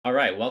All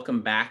right,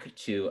 welcome back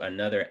to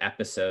another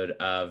episode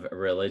of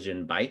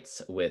Religion Bites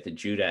with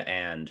Judah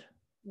and.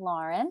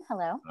 Lauren,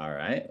 hello. All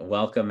right,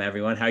 welcome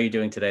everyone. How are you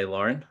doing today,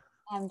 Lauren?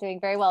 I'm doing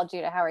very well,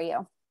 Judah. How are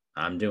you?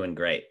 I'm doing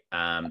great.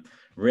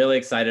 Really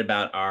excited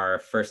about our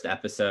first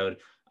episode.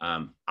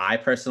 I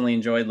personally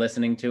enjoyed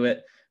listening to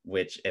it,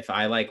 which if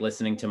I like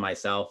listening to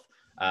myself,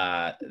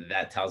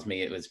 that tells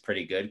me it was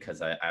pretty good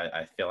because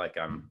I feel like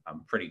I'm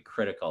pretty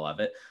critical of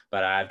it.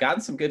 But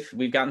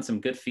we've gotten some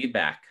good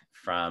feedback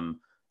from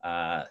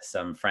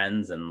some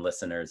friends and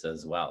listeners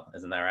as well.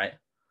 Isn't that right?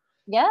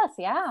 Yes,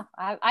 yeah.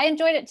 I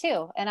enjoyed it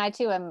too. And I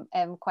too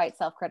am quite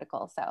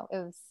self-critical. So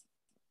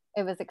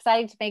it was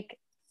exciting to make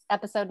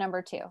episode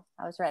number 2.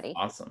 I was ready.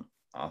 Awesome.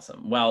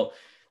 Awesome. Well,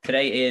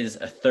 today is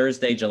a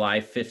Thursday, July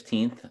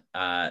 15th,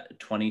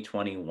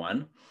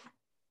 2021.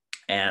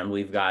 And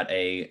we've got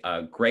a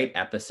great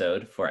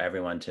episode for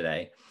everyone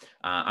today.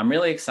 I'm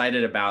really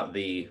excited about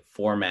the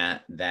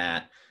format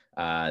that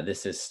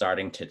this is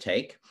starting to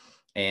take.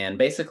 And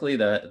basically,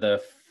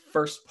 the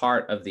first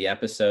part of the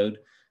episode,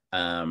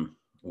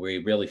 we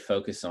really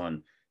focus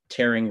on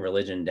tearing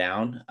religion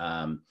down,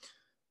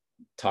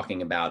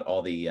 talking about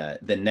all the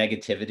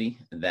negativity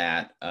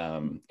that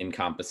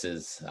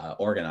encompasses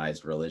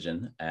organized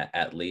religion,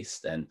 at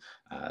least, and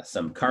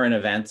some current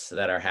events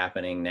that are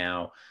happening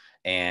now.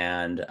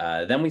 And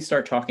then we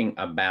start talking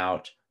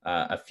about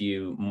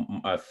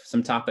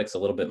some topics a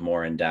little bit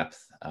more in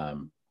depth.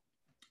 To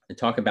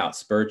talk about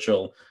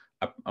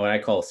what I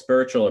call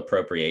spiritual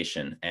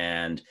appropriation,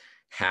 and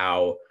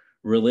how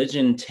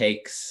religion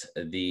takes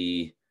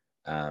the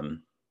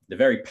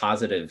very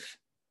positive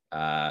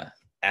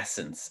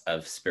essence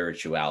of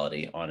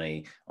spirituality on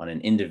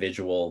an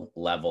individual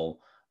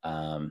level,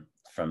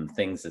 from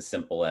things as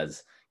simple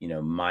as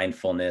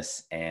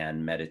mindfulness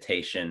and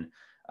meditation,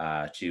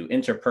 to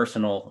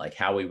interpersonal, like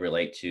how we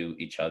relate to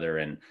each other,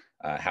 and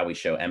how we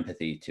show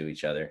empathy to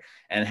each other,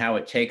 and how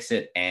it takes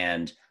it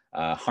and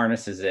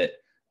harnesses it,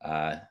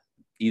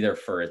 either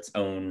for its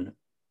own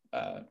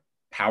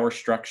power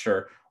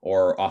structure,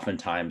 or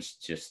oftentimes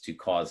just to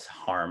cause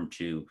harm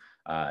to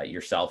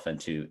yourself and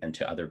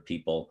to other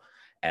people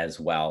as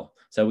well.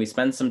 So we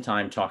spend some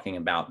time talking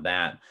about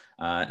that.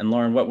 And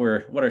Lauren,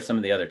 what are some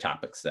of the other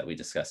topics that we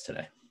discussed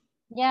today?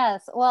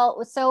 Yes.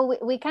 Well, so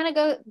we kind of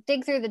go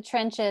dig through the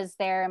trenches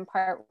there in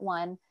part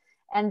 1.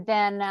 And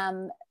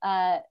then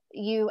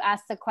you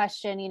asked the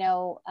question,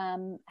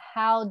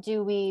 how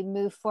do we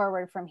move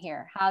forward from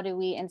here? How do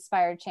we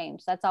inspire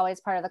change? That's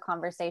always part of the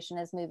conversation,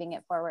 is moving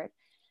it forward.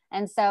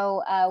 And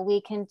so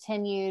we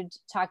continued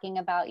talking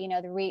about,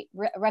 the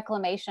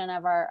reclamation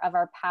of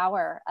our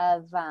power,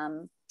 of,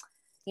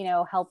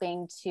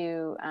 helping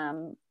to,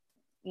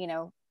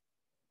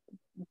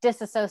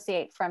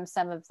 disassociate from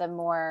some of the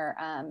more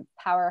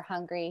power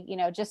hungry,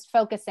 just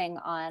focusing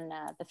on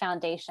the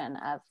foundation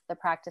of the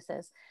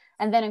practices,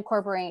 and then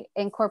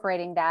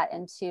incorporating that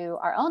into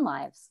our own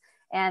lives,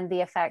 and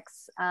the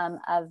effects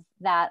of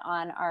that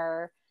on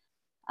our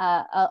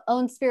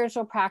own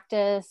spiritual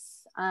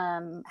practice,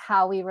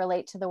 how we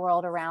relate to the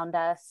world around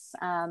us,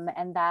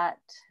 and that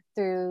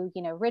through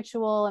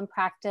ritual and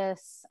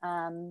practice,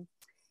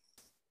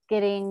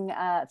 getting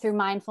through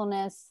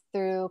mindfulness,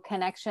 through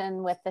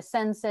connection with the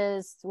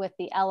senses, with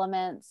the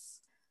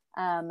elements,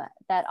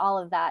 that all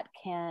of that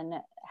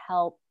can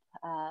help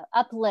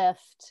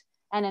uplift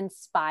and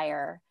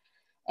inspire.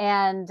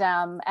 And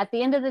at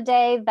the end of the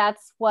day,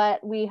 that's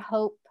what we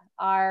hope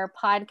our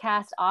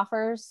podcast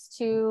offers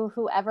to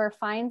whoever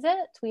finds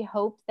it. We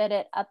hope that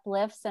it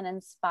uplifts and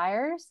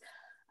inspires.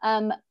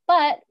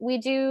 But we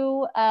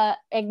do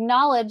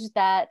acknowledge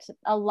that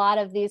a lot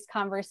of these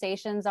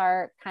conversations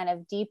are kind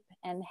of deep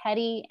and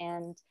heady,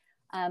 and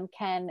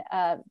can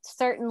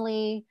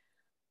certainly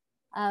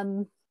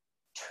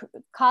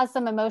cause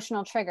some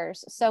emotional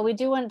triggers. So we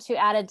do want to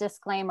add a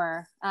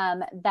disclaimer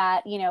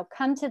that,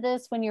 come to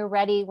this when you're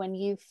ready, when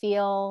you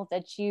feel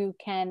that you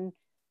can,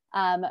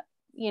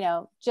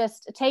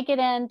 just take it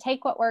in,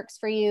 take what works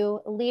for you,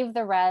 leave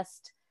the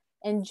rest.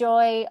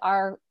 Enjoy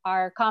our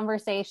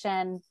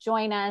conversation.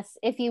 Join us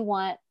if you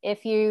want.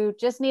 If you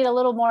just need a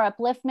little more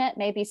upliftment,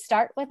 maybe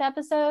start with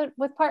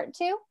part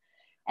 2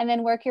 and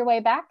then work your way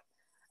back.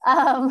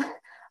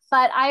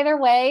 But either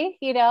way,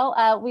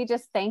 we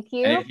just thank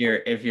you. And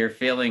if you're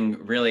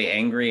feeling really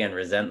angry and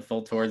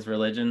resentful towards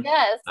religion,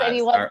 yes, and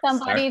you want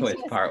somebody start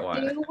with to part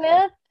 1. do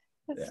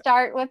with,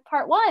 start with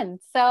part 1.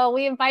 So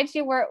we invite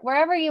you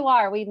wherever you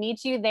are. We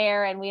meet you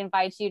there, and we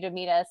invite you to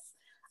meet us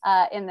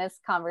in this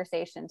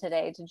conversation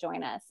today, to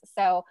join us.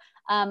 So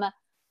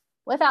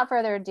without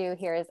further ado,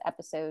 here is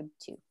episode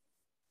 2.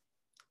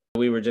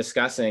 We were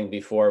discussing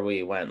before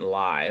we went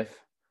live,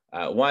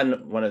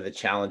 one of the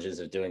challenges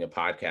of doing a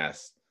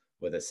podcast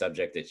with a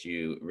subject that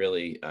you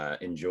really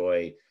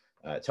enjoy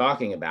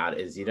talking about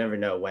is you never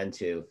know when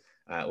to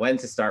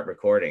start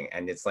recording,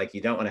 and it's like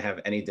you don't want to have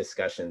any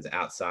discussions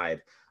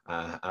outside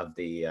of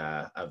the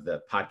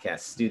podcast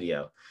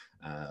studio,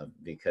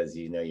 because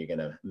you're going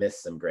to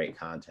miss some great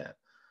content.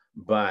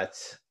 But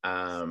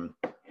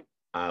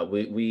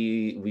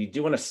we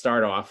do want to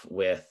start off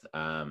with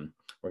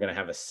we're going to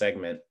have a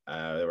segment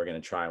that we're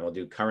going to try, and we'll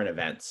do current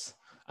events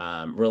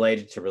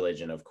related to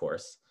religion, of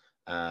course.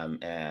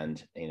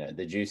 And, you know,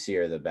 the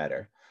juicier, the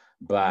better.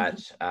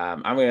 But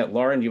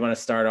Lauren, do you want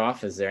to start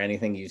off? Is there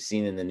anything you've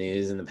seen in the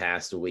news in the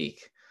past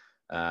week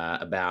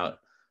about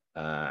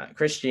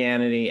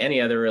Christianity, any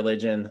other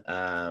religion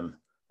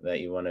that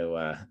you want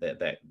to,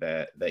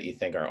 that you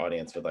think our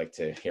audience would like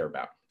to hear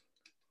about?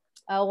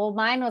 Oh, well,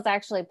 mine was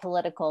actually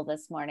political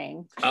this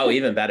morning. Oh,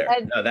 even better.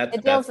 No,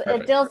 it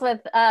deals with,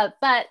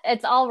 but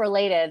it's all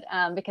related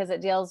because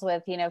it deals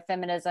with, you know,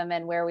 feminism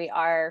and where we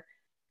are,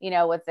 you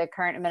know, with the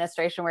current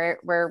administration.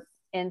 We're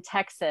in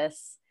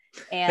Texas,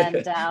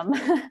 and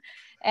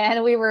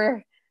and we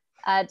were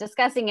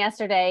discussing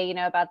yesterday, you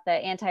know, about the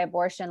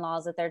anti-abortion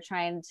laws that they're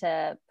trying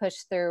to push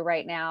through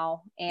right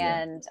now,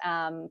 and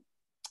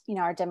you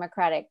know, our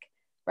Democratic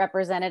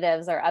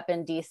representatives are up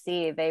in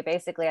DC. They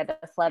basically had to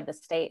flood the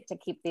state to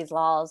keep these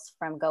laws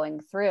from going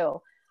through.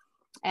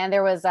 And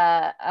there was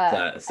a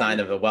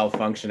sign of a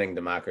well-functioning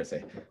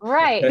democracy.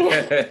 Right.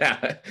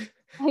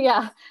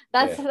 Yeah,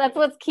 that's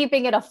what's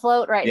keeping it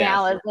afloat right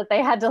now, is that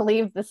they had to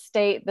leave the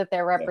state that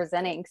they're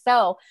representing.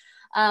 So,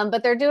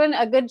 but they're doing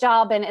a good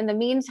job. And in the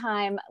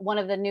meantime, one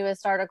of the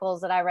newest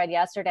articles that I read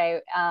yesterday,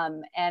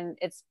 and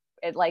it's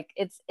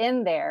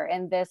in there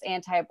in this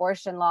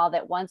anti-abortion law,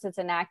 that once it's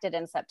enacted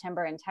in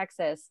September in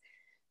Texas,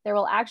 there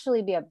will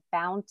actually be a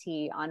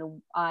bounty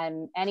on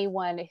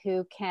anyone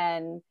who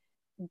can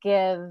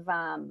give,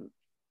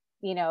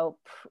 you know,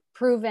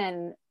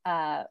 proven,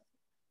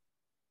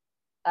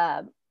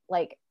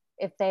 like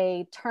if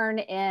they turn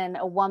in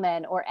a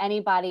woman or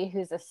anybody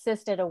who's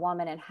assisted a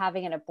woman in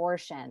having an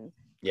abortion,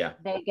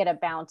 they get a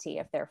bounty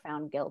if they're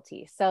found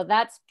guilty. So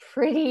that's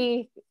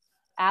pretty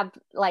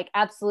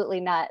absolutely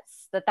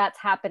nuts that that's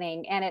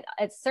happening. And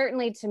it's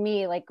certainly, to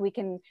me, like, we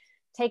can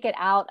take it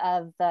out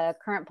of the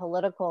current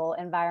political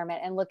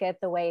environment and look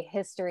at the way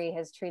history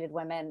has treated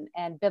women,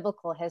 and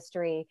biblical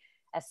history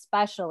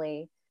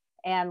especially.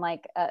 And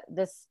like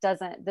this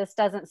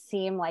doesn't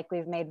seem like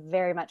we've made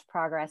very much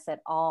progress at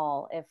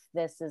all if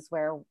this is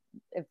where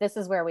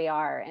we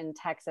are in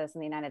Texas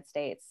in the United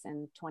States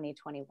in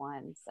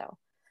 2021. So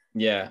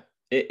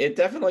it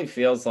definitely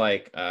feels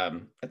like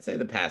I'd say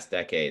the past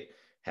decade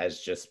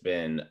has just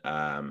been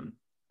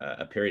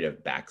a period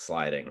of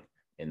backsliding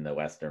in the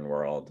Western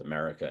world,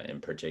 America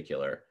in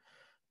particular.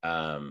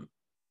 I've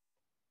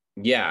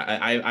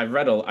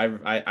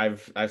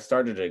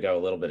started to go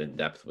a little bit in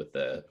depth with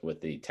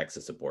the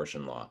Texas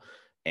abortion law,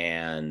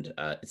 and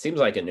it seems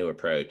like a new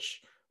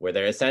approach where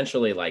they're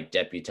essentially like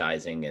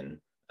deputizing and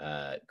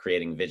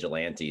creating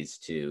vigilantes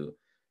to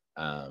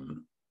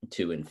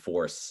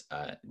enforce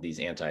these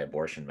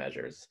anti-abortion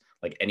measures.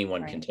 Like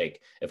anyone can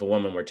if a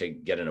woman were to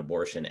get an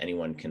abortion,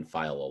 anyone can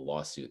file a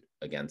lawsuit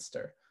against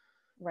her.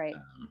 Right.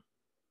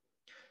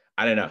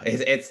 I don't know.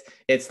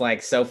 It's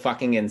like so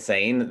fucking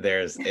insane.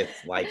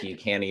 It's like you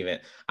can't even.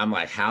 I'm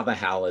like, how the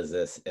hell is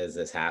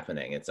this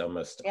happening? It's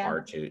almost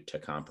hard to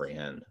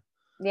comprehend.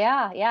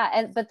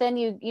 Yeah. But then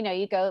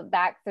you go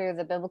back through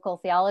the biblical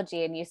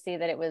theology and you see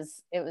that it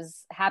was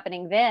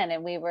happening then,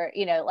 and we were,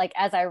 you know, like,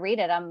 as I read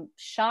it, I'm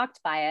shocked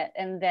by it,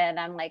 and then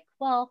I'm like,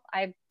 well,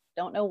 I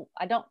don't know.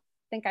 I don't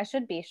think I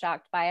should be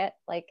shocked by it.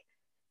 Like,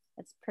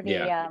 it's pretty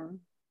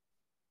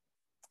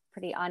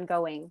pretty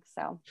ongoing.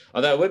 So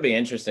although it would be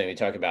interesting, we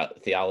talk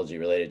about theology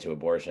related to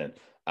abortion,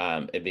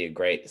 it'd be a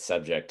great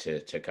subject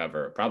to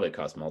cover. Probably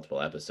cost multiple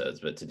episodes,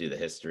 but to do the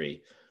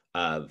history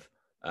of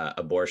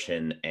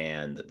abortion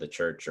and the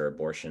church, or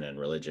abortion and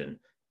religion,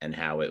 and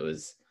how it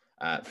was,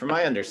 from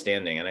my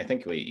understanding, and I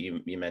think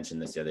you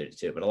mentioned this the other day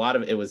too, but a lot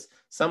of it was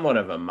somewhat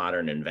of a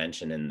modern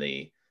invention in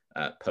the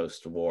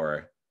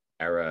post-war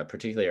era,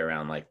 particularly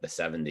around like the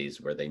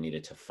 70s, where they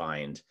needed to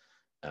find,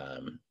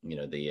 you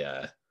know,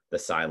 the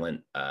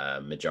silent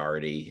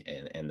majority,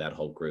 and that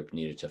whole group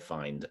needed to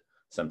find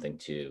something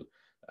to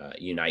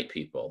unite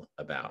people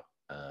about,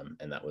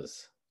 and that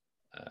was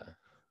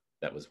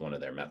one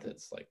of their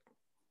methods. Like,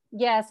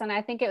 yes, and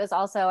I think it was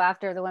also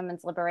after the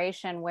women's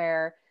liberation,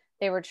 where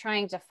they were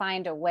trying to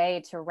find a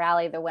way to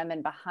rally the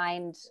women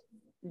behind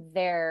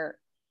them.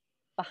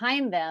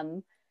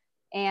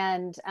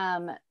 And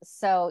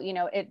so, you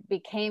know, it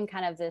became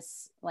kind of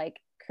this like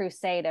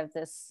crusade of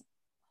this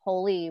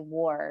holy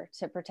war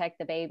to protect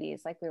the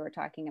babies, like we were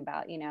talking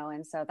about, you know.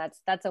 And so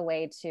that's a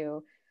way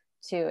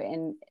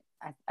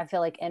I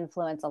feel like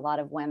influence a lot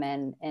of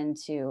women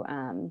into,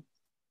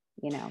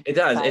 you know. It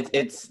does.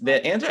 It's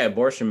the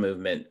anti-abortion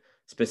movement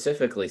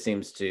specifically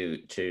seems to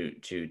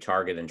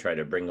target and try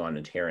to bring on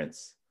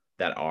adherents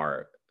that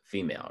are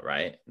female,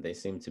 right? They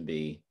seem to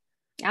be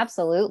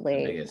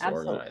absolutely the biggest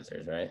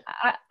organizers, right?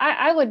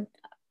 I would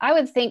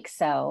think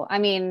so. I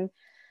mean,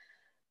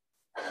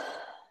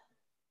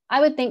 I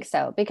would think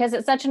so, because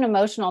it's such an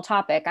emotional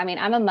topic. I mean,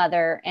 I'm a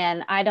mother,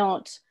 and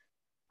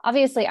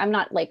obviously I'm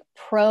not like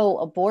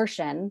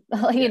pro-abortion,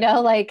 you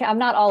know, like I'm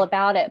not all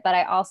about it, but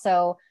I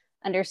also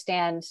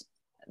understand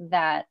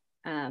that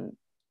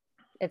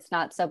it's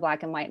not so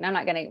black and white. And I'm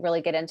not going to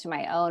really get into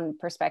my own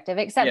perspective,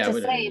 except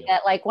to say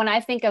that, like, when I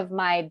think of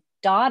my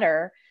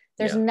daughter,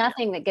 there's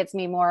nothing that gets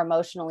me more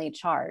emotionally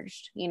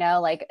charged, you know,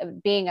 like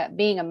being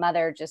a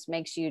mother just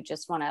makes you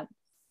just want to,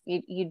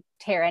 you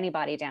tear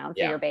anybody down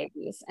for your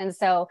babies. And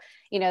so,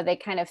 you know, they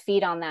kind of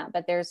feed on that,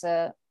 but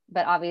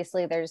but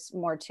obviously there's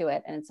more to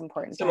it, and it's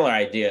important. Similar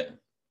idea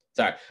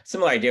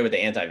with the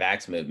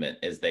anti-vax movement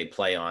is they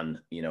play on,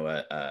 you know,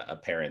 a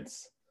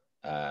parent's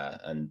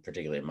and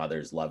particularly a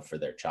mother's love for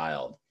their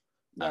child,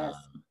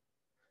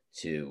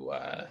 to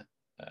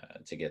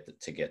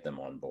get them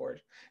on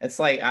board. It's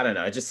like, I don't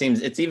know, it just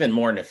seems it's even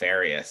more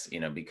nefarious,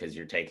 you know, because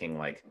you're taking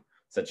like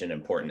such an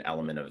important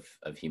element of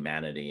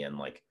humanity and,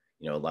 like,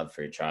 you know, love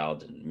for your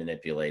child and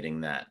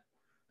manipulating that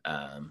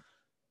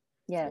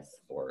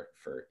for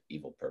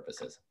evil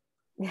purposes.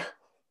 Yeah.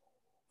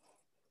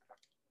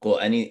 Cool.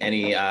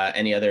 Any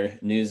other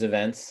news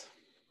events?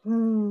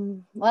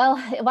 Well,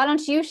 why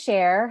don't you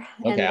share?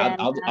 Okay,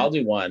 I'll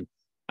do one.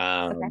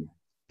 Okay.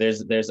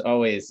 There's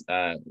always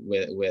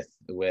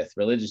with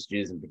religious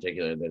Jews in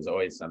particular, there's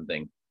always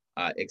something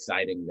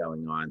exciting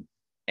going on,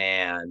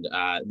 and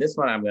this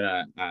one I'm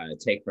gonna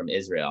take from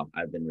Israel.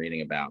 I've been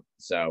reading about,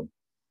 so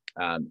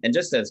and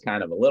just as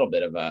kind of a little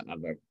bit of a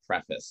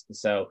preface.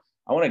 So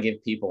I want to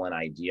give people an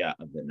idea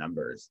of the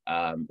numbers,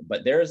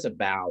 but there's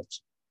about,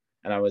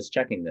 and I was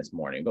checking this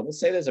morning, but we'll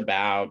say there's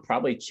about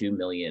probably 2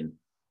 million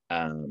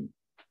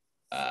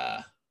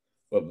what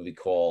would be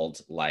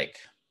called like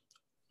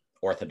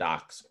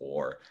Orthodox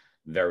or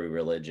very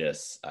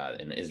religious,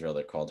 in Israel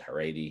they're called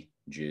Haredi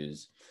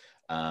Jews,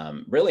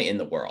 really in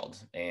the world,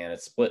 and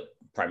it's split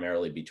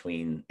primarily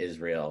between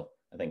Israel,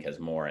 I think, has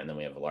more, and then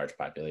we have a large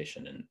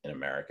population in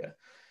America,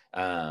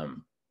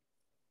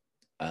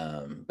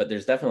 but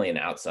there's definitely an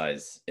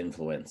outsized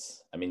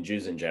influence. I mean,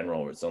 Jews in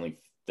general,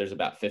 there's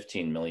about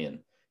 15 million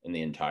in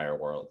the entire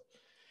world,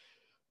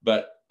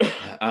 but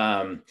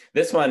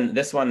this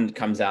one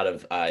comes out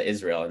of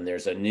Israel, and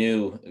there's a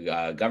new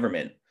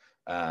government,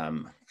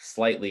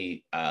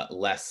 slightly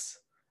less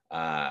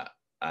far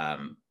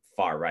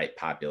right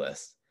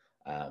populist,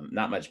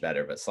 not much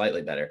better, but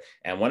slightly better.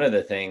 And one of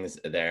the things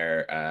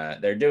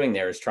they're doing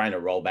there is trying to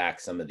roll back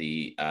some of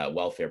the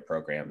welfare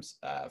programs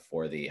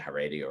for the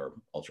Haredi or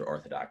ultra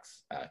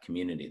Orthodox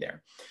community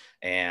there,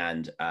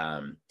 and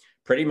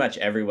pretty much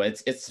everyone.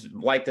 It's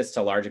like this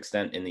to a large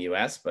extent in the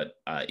U.S., but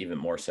even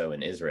more so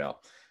in Israel.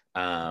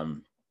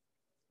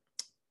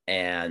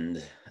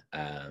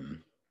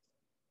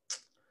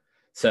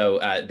 So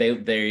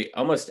they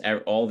almost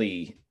all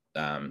the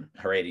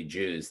Haredi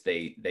Jews,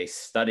 they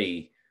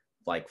study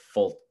like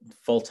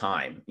full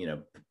time, you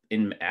know,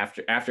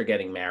 after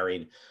getting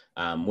married,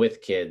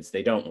 with kids.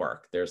 They don't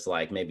work. There's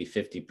like maybe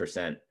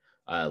 50%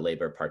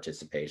 labor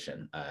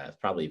participation,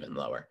 probably even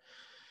lower.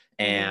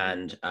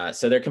 And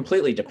so they're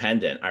completely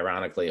dependent,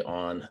 ironically,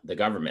 on the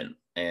government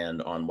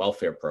and on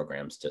welfare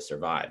programs to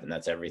survive. And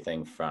that's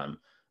everything from,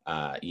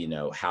 you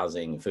know,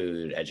 housing,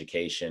 food,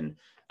 education.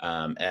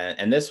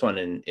 And this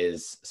one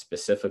is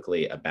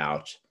specifically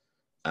about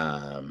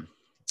childcare.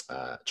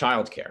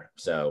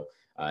 So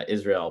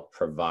Israel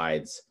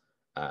provides,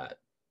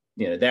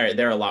 you know,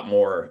 they're a lot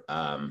more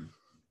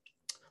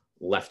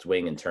left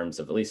wing in terms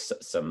of at least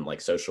some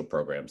like social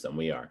programs than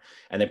we are.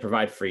 And they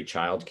provide free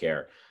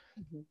childcare.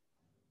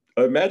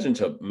 I imagine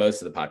to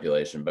most of the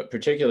population, but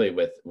particularly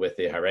with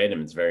the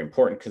Haredim, it's very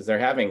important because they're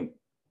having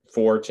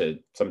 4 to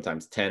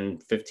sometimes 10,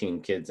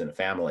 15 kids in a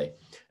family,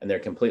 and they're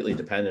completely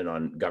dependent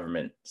on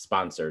government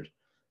sponsored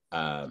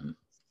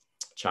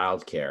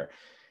childcare.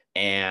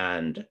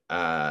 And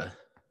the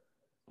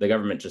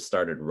government just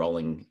started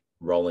rolling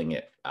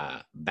it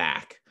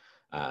back,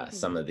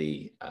 some of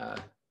the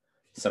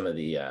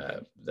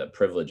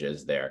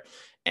privileges there.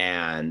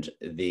 And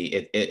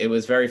it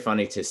was very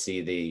funny to see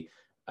the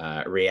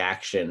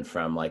reaction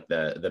from like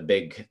the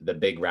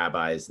big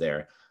rabbis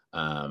there.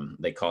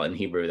 They call it, in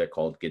Hebrew, they're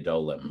called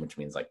Gedolim, which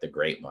means like the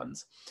great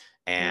ones.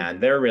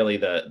 And they're really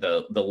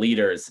the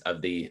leaders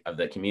of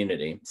the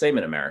community, same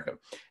in America.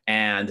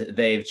 And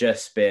they've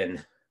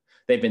been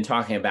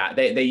talking about,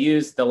 they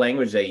use the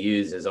language they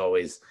use is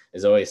always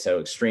so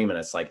extreme. And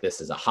it's like, this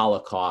is a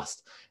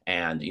Holocaust.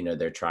 And, you know,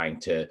 they're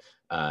trying to,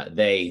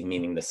 they,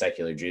 meaning the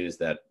secular Jews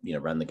that, you know,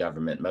 run the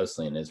government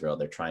mostly in Israel,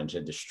 they're trying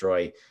to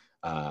destroy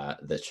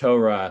the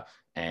Torah,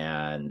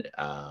 and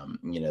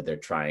you know,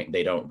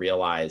 they don't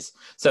realize.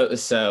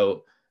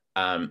 So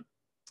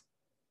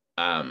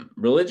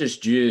religious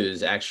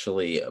Jews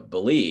actually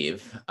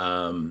believe,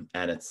 and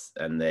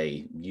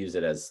they use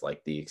it as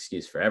like the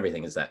excuse for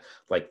everything, is that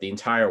like the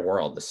entire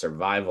world, the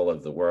survival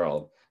of the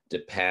world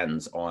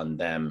depends on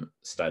them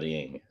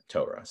studying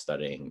Torah,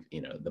 studying,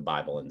 you know, the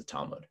Bible and the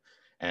Talmud.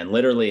 And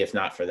literally, if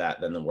not for that,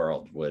 then the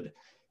world would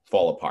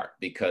fall apart,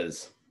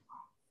 because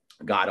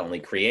God only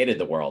created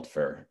the world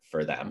for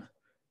them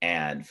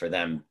and for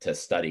them to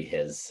study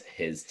his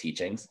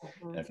teachings.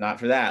 And if not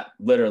for that,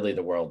 literally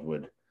the world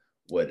would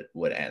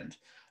end.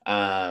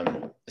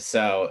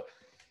 So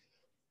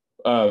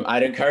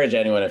I'd encourage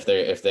anyone,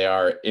 if they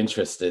are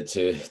interested,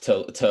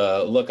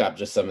 to look up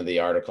just some of the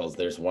articles.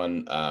 There's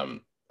one,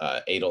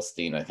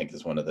 Edelstein, I think,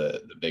 is one of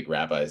the big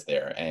rabbis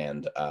there,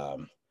 and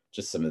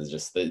just some of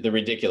the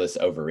ridiculous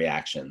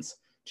overreactions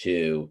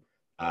to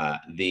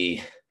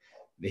the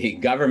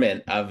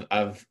government of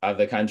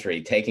the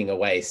country taking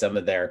away some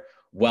of their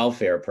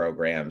welfare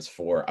programs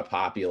for a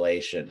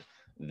population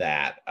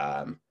that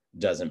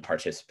doesn't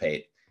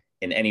participate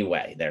in any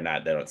way. They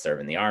don't serve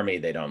in the army.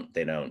 They don't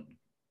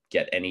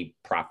get any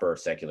proper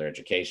secular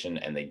education,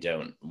 and they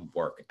don't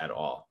work at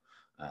all.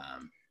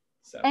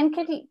 And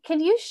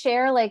could you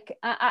share, like,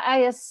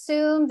 I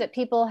assume that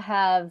people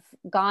have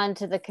gone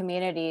to the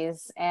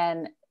communities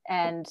and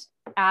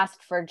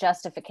asked for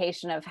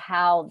justification of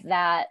how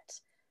that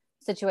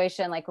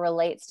situation like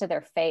relates to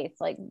their faith.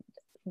 Like,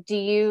 do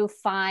you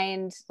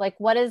find, like,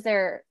 what is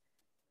their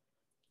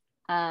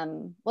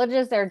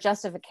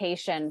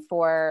justification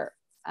for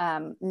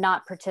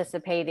not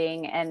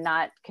participating and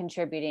not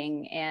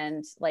contributing?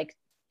 And like,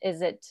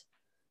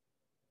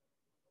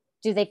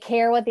 do they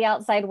care what the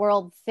outside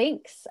world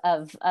thinks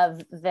of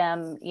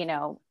them, you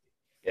know?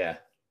 Yeah,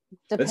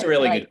 that's a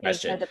really good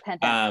question.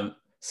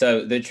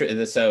 So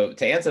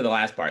to answer the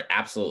last part,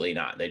 absolutely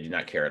not. They do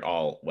not care at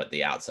all what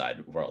the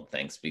outside world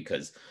thinks,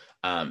 because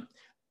I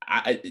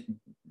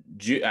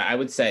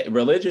would say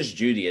religious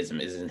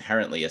Judaism is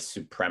inherently a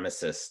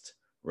supremacist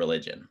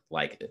religion.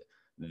 Like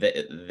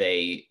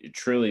they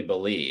truly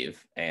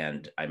believe,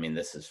 and I mean,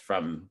 this is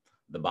from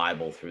the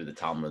Bible through the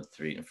Talmud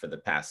for the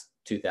past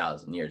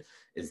 2,000 years,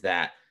 is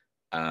that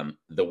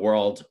the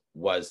world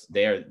was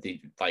there. The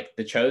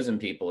chosen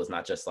people is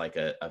not just like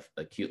a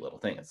cute little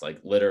thing. It's like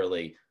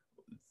literally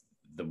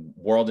the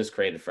world is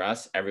created for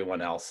us.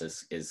 Everyone else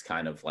is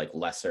kind of like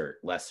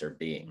lesser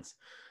beings.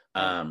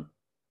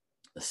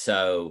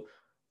 So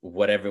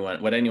what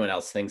anyone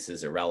else thinks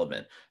is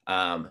irrelevant.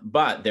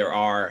 But they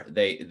are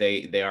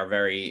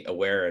very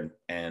aware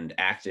and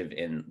active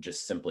in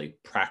just simply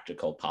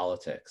practical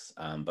politics,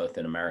 both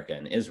in America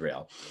and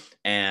Israel.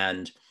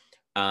 And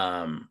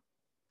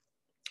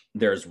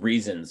there's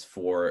reasons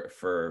for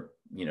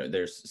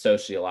there's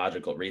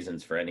sociological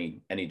reasons for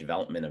any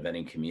development of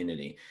any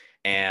community.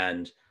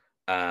 And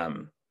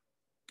on,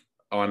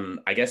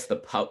 I guess, the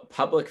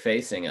public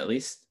facing, at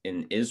least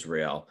in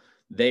Israel,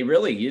 they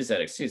really use that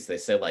excuse. They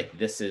say, like,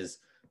 this is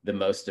the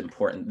most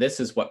important, this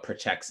is what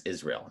protects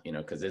Israel,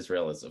 because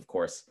Israel is, of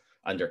course,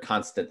 under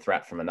constant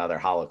threat from another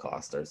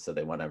Holocaust, or so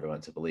they want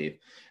everyone to believe.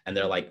 And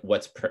they're like,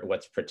 what's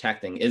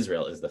protecting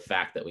Israel is the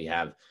fact that we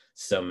have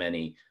so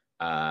many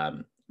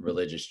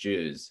religious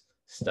Jews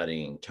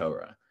studying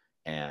Torah,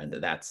 and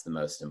that's the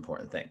most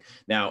important thing.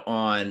 Now,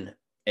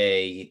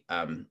 internally,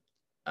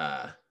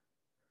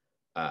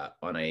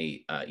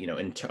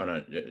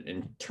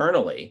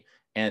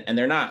 and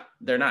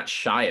they're not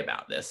shy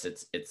about this.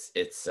 It's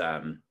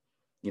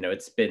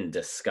been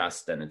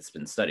discussed and it's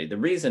been studied. The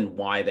reason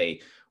why the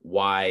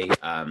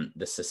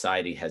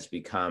society has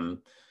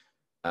become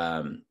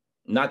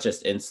not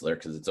just insular,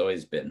 because it's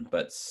always been,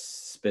 but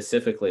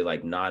specifically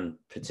like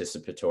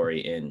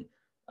non-participatory in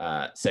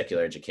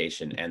secular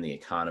education and the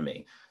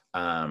economy.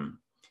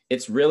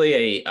 It's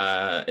really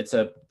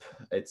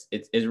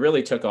it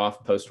really took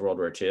off post World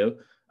War II.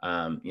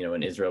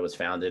 When Israel was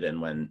founded,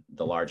 and when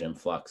the large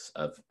influx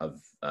of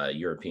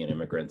European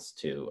immigrants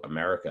to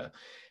America.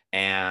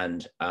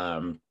 And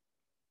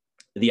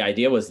the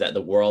idea was that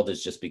the world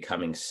is just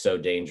becoming so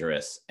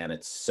dangerous, and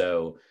it's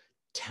so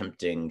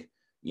tempting,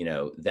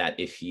 that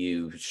if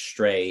you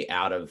stray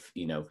out of,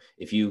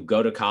 if you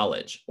go to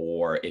college,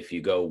 or if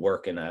you go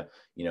work in a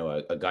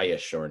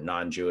Goyish or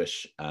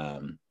non-Jewish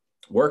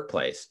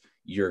workplace,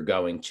 you're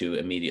going to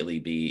immediately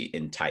be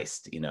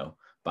enticed,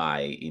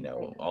 by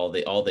all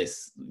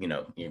this,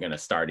 you're going to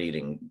start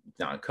eating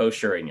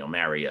non-kosher, and you'll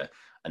marry a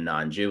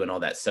non-Jew and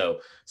all that. So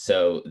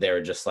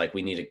they're just like,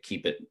 we need to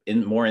keep it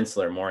more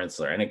insular,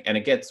 and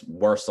it gets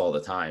worse all the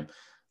time.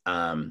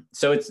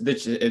 So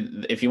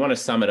if you want to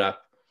sum it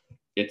up,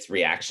 it's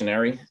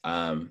reactionary,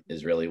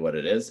 is really what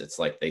it is. It's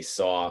like they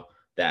saw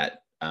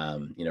that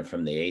from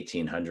the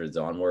 1800s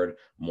onward,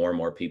 more and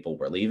more people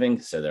were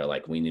leaving, so they're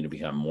like, we need to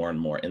become more and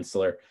more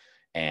insular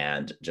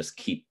and just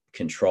keep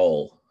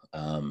control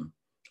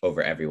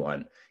over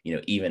everyone,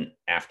 even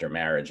after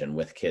marriage and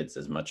with kids,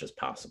 as much as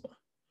possible.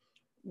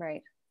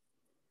 Right.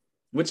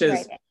 Which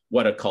is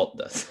what a cult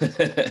does.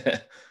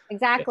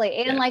 Exactly.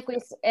 And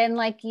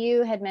like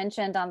you had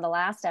mentioned on the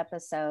last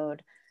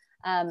episode,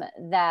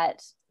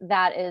 that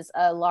is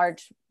a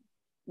large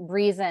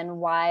reason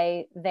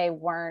why they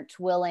weren't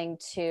willing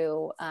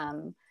to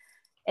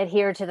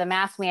adhere to the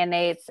mask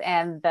mandates,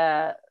 and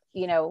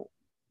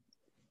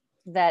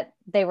that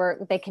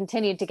they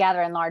continued to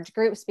gather in large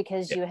groups,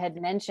 because you had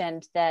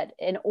mentioned that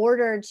in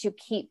order to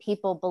keep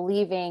people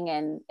believing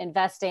and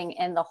investing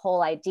in the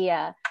whole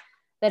idea,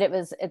 that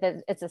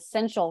it's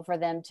essential for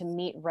them to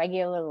meet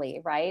regularly,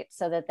 right?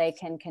 So that they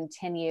can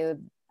continue,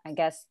 I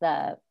guess,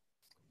 the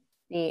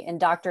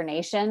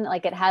indoctrination.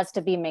 Like, it has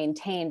to be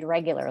maintained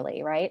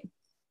regularly, right?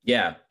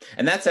 Yeah.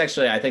 And that's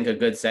actually, I think, a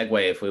good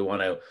segue if we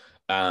want to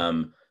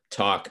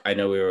talk. I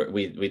know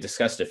we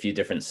discussed a few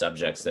different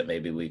subjects that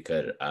maybe we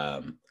could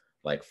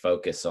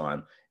focus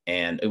on.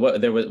 And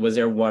was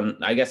there one,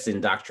 I guess,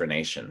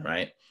 indoctrination,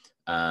 right?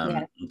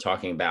 Yeah.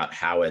 talking about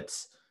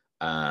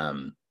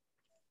um,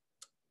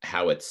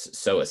 how it's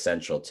so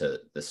essential to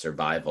the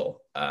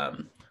survival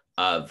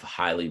of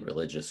highly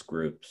religious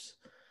groups.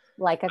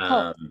 Like a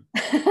cult.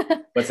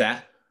 What's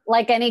that?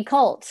 Like any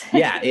cult.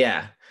 Yeah.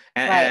 Right.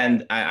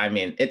 And I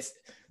mean,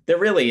 they're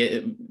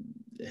really,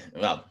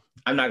 well,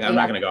 I'm not Yeah.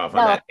 going to go off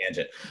on No, that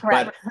tangent,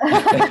 correct.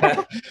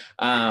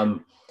 but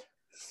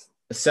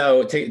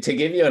so to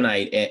give you an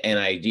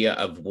idea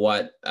of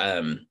what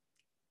of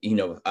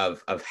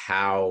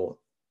how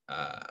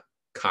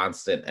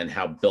constant and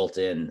how built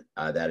in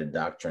that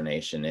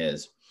indoctrination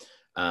is.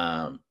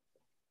 So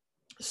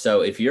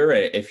if you're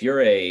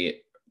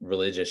a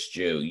religious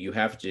Jew, you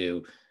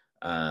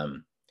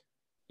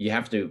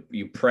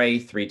pray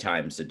 3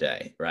 times a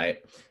day, right?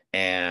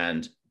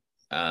 And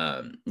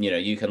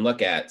you can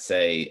look at,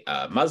 say,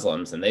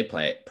 Muslims, and they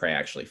pray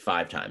actually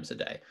 5 times a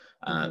day.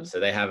 So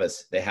they have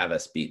us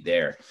beat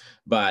there.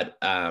 But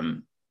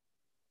the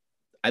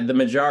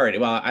majority,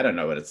 well, I don't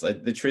know what it's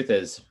like. The truth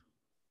is,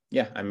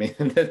 yeah, I mean,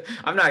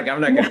 I'm not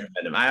going to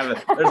defend him.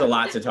 There's a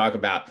lot to talk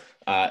about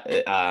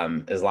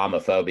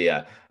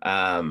Islamophobia,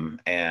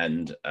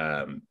 and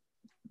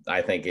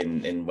I think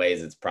in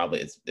ways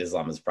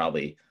Islam is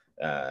probably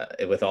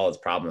with all its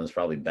problems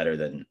probably better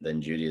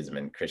than Judaism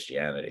and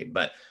Christianity.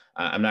 But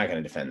I'm not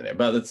going to defend it there.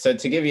 But so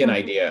to give you an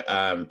idea,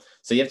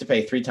 so you have to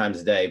pay 3 times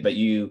a day, but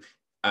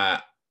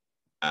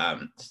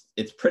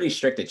it's pretty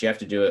strict that you have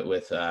to do it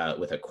with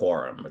a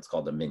quorum. It's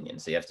called a minyan.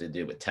 So you have to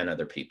do it with 10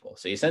 other people.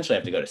 So you essentially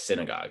have to go to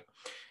synagogue,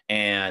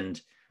 and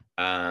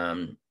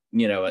in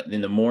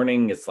the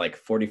morning it's like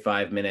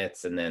 45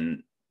 minutes, and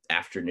then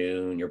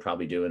afternoon you're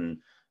probably doing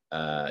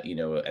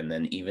and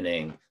then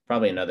evening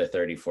probably another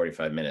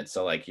 30-45 minutes.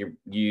 So like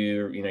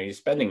you're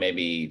spending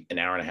maybe an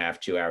hour and a half,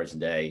 2 hours a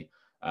day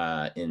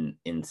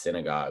in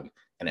synagogue,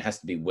 and it has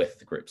to be with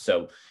the group.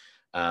 So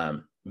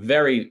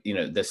very,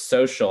 the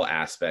social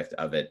aspect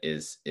of it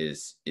is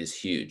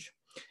huge.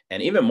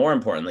 And even more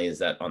importantly is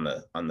that on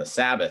the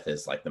Sabbath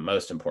is like the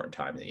most important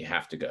time that you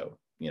have to go.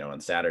 On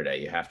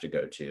Saturday you have to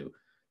go to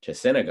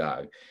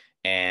synagogue,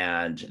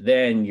 and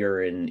then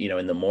you're in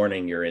the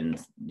morning you're in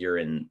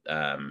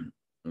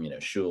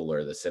shul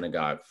or the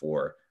synagogue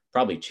for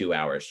probably 2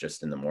 hours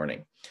just in the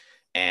morning.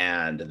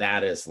 And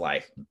that is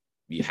like,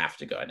 you have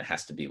to go, and it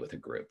has to be with a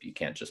group. You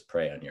can't just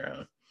pray on your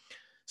own.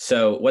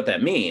 So what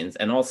that means,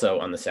 and also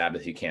on the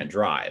Sabbath, you can't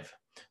drive.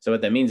 So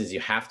what that means is you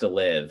have to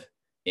live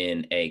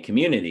in a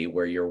community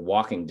where you're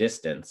walking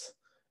distance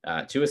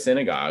to a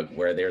synagogue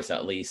where there's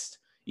at least,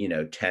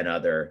 10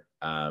 other,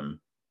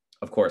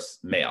 of course,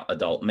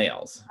 adult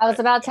males. I was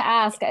about to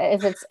ask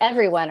if it's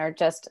everyone or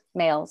just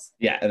males.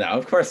 Yeah, no,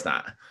 of course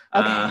not.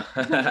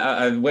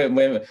 Okay.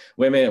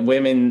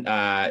 Women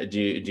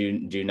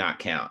do not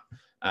count.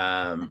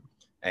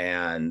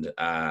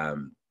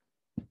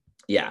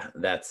 Yeah,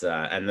 that's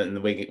and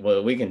then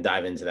we can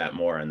dive into that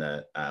more in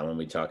the when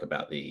we talk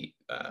about the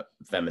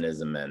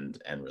feminism and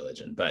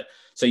religion. But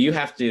so you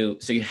have to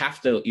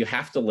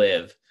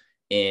live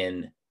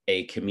in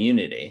a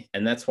community,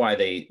 and that's why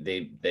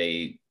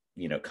they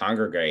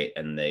congregate,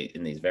 and they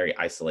in these very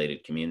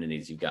isolated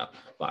communities. You've got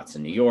lots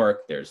in New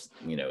York. There's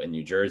in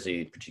New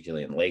Jersey,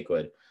 particularly in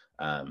Lakewood,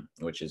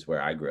 which is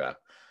where I grew up.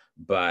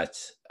 But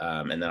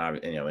and then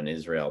in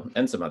Israel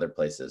and some other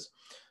places,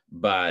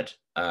 but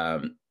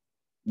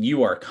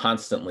you are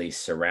constantly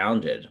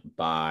surrounded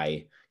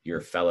by your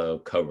fellow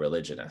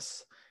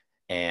co-religionists,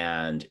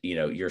 and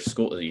your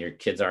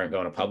kids aren't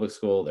going to public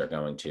school. They're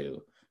going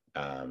to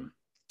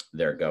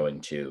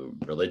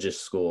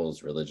religious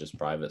schools, religious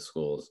private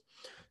schools.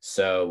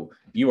 So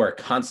you are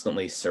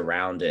constantly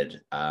surrounded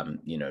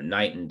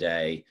night and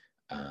day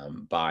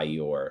by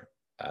your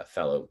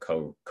fellow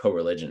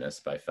co-religionists,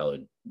 by fellow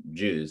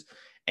Jews.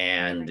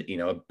 And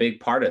a big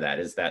part of that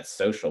is that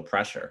social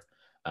pressure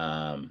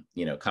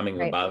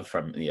coming above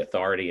from the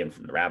authority and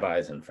from the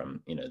rabbis and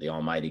from the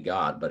Almighty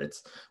God. But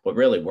it's what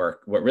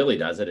really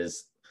does it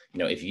is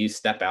if you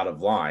step out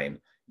of line,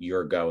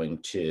 you're going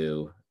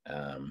to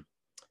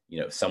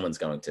someone's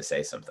going to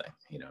say something,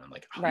 and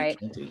like, oh, you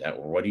can't do that,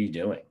 or what are you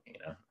doing,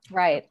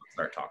 right,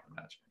 start talking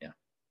about you. Yeah,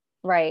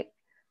 right.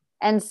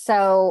 And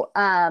so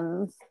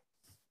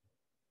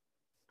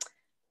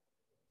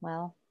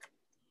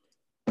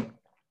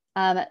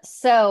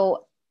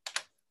so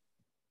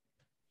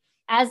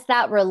as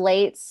that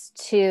relates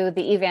to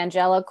the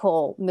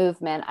evangelical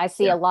movement, I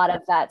see a lot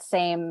of that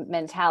same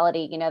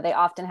mentality. They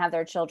often have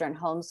their children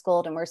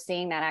homeschooled, and we're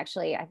seeing that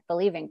actually, I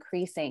believe,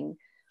 increasing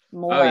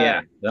more. Oh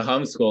yeah, the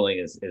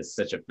homeschooling is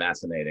such a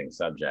fascinating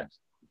subject.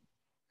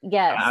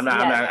 Yes,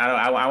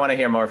 I want to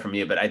hear more from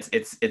you, but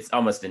it's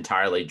almost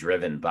entirely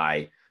driven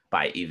by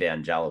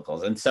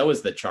evangelicals, and so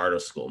is the charter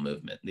school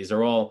movement. These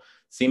are all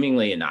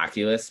seemingly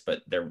innocuous,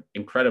 but they're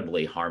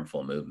incredibly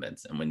harmful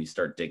movements. And when you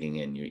start digging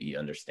in, you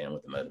understand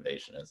what the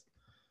motivation is.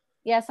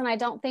 Yes, and I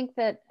don't think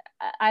that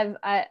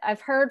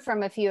I've heard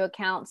from a few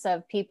accounts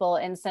of people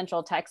in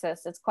Central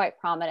Texas. It's quite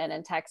prominent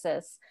in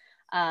Texas,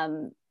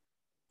 and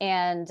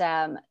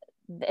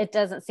it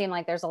doesn't seem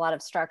like there's a lot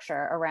of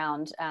structure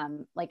around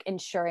like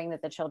ensuring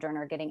that the children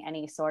are getting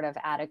any sort of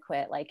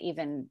adequate, like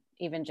even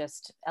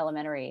just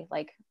elementary,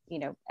 like, you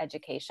know,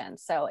 education.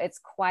 So it's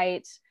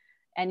quite,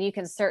 and you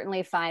can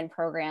certainly find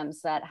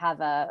programs that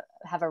have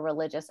a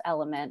religious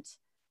element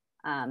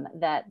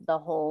that the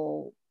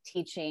whole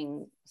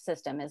teaching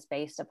system is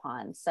based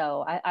upon.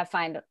 So I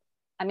find,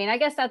 I mean, I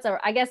guess that's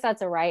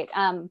a right.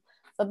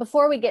 But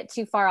before we get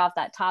too far off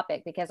that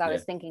topic, because I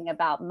was thinking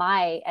about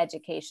my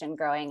education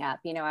growing up,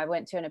 you know, I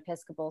went to an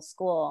Episcopal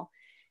school,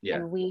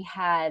 and we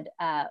had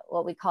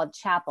what we called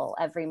chapel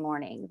every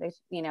morning.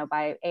 You know,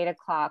 by 8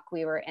 o'clock,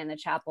 we were in the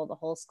chapel, the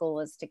whole school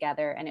was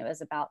together, and it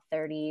was about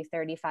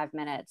 35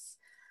 minutes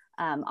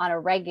on a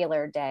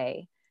regular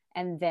day.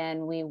 And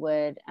then we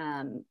would,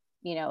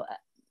 you know,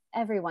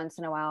 every once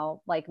in a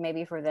while, like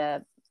maybe for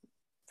the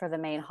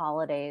main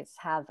holidays,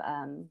 have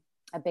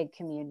a big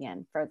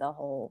communion for the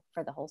whole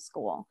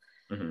school.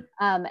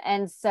 Mm-hmm.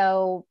 And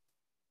so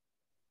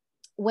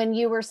when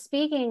you were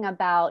speaking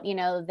about, you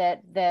know,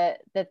 that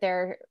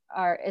there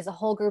is a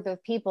whole group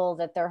of people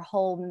that their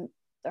whole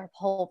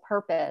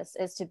purpose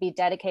is to be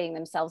dedicating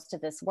themselves to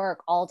this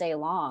work all day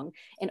long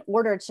in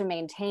order to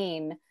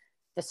maintain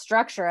the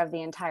structure of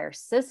the entire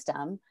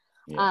system,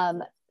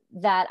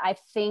 that I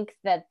think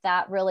that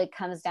really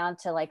comes down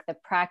to like the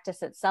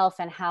practice itself,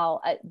 and how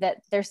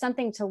that there's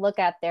something to look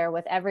at there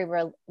with every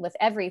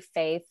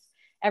faith,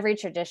 every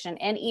tradition,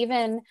 and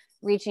even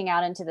reaching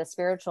out into the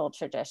spiritual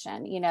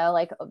tradition. You know,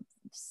 like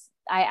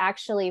I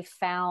actually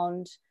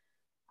found,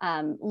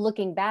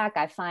 looking back,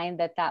 I find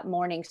that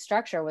morning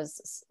structure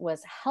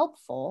was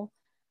helpful,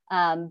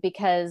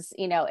 because,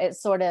 you know, it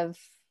sort of,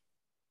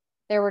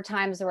 there were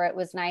times where it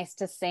was nice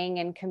to sing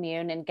and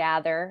commune and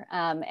gather.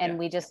 And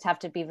we just have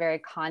to be very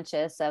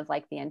conscious of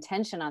like the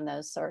intention on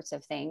those sorts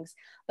of things.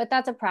 But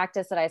that's a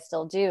practice that I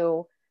still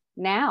do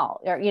now,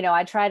 or, you know,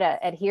 I try to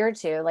adhere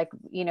to. Like,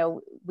 you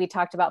know, we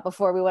talked about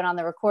before we went on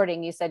the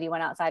recording, you said you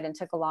went outside and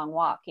took a long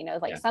walk, you know,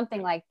 like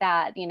something like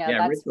that, you know,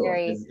 that's ritual.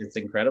 very, it's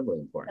incredibly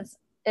important.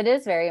 It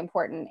is very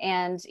important.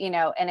 And, you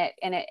know, and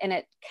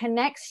it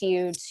connects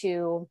you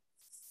to,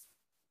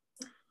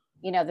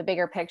 you know, the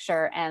bigger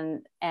picture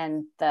and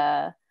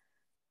the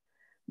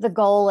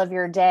goal of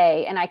your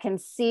day. And I can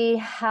see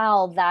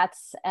how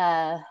that's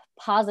a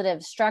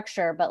positive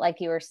structure, but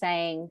like you were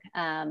saying,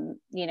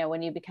 you know,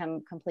 when you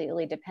become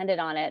completely dependent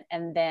on it,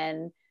 and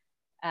then,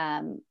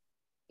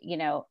 you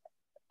know,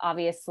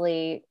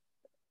 obviously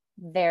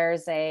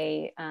there's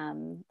a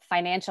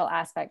financial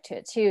aspect to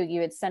it too.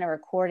 You had sent a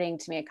recording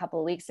to me a couple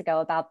of weeks ago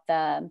about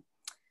the,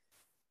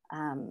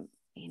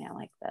 you know,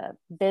 like the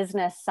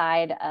business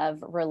side of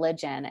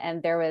religion.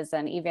 And there was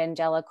an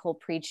evangelical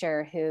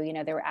preacher who, you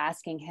know, they were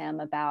asking him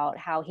about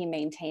how he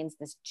maintains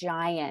this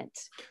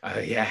giant,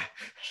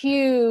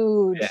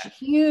 huge,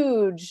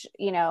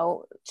 you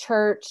know,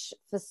 church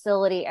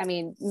facility. I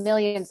mean,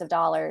 millions of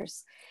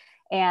dollars.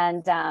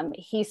 And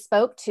he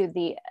spoke to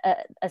the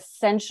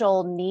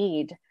essential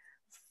need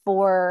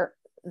for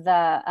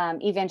the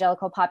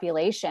evangelical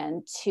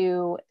population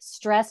to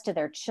stress to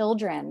their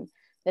children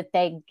that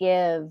they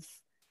give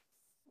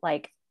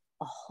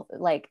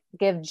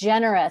give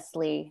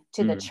generously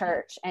to the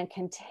church and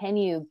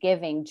continue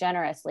giving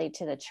generously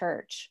to the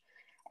church.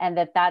 And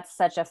that's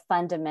such a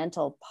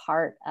fundamental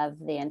part of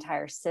the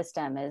entire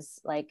system, is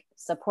like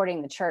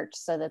supporting the church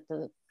so that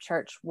the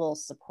church will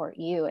support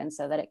you, and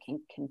so that it can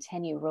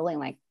continue ruling,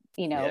 like,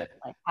 you know,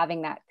 like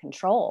having that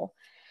control.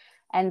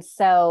 And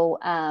so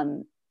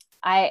I'm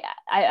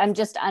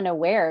just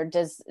unaware.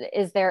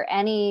 Is there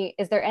any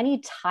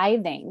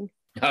tithing?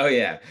 Oh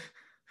yeah.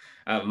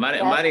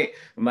 Money,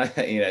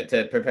 you know,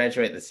 to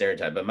perpetuate the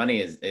stereotype, but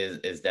money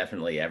is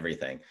definitely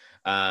everything.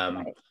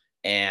 Right.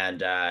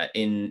 And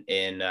in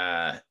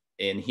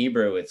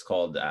Hebrew, it's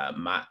called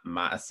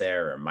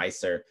maaser or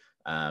meiser,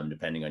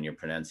 depending on your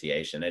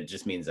pronunciation. It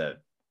just means I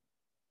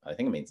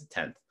think it means a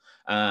tenth.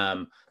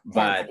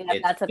 But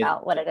that's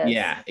about what it is.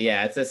 Yeah,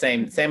 it's the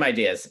same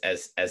idea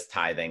as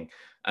tithing.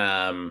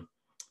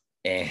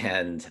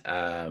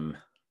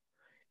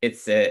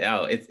 It's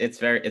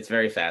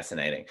very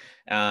fascinating.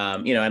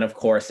 You know, and of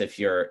course, if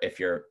you're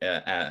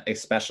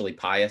especially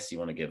pious, you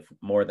want to give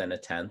more than a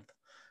tenth.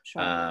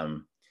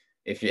 Sure.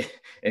 If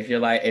you're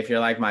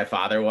like my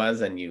father was,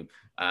 and you're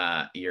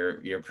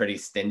pretty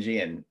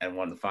stingy and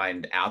want to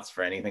find outs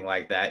for anything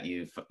like that,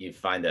 you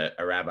find a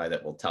rabbi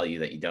that will tell you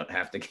that you don't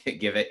have to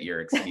give it.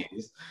 You're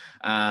excused.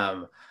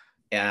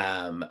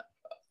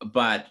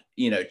 But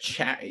you know,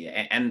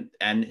 and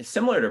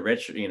similar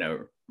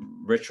to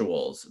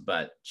rituals,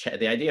 but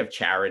the idea of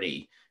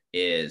charity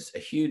is a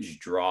huge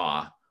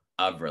draw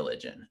of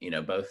religion, you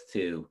know, both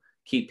to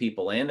keep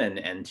people in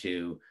and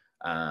to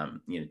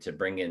you know, to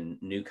bring in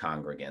new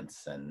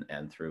congregants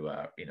and through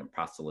you know,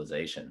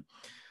 proselytization.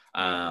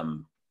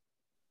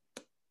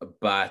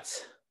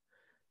 But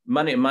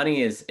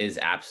money is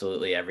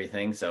absolutely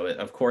everything. So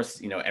of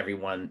course, you know,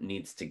 everyone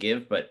needs to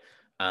give, but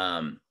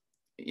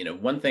you know,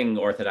 one thing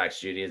Orthodox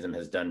Judaism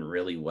has done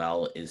really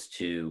well is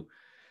to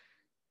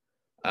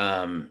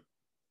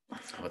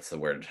what's the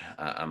word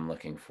I'm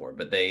looking for,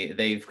 but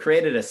they've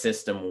created a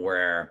system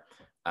where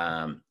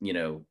you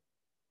know,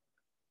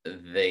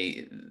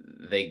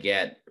 they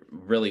get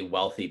really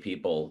wealthy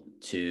people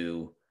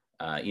to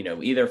you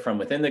know, either from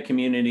within the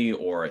community,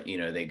 or you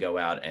know, they go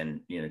out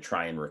and you know,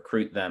 try and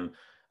recruit them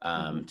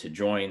Mm-hmm. to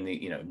join the,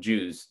 you know,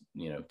 Jews,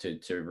 you know,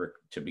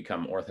 to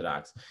become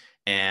Orthodox,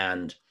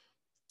 and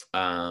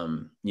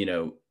you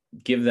know,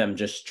 give them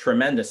just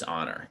tremendous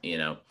honor. You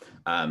know,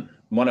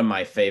 one of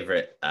my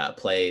favorite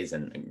plays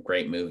and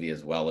great movie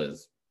as well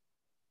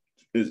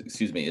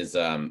excuse me, is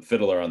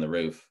Fiddler on the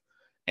Roof.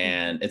 Mm-hmm.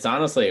 And it's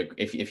honestly,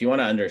 if you want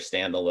to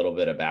understand a little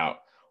bit about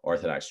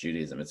Orthodox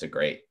Judaism, it's a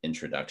great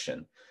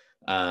introduction.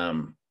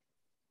 Um,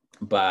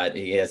 but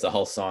he has a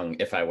whole song,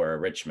 If I Were a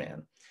Rich Man.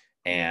 Mm-hmm.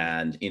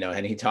 And, you know,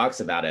 and he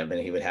talks about it, and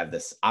he would have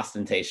this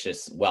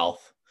ostentatious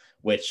wealth,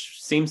 which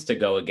seems to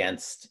go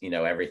against, you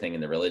know, everything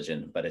in the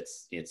religion, but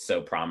it's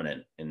so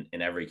prominent in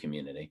every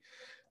community.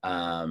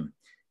 Um,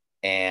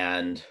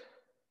 and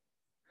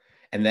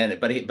then,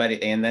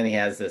 and then he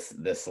has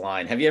this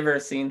line. Have you ever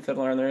seen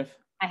Fiddler on the Roof?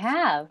 I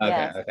have, Okay,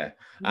 yes. okay.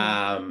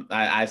 Mm-hmm.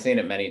 I've seen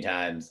it many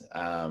times,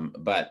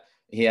 but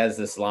he has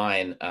this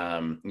line.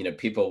 You know,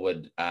 people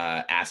would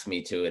ask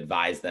me to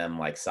advise them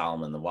like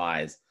Solomon the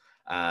Wise,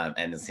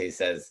 and he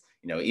says,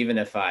 you know, even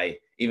if I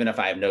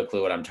have no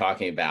clue what I'm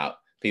talking about,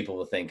 people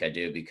will think I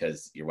do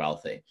because you're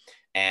wealthy.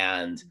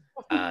 And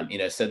you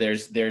know, so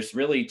there's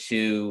really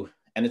two,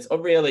 and it's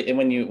really, and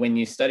when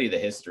you study the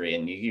history,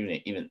 and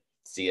you even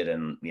see it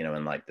in, you know,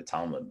 in like the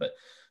Talmud, but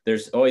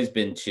there's always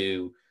been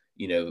two,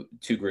 you know,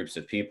 two groups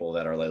of people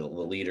that are like the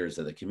leaders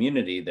of the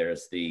community.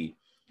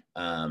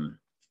 Um,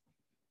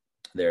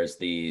 there's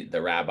the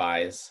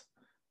rabbis,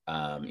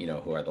 you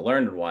know, who are the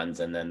learned ones,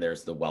 and then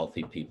there's the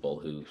wealthy people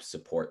who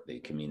support the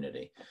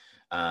community.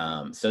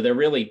 So they're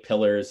really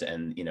pillars,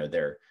 and you know,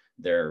 they're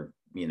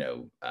you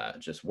know,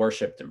 just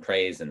worshipped and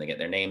praised, and they get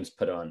their names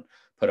put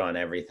on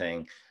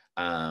everything.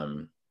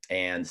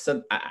 And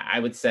so I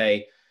would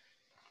say,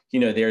 you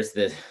know, there's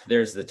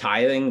the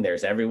tithing,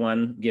 there's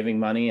everyone giving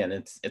money, and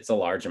it's a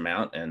large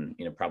amount, and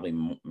you know, probably,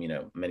 you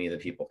know, many of the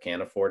people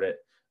can't afford it.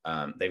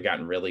 They've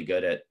gotten really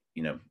good at,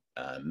 you know,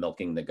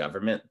 milking the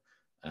government,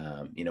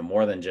 you know,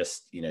 more than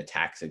just, you know,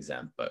 tax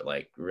exempt, but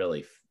like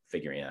really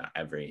figuring out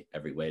every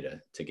way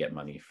to get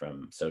money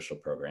from social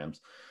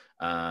programs.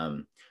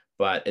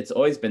 But it's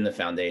always been the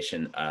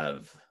foundation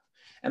of,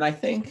 and I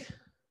think,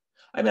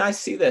 I mean, I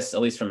see this,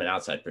 at least from an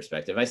outside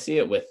perspective, I see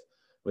it with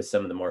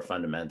some of the more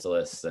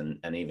fundamentalists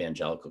and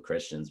evangelical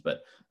Christians,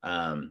 but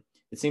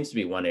it seems to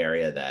be one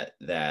area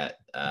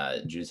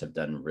that Jews have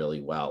done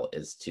really well,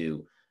 is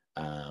to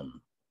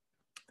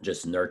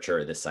just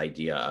nurture this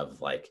idea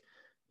of like,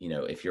 you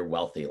know, if you're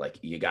wealthy, like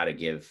you got to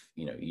give,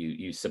 you know,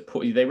 you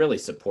support, they really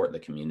support the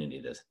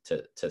community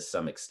to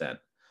some extent.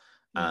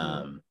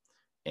 Mm-hmm.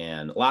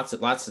 And lots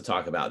to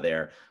talk about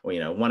there. Well,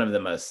 you know, one of the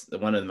most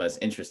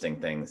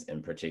interesting things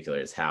in particular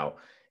is how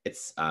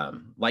it's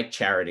like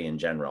charity in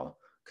general.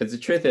 Because the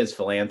truth is,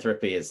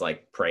 philanthropy is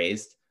like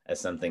praised as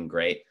something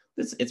great.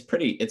 It's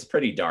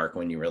pretty dark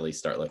when you really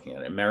start looking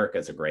at it. America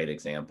is a great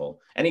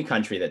example. Any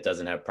country that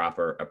doesn't have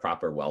a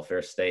proper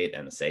welfare state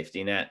and a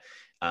safety net,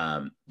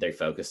 they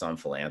focus on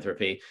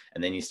philanthropy,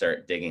 and then you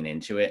start digging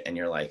into it, and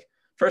you're like,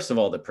 first of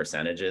all, the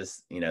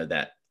percentages, you know,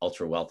 that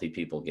ultra wealthy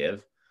people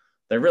give,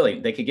 they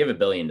could give $1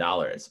 billion,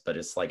 but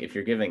it's like, if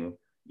you're giving,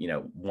 you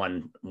know,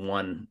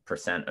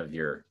 1% of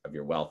your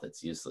wealth,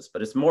 it's useless.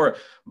 But it's more,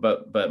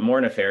 but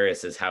more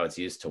nefarious is how it's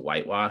used to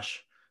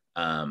whitewash,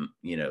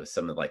 you know,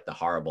 some of like the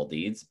horrible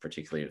deeds,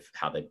 particularly of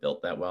how they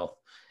built that wealth.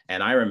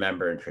 And I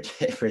remember in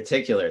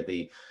particular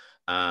the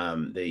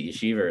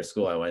yeshiva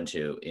school I went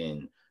to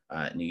in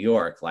New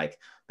York, like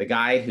the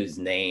guy whose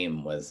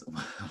name was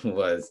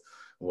was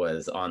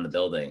on the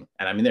building,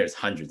 and I mean, there's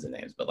hundreds of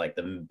names, but like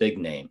the big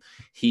name,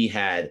 he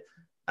had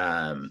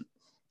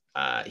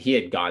he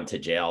had gone to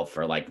jail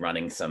for like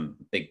running some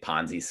big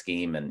Ponzi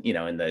scheme, and you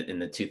know, in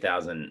the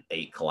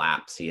 2008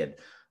 collapse, he had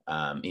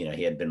you know,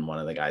 he had been one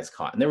of the guys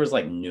caught, and there was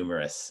like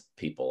numerous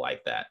people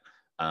like that.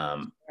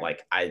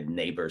 Like I had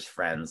neighbors,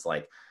 friends,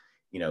 like,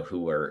 you know,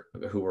 who have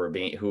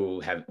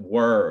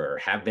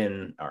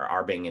been or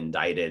are being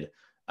indicted.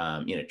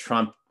 You know,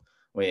 Trump.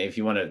 If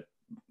you want to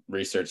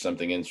research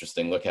something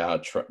interesting, look at how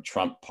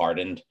Trump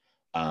pardoned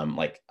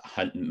like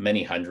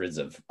many hundreds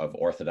of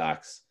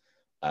Orthodox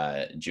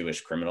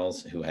Jewish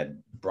criminals who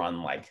had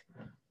run like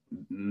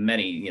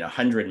many, you know,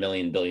 $100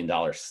 million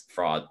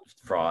fraud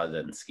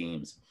and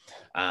schemes.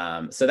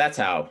 So that's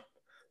how,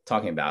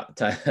 talking about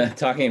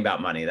talking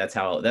about money, that's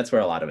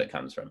where a lot of it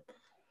comes from.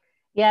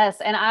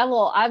 Yes, and I'm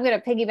going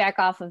to piggyback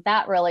off of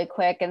that really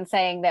quick and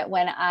saying that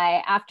when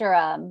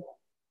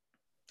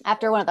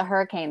after one of the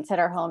hurricanes hit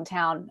our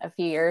hometown a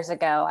few years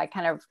ago, I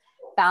kind of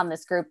found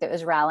this group that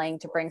was rallying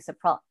to bring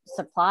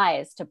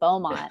supplies to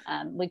Beaumont.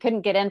 We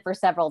couldn't get in for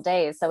several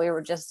days, so we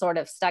were just sort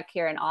of stuck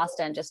here in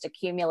Austin, just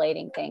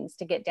accumulating things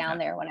to get down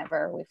there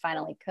whenever we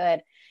finally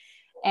could.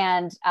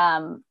 And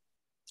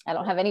I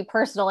don't have any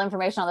personal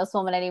information on this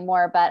woman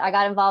anymore, but I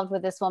got involved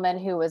with this woman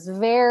who was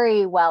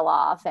very well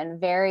off and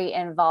very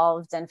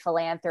involved in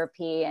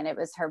philanthropy, and it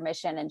was her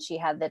mission, and she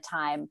had the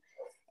time.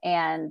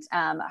 And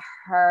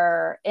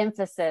her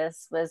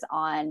emphasis was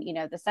on, you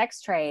know, the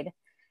sex trade.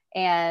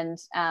 And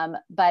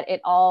but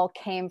it all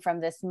came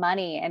from this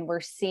money, and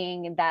we're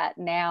seeing that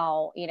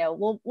now. You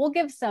know, we'll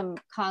give some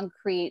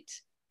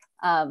concrete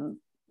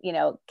you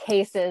know,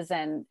 cases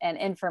and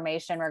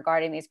information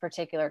regarding these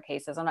particular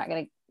cases. I'm not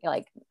going to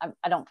like,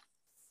 I don't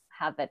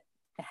have it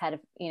ahead of,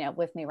 you know,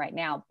 with me right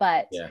now,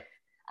 but Yeah.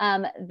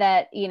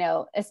 that, you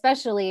know,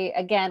 especially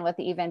again, with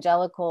the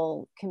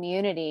evangelical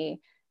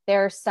community,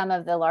 they're some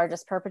of the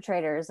largest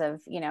perpetrators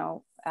of, you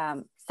know,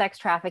 sex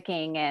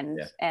trafficking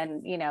and,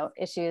 you know,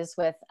 issues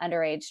with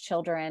underage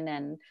children.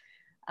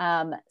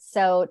 And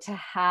so to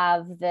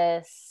have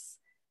this,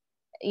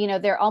 you know,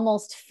 they're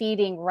almost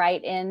feeding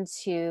right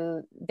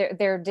into,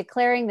 they're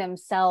declaring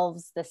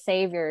themselves the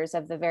saviors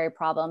of the very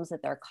problems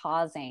that they're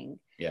causing.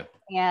 Yeah.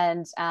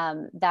 And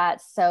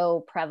that's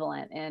so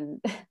prevalent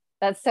in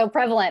that's so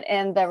prevalent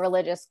in the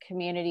religious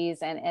communities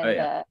and in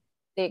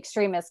the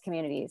extremist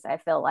communities. I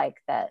feel like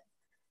that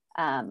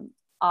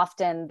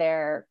often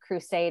their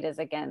crusade is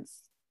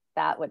against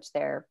that which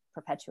they're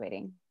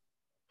perpetuating.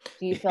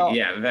 Do you feel?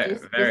 Yeah,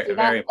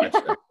 very much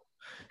so.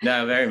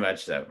 No, very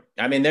much so.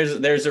 I mean,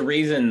 there's a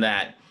reason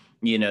that,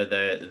 you know,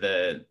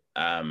 the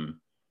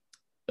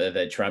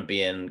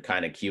Trumpian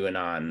kind of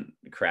QAnon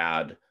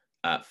crowd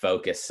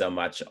focus so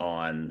much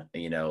on,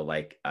 you know,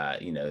 like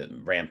you know,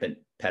 rampant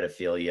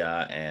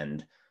pedophilia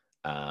and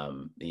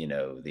you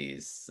know,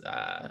 these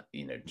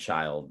you know,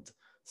 child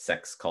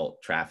sex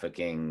cult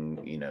trafficking,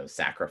 you know,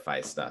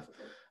 sacrifice stuff.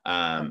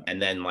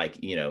 And then,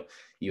 like, you know,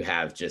 you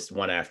have just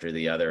one after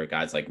the other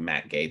guys like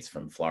Matt Gaetz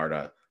from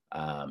Florida,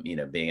 you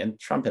know, being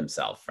Trump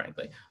himself,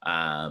 frankly,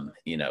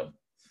 you know,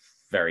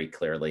 very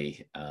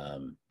clearly,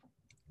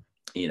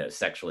 you know,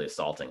 sexually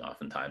assaulting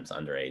oftentimes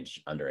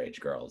underage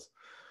girls.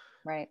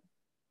 Right.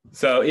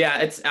 So yeah,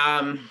 it's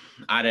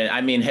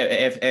I mean,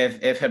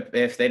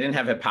 if they didn't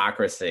have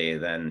hypocrisy,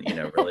 then, you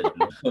know,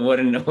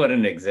 religion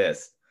wouldn't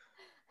exist.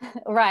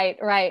 Right.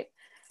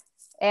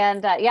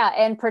 And yeah,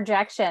 and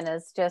projection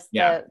is just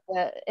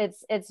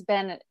it's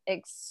been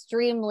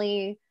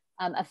extremely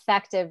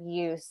effective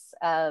use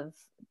of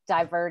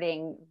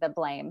diverting the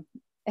blame.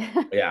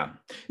 Yeah.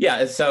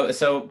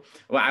 So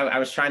well, I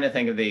was trying to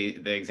think of the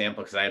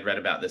example because I had read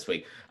about this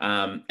week,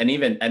 and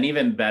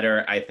even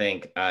better, I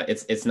think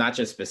it's not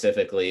just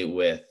specifically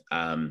with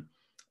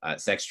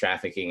sex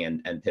trafficking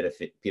and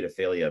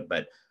pedophilia,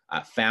 but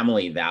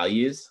family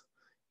values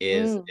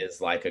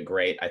is like a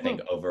great, I think,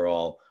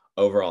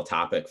 overall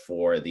topic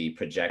for the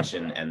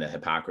projection and the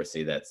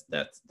hypocrisy that's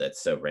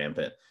so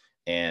rampant.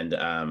 And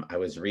I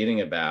was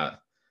reading about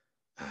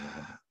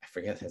I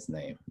forget his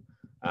name.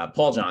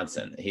 Paul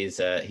Johnson. He's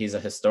a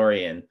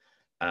historian.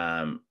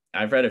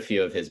 I've read a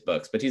few of his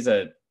books, but he's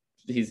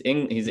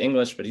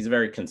English, but he's a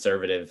very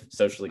conservative,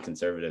 socially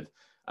conservative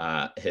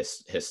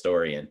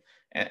historian.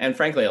 And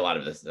frankly, a lot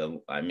of this,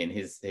 I mean,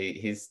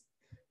 he's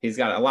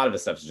got a lot of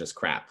his stuff is just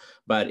crap.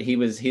 But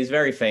he's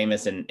very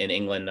famous in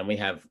England, and we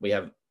have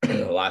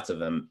lots of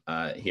them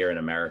here in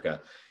America.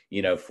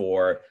 You know,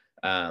 for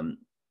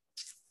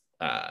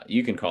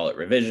you can call it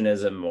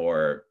revisionism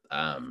or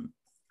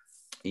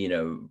you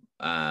know,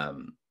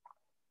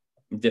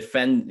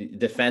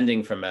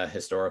 defending from a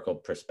historical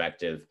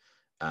perspective,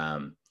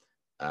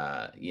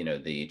 you know,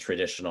 the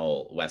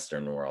traditional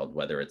Western world,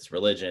 whether it's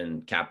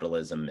religion,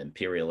 capitalism,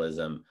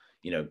 imperialism,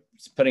 you know,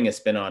 putting a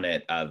spin on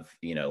it of,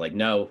 you know, like,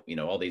 no, you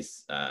know, all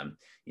these,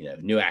 you know,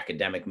 new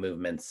academic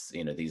movements,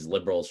 you know, these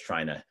liberals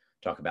trying to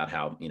talk about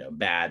how, you know,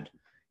 bad,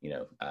 you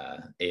know,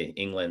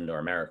 England or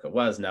America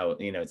was. No,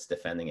 you know, it's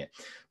defending it.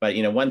 But,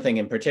 you know, one thing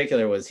in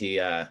particular was he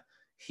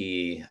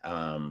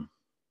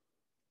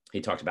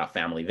talked about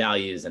family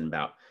values and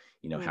about,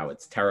 you know, how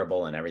it's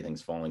terrible and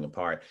everything's falling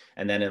apart.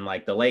 And then in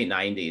like the late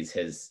 90s,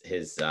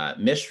 his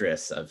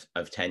mistress of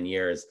 10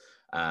 years,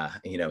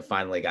 you know,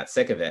 finally got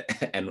sick of it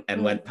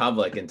and went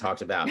public and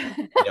talked about,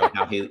 you know,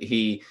 how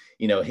he,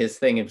 you know, his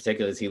thing in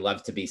particular is he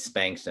loved to be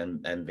spanked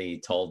and be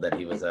told that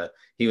he was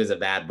a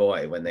bad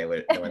boy when they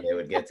would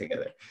get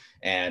together.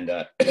 And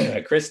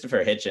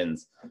Christopher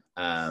Hitchens,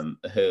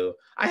 who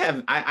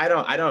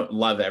I don't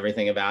love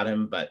everything about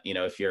him, but, you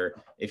know, if you're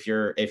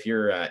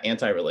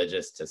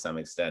anti-religious to some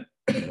extent,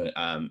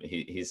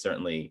 he's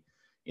certainly,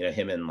 you know,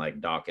 him and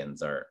like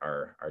Dawkins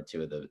are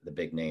two of the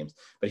big names.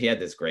 But he had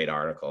this great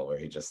article where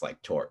he just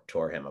like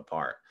tore him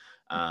apart.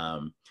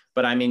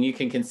 But I mean, you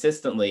can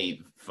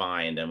consistently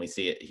find, and we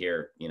see it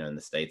here, you know, in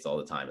the States all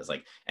the time, is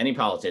like any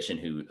politician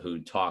who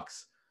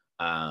talks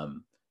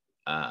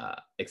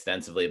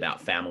extensively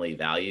about family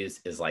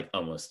values is like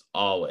almost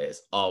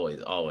always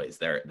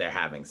they're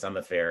having some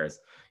affairs.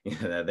 You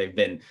know, they've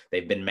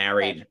been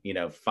married, you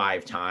know,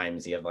 5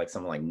 times. You have like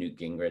someone like Newt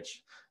Gingrich.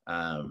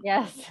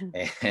 Yes.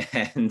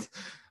 And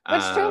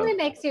which truly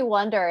makes you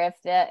wonder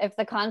if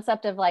the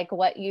concept of like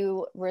what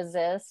you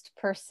resist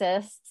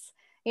persists,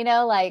 you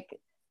know, like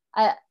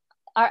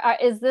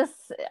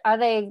are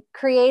they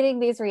creating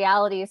these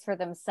realities for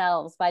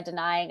themselves by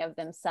denying of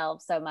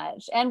themselves so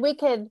much?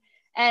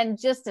 And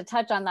just to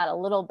touch on that a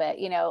little bit,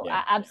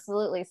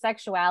 absolutely,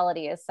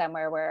 sexuality is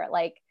somewhere where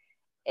like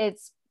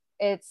it's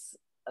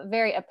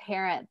very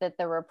apparent that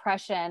the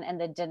repression and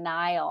the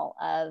denial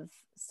of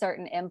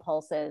certain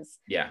impulses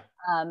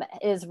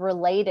is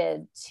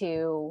related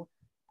to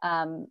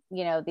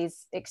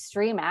these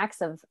extreme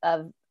acts of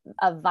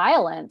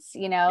violence,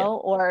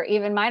 or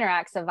even minor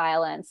acts of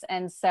violence.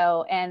 And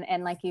so,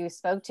 and like you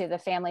spoke to the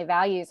family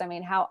values, I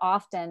mean, how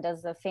often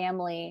does the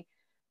family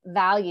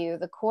value,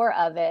 the core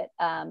of it,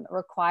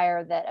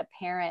 require that a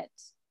parent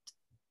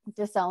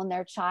disown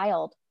their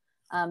child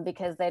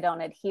because they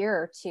don't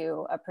adhere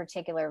to a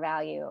particular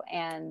value?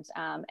 And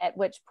at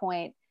which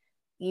point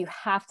you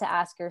have to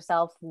ask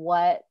yourself,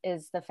 what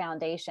is the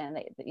foundation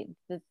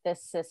that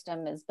this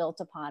system is built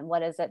upon?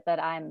 What is it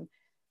that I'm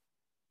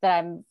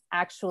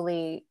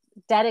actually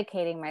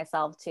dedicating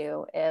myself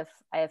to if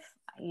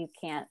you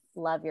can't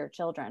love your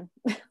children?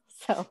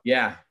 So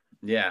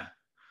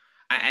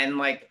and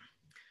like,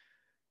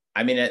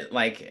 I mean,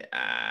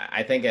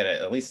 I think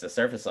at least the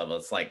surface level,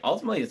 it's like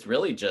ultimately it's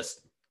really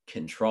just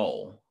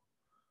control,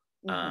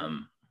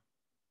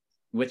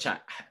 which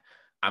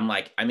I'm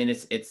like, I mean,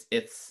 it's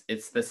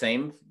the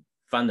same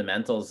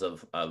fundamentals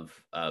of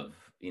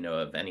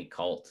any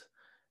cult.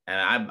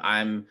 And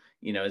I'm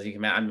as you can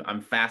imagine,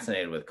 I'm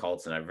fascinated with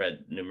cults, and I've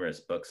read numerous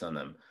books on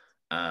them.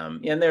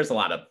 And there's a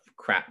lot of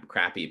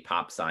crappy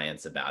pop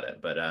science about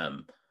it, but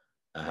I'm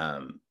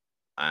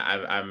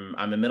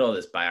in the middle of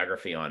this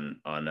biography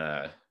on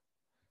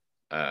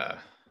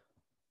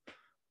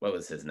what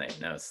was his name?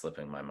 Now it's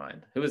slipping my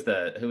mind. Who was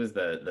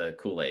the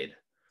Kool-Aid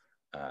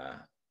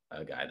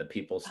guy, the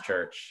People's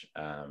Church?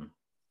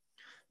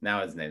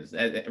 Now his name's,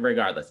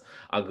 regardless,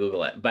 I'll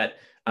Google it. But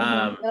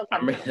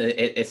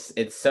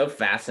it's so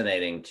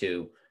fascinating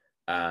to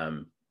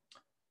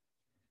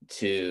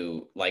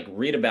like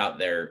read about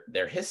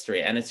their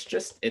history, and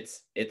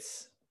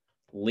it's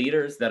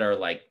leaders that are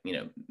like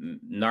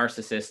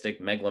narcissistic,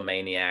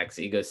 megalomaniacs,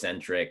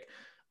 egocentric,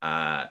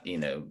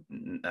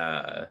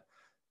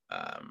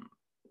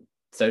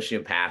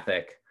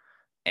 sociopathic,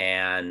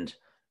 and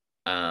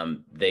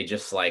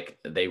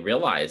they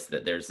realize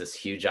that there's this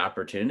huge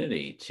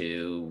opportunity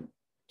to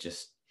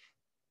just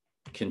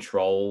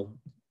control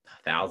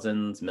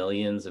thousands,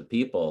 millions of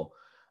people.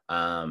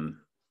 And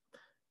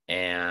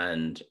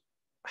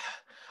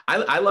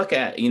I look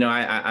at,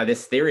 I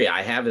this theory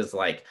I have is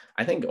like,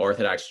 I think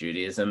Orthodox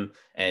Judaism,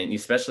 and you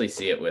especially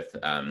see it with,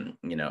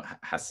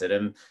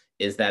 Hasidim,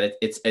 is that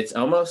it's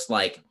almost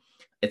like,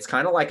 it's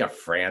kind of like a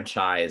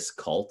franchise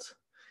cult,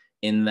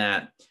 in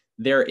that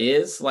there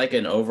is like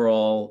an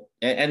overall,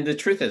 and the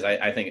truth is,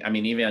 I think, I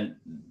mean, even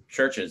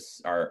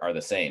churches are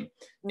the same.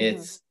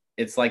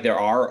 It's like there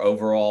are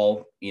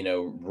overall,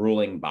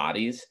 ruling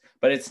bodies,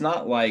 but it's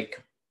not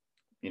like,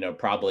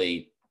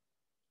 probably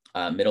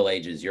Middle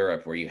Ages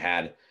Europe, where you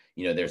had,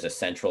 there's a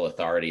central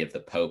authority of the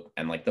Pope,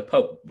 and like the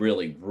Pope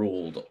really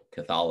ruled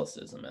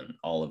Catholicism and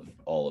all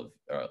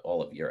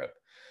of Europe.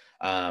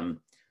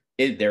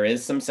 There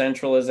is some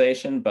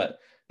centralization, but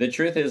the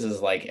truth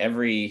is like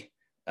every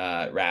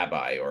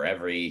rabbi, or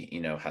every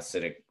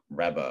Hasidic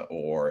Rebbe,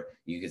 or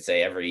you could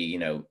say every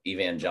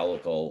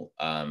evangelical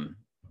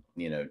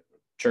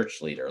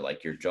church leader,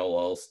 like your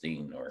Joel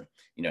Osteen, or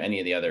any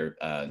of the other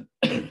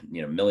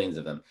millions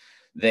of them,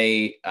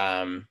 they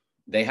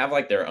have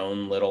like their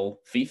own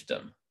little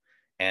fiefdom,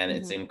 and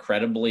it's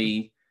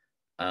incredibly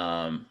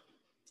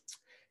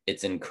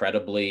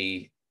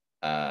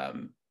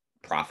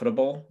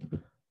profitable.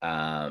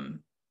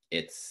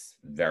 It's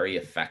very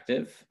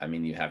effective. I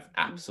mean, you have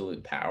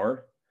absolute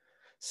power.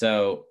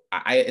 So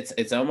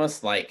it's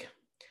almost like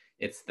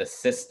it's the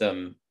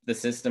system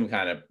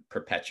kind of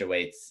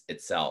perpetuates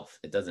itself.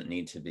 It doesn't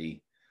need to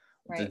be,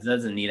 right. It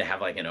doesn't need to have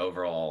like an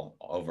overall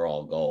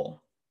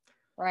goal.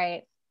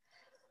 Right.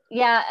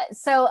 Yeah.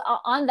 So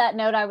on that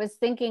note, I was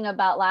thinking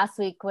about last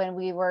week when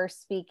we were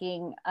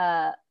speaking,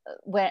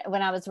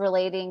 when I was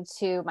relating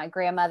to my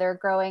grandmother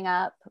growing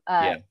up,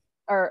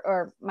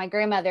 or my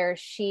grandmother,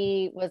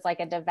 she was like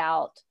a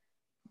devout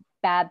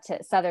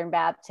Southern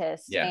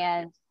Baptist.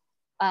 And,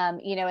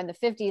 in the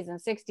 50s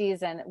and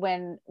 60s, and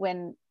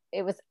when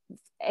it was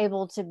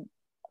able to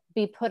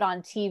be put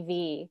on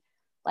TV,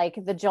 like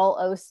the Joel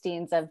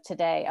Osteens of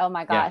today, oh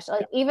my gosh,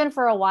 like even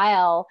for a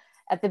while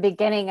at the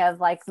beginning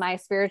of like my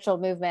spiritual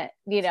movement,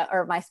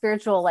 or my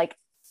spiritual, like,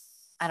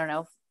 I don't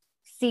know,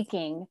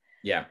 seeking,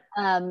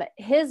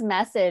 his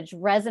message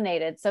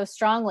resonated so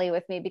strongly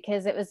with me,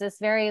 because it was this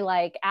very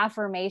like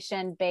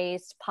affirmation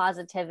based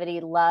positivity,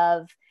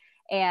 love.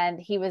 And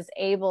he was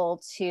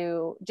able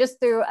to, just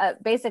through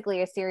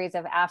basically a series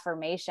of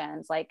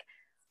affirmations, like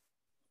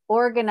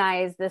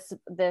organize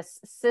this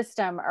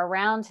system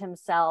around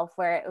himself,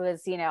 where it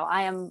was,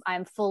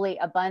 I'm fully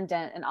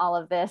abundant in all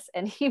of this.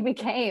 And he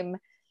became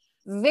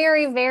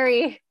very,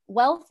 very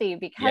wealthy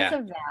because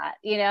of that.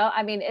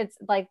 I mean, it's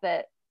like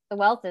the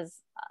wealth is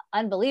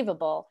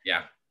unbelievable.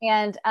 Yeah.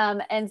 And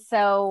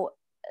so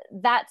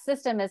that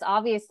system is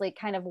obviously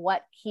kind of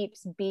what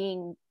keeps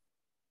being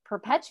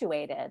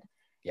perpetuated.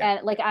 Yeah.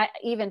 And like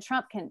even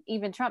Trump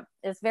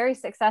is very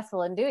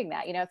successful in doing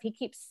that. You know, if he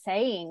keeps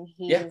saying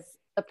he's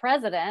the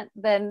president,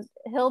 then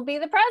he'll be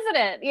the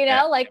president, you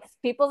know, like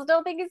people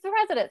still think he's the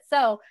president.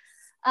 So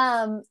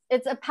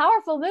it's a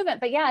powerful movement,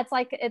 but yeah, it's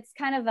like, it's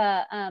kind of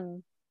a,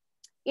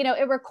 you know,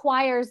 it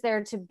requires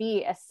there to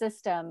be a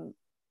system,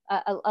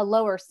 a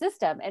lower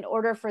system in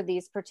order for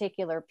these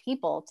particular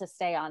people to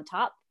stay on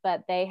top,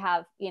 but they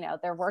have, you know,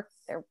 they're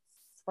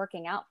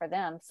working out for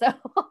them. So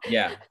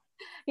yeah.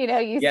 you know,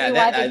 you see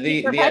why they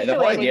keep perpetuating the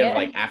whole idea it. of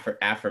like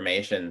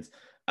affirmations,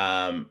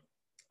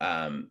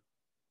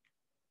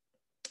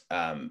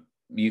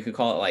 you could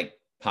call it like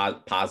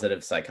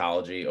positive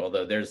psychology,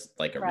 although there's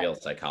like a real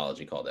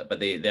psychology called it, but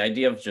the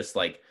idea of just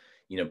like,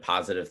 you know,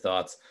 positive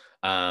thoughts.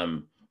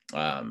 I've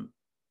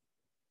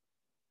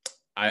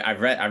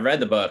read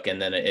the book,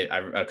 and then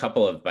a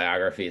couple of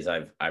biographies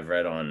I've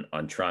read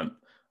on Trump.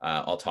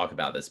 I'll talk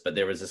about this, but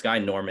there was this guy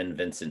Norman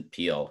Vincent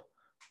Peale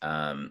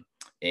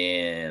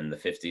in the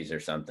 50s or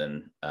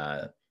something,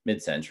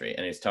 mid-century,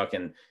 and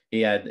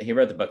he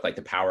wrote the book like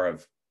The Power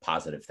of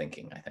Positive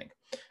Thinking, I think.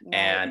 Right.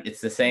 And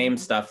it's the same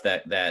stuff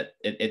that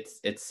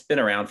it's been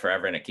around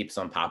forever, and it keeps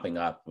on popping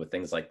up with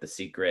things like The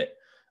Secret,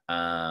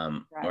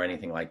 or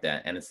anything like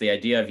that. And it's the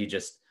idea of you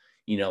just,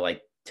 you know,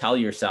 like tell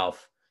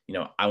yourself, you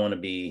know, I want to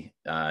be,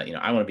 you know,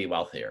 I want to be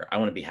wealthier. I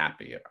want to be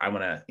happier. I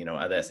want to, you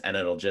know, this, and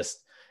it'll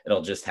just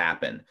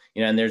happen,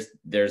 you know. And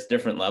there's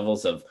different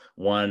levels of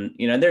one,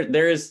 you know,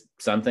 there is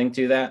something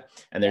to that,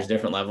 and there's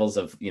different levels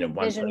of, you know,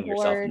 one putting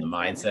yourself in the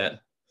mindset,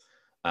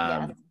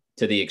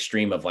 to the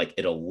extreme of like,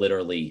 it'll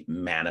literally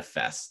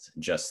manifest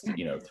just,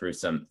 you know, through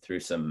some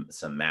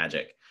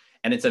magic.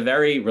 And it's a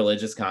very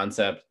religious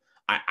concept.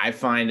 I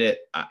find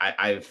it,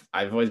 I've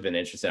always been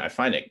interested. I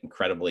find it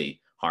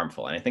incredibly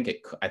harmful. And I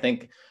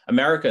think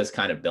America is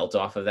kind of built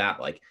off of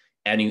that. Like,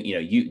 you know,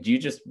 you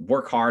just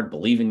work hard,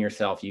 believe in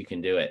yourself, you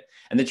can do it.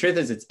 And the truth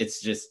is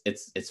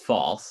it's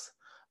false.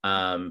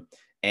 But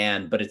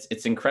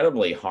it's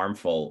incredibly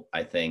harmful,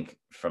 I think,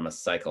 from a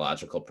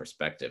psychological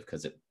perspective,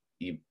 because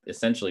you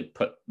essentially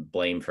put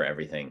blame for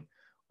everything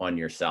on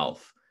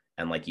yourself,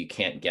 and like, you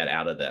can't get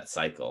out of that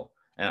cycle.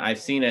 And I've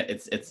seen it.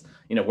 It's,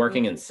 you know,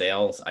 working in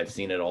sales, I've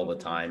seen it all the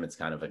time. It's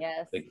kind of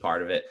a big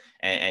part of it.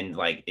 And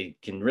like,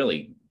 it can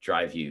really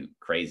drive you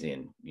crazy,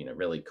 and, you know,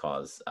 really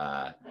cause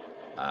a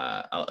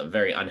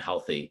very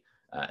unhealthy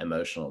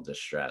emotional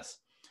distress.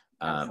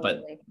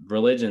 But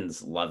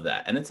religions love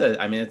that. And it's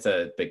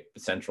a big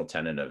central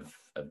tenet of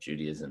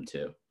Judaism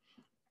too.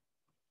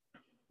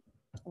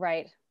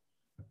 Right.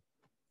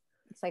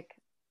 It's like,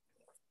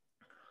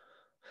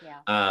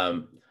 yeah.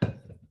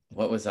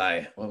 What was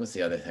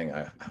the other thing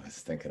I was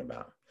thinking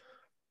about?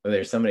 Well,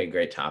 there's so many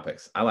great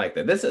topics. I like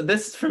that.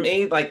 This for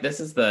me, like, this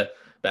is the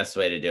best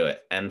way to do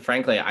it. And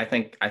frankly, I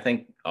think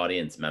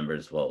audience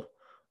members will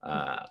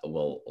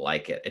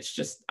like it. It's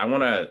just, I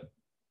want to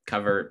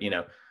cover, you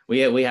know,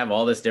 we have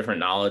all this different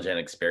knowledge and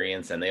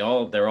experience, and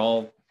they're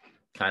all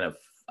kind of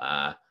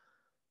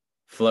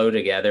flow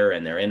together,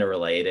 and they're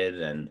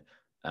interrelated. And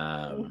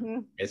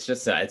it's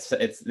just,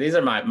 these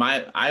are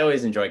I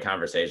always enjoy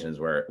conversations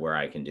where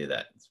I can do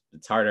that.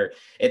 It's harder.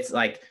 It's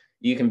like,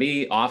 you can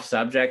be off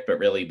subject, but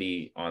really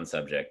be on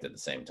subject at the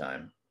same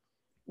time.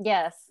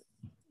 Yes.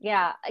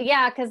 Yeah.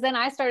 Yeah. Cause then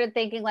I started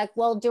thinking like,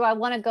 well, do I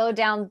want to go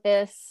down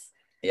this?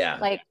 Yeah.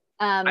 Like,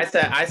 I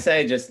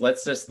say,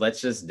 let's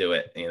just do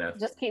it, you know,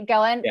 just keep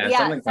going. Yeah.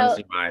 Something comes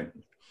to mind.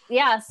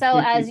 Yeah. So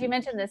as you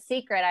mentioned The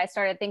Secret, I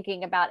started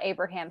thinking about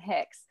Abraham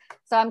Hicks.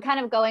 So I'm kind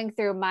of going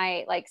through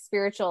my like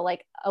spiritual,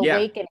 like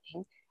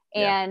awakening.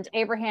 And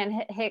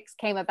Abraham Hicks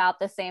came about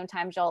the same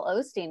time Joel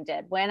Osteen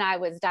did, when I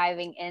was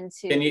diving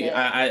into. Can you?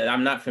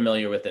 I'm not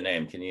familiar with the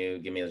name. Can you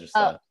give me just?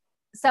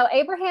 So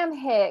Abraham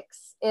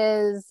Hicks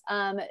is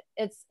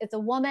it's a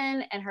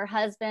woman and her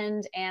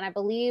husband, and I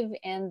believe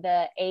in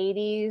the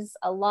 80s,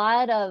 a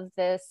lot of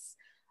this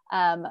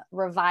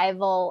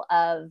revival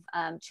of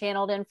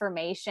channeled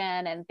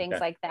information and things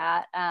like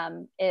that.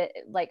 It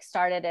like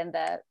started in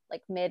the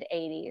like mid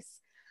 80s,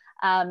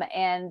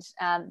 and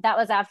that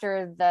was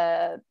after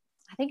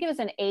I think it was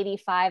in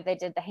 85, they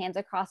did the Hands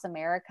Across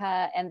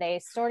America, and they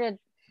started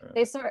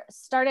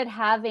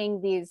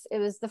having these, it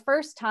was the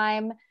first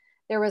time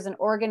there was an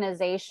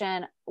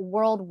organization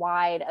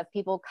worldwide of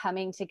people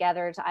coming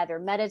together to either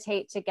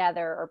meditate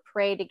together or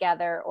pray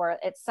together, or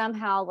it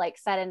somehow like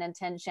set an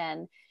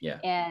intention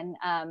and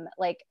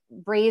like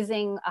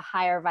raising a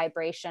higher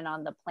vibration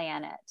on the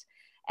planet.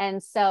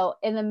 And so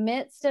in the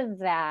midst of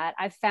that,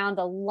 I found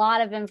a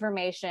lot of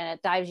information.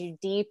 It dives you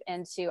deep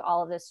into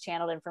all of this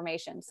channeled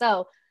information.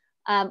 So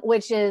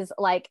which is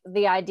like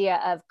the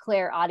idea of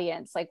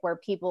clairaudience, like where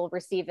people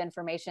receive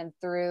information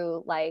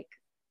through like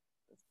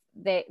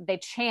they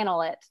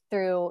channel it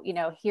through, you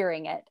know,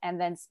 hearing it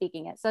and then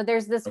speaking it. So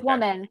there's this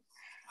woman,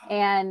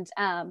 and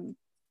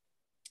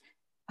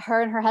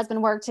her and her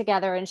husband worked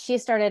together, and she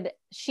started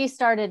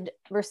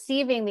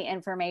receiving the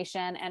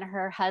information, and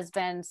her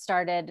husband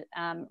started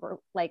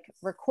like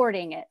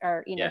recording it,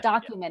 or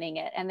documenting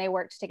it, and they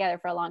worked together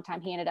for a long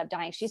time. He ended up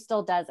dying. She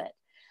still does it.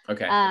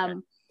 Okay.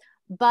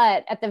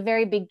 But at the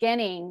very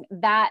beginning,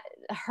 that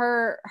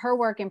her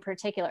work in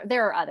particular,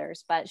 there are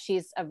others, but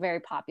she's a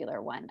very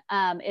popular one,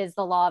 is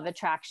the law of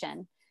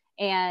attraction.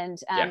 And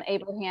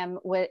Abraham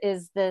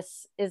is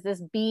this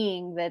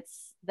being that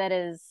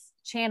is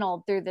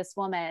channeled through this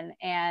woman,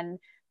 and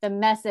the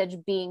message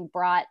being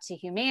brought to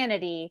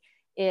humanity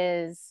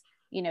is,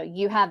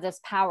 you have this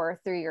power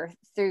through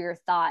your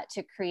thought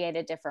to create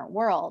a different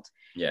world.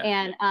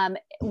 And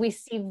we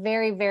see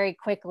very, very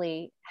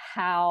quickly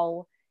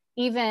how,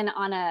 even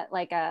on a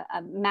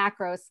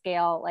macro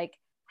scale, like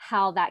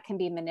how that can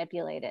be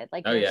manipulated,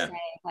 like you're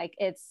saying, like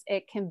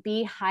it can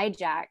be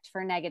hijacked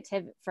for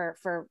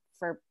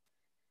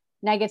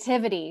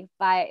negativity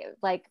by,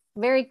 like,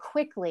 very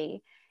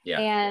quickly.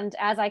 And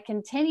as I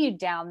continued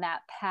down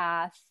that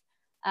path,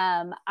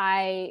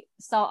 I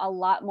saw a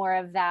lot more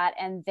of that.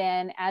 And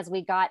then as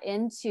we got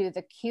into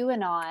the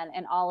QAnon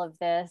and all of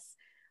this,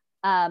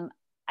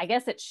 I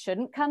guess it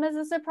shouldn't come as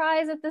a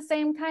surprise that the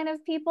same kind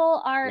of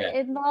people are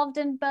involved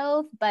in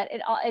both, but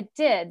it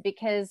did,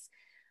 because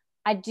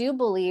I do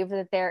believe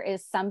that there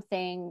is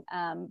something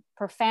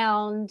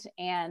profound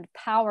and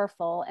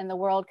powerful in the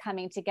world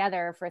coming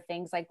together for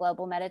things like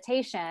global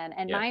meditation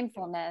and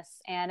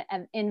mindfulness and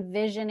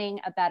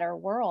envisioning a better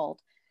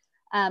world.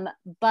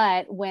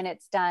 But when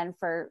it's done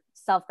for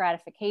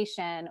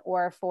self-gratification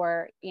or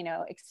for,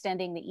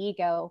 extending the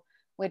ego,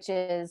 which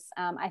is,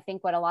 I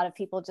think, what a lot of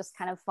people just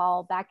kind of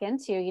fall back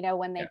into,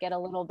 when they get a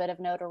little bit of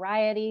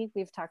notoriety.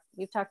 We've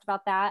talked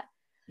about that.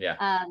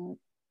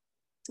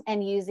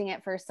 And using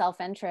it for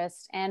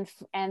self-interest, and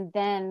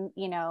then,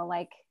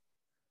 like,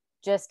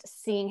 just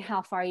seeing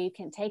how far you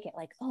can take it.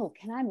 Like, oh,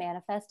 can I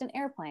manifest an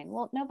airplane?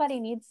 Well, nobody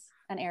needs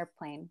an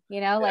airplane,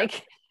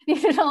 like,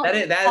 there's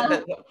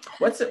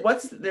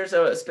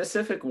a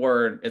specific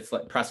word. It's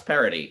like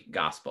prosperity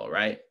gospel,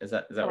 right? Is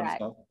that what it's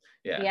called?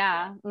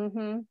 Yeah.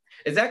 Mm-hmm.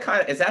 Is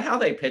that how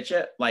they pitch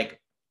it?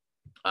 Like,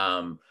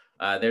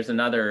 there's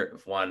another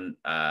one,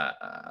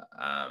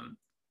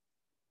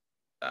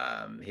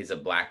 he's a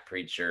Black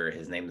preacher.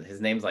 His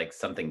name's like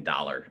something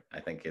Dollar, I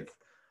think it's,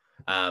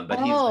 but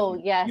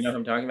yes, you know what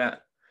I'm talking about?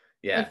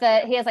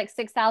 Yeah. He has like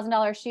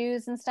 $6,000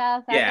 shoes and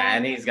stuff.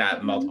 And he's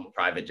got multiple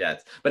private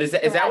jets. But is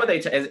that what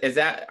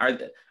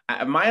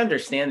my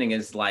understanding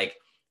is, like,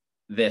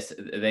 this,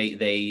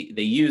 they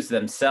use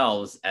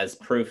themselves as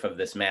proof of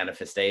this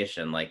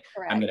manifestation. Like,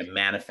 I'm going to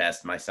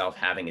manifest myself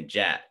having a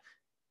jet.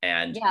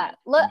 And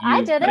look,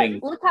 I did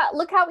it.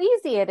 Look how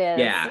easy it is.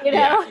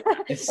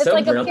 It's so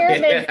like brilliant. A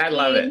pyramid I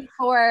love it.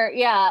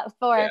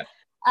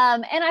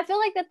 And I feel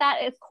like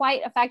that is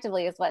quite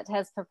effectively is what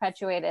has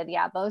perpetuated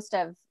most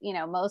of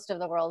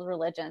the world's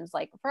religions,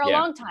 like, for a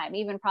long time,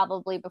 even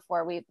probably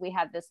before we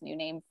had this new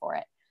name for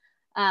it.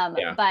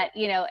 But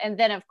and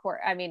then, of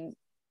course,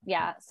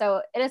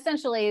 so it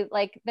essentially,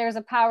 like, there's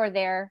a power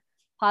there.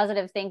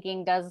 Positive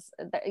thinking does,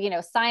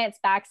 science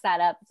backs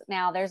that up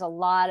now. There's a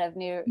lot of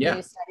new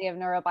study of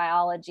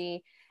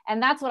neurobiology.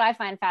 And that's what I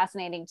find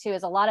fascinating too,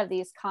 is a lot of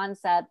these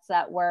concepts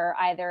that were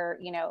either,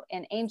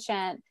 in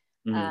ancient,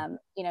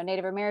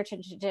 Native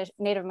American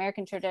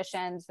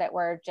traditions that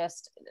were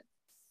just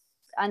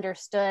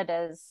understood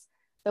as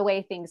the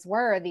way things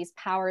were, these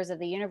powers of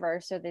the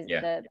universe, or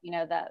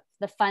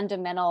the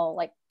fundamental,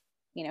 like,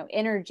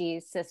 energy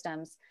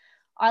systems.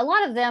 A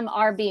lot of them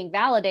are being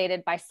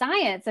validated by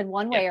science in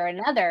one way or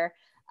another.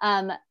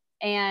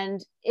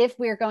 And if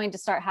we're going to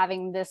start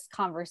having this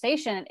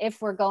conversation,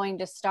 if we're going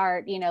to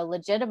start,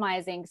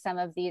 legitimizing some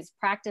of these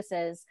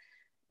practices,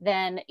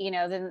 then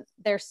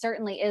there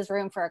certainly is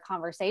room for a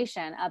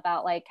conversation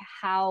about, like,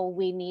 how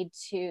we need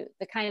to,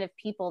 the kind of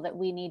people that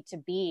we need to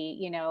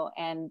be,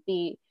 and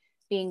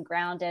being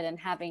grounded and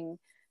having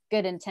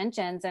good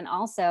intentions. And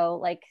also,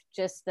 like,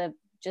 just the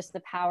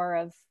power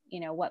of,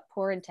 what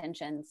poor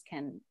intentions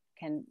can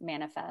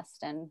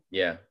manifest. And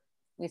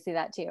we see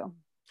that too.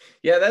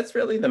 That's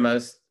really the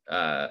most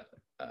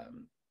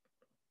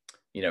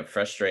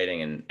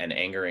frustrating and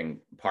angering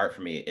part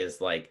for me,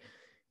 is, like,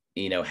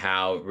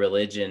 how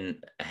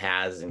religion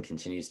has and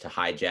continues to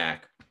hijack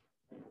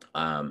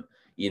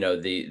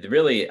the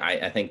really,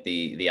 I think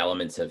the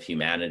elements of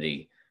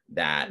humanity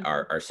that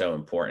are so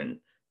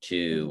important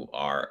to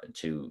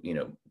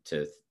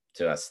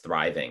to us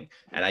thriving,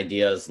 and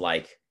ideas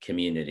like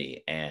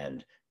community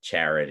and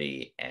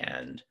charity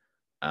and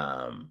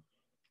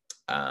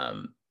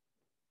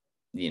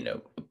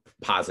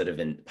positive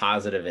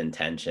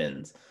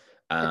intentions,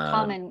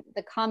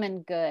 the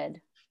common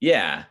good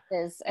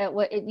is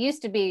what it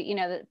used to be.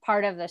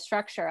 Part of the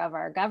structure of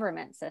our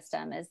government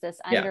system is this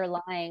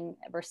underlying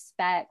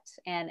respect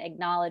and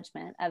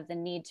acknowledgement of the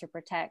need to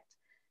protect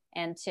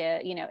and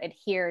to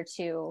adhere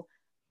to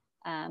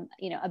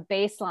a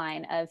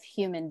baseline of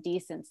human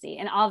decency.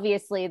 And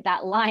obviously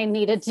that line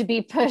needed to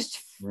be pushed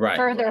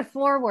further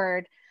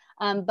forward.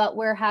 But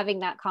we're having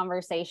that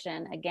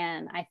conversation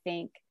again, I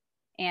think.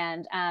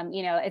 And,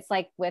 you know, it's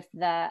like with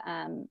the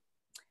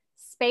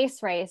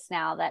space race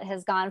now that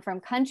has gone from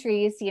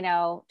countries, you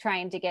know,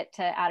 trying to get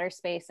to outer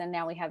space. And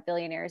now we have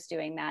billionaires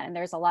doing that. And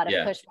there's a lot of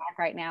pushback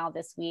right now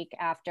this week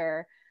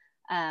after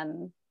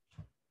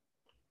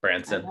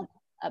Branson.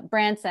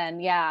 Branson,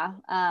 yeah.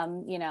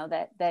 You know,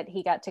 that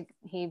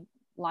he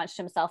launched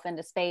himself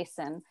into space,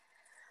 and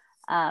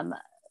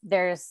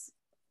there's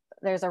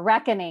a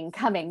reckoning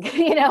coming,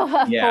 you know,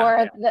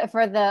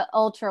 for the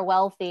ultra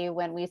wealthy,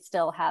 when we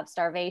still have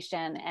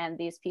starvation and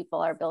these people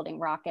are building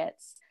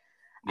rockets.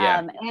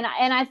 And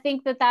I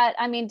think that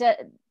I mean,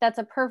 that's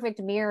a perfect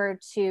mirror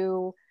to,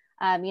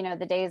 you know,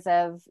 the days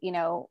of, you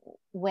know,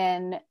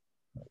 when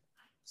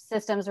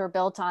systems were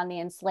built on the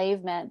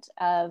enslavement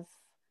of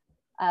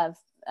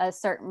a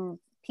certain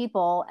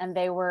people, and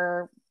they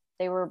were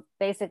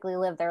basically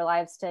live their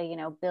lives to, you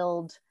know,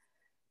 build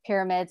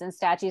pyramids and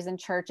statues and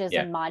churches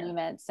and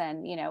monuments.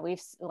 And, you know,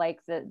 we've like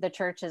the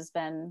church has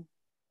been,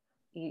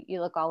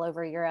 you look all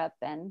over Europe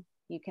and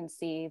you can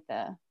see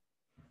the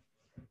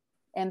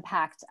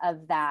impact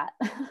of that.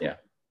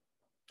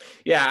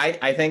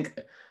 I think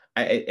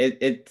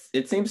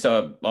it seems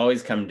to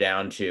always come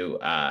down to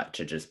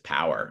just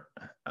power.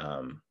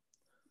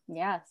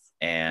 Yes.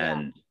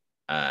 And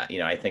you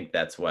know, I think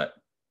that's what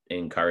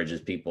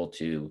encourages people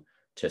to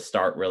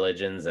start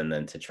religions, and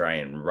then to try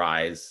and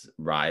rise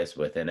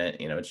within it.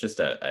 You know, it's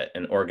just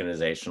an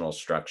organizational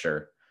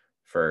structure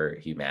for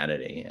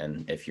humanity.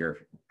 And if you're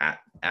at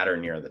or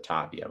near the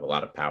top, you have a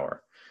lot of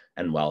power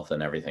and wealth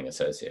and everything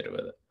associated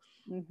with it.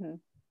 Mm-hmm.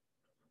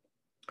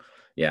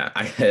 Yeah,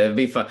 it'd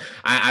be fun.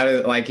 I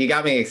was like, you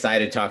got me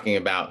excited talking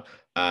about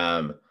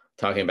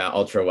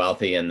ultra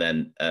wealthy, and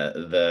then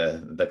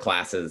the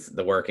classes,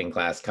 the working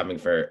class coming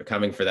for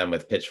them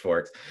with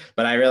pitchforks.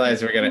 But I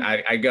realized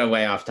I go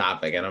way off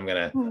topic, and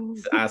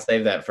I'll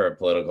save that for a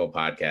political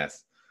podcast.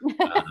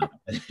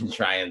 And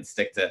try and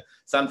stick to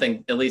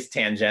something at least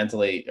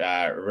tangentially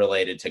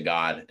related to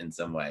God in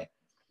some way.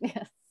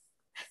 Yes.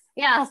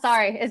 Yeah.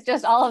 Sorry, it's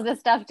just all of this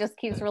stuff just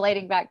keeps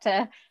relating back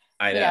to.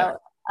 I know. You know,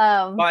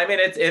 well, I mean,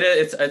 it's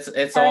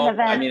all.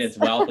 Events. I mean, it's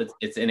wealth.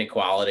 It's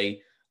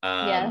inequality.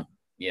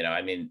 You know,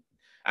 I mean,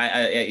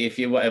 if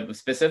you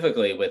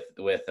specifically with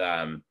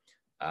the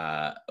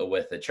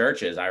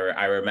churches,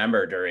 I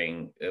remember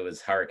during it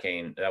was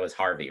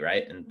Harvey,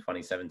 right, in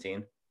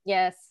 2017.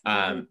 Yes.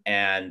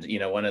 And you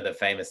know, one of the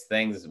famous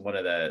things, one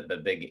of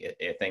the big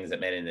things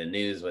that made it in the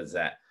news was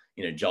that,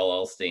 you know,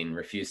 Joel Osteen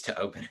refused to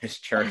open his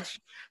church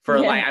for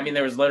like, I mean,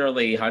 there was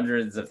literally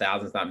hundreds of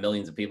thousands, not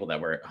millions of people that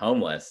were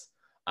homeless.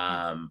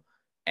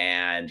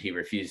 And he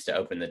refused to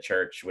open the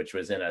church, which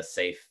was in a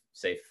safe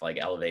like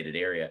elevated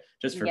area,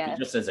 just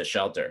as a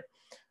shelter.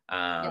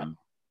 Very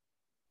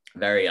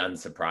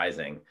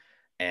unsurprising.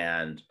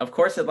 And of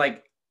course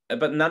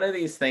but none of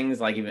these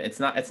things, like, even it's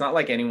not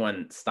like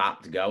anyone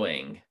stopped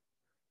going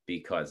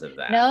because of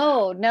that.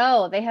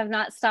 No, they have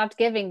not stopped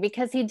giving,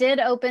 because he did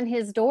open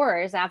his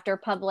doors after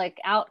public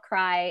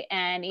outcry.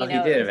 And you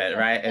know, he did it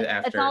right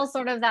after. It's all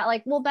sort of that,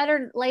 like, well,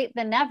 better late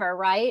than never,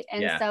 right?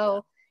 And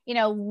so, you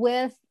know,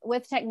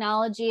 with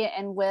technology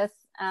and with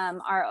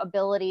our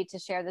ability to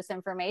share this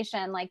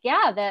information, like,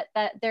 that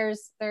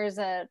there's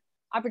a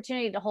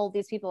opportunity to hold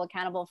these people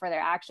accountable for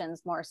their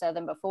actions more so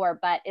than before.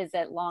 But is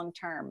it long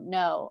term?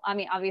 No. I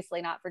mean,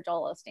 obviously not for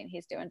Joel Osteen.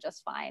 He's doing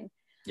just fine.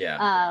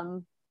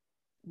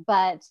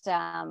 But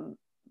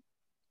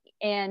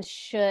and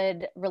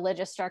should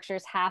religious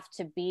structures have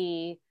to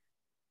be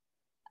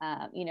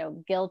you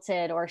know,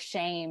 guilted or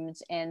shamed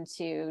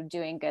into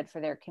doing good for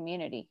their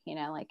community? You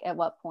know, like, at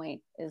what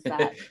point is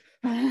that?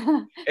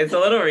 It's a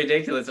little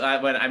ridiculous.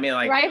 But I mean,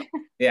 like, right?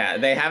 Yeah,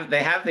 they have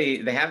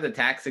the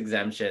tax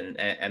exemption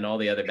and all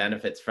the other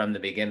benefits from the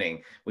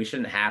beginning. We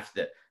shouldn't have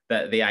to.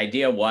 The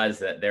idea was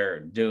that they're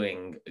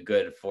doing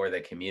good for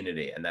the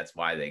community, and that's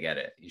why they get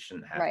it. You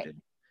shouldn't have to do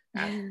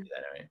that.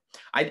 Anyway,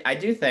 I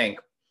do think,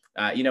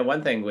 you know,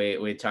 one thing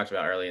we talked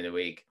about earlier in the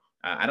week.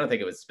 I don't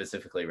think it was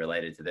specifically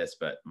related to this,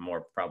 but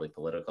more probably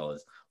political,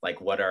 is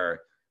like, what are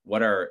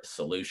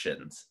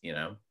solutions, you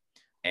know?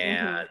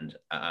 And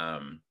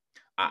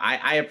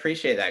I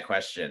appreciate that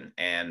question.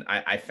 And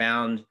I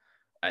found,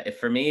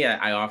 for me,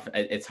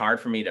 it's hard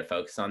for me to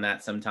focus on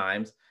that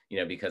sometimes, you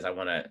know, because I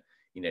want to,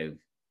 you know,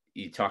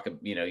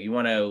 you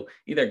want to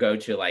either go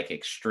to like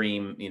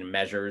extreme, you know,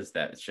 measures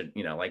that should,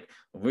 you know, like,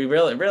 we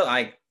really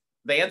like,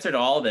 the answer to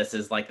all of this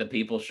is like, the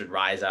people should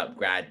rise up,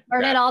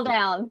 burn it all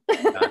down.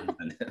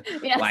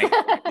 like,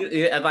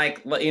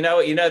 you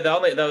know,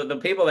 the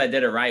people that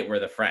did it right were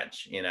the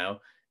French, you know,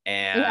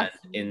 and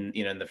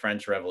in the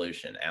French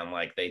Revolution, and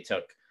like they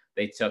took,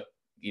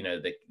 you know,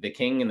 the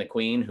king and the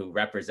queen who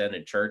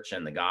represented church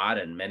and the God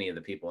and many of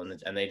the people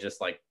and they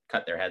just like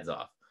cut their heads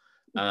off.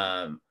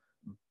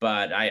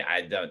 But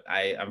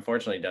I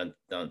unfortunately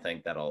don't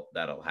think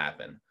that'll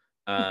happen.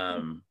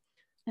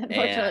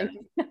 Unfortunately.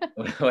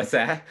 What's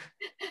that?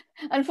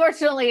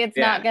 Unfortunately, it's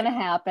not going to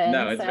happen.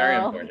 No, it's very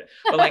important.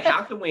 But like,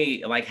 how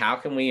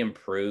can we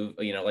improve?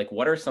 You know, like,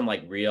 what are some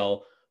like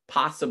real,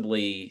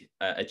 possibly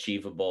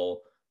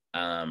achievable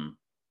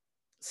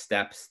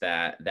steps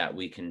that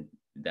we can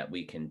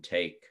we can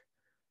take.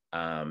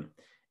 And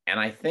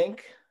I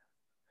think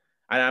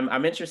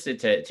I'm interested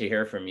to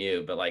hear from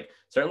you, but like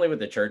certainly with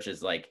the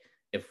churches, like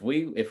if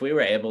we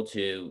were able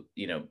to,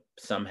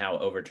 somehow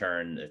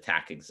overturn the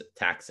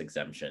tax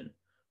exemption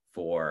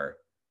for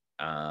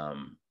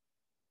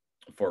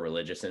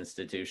religious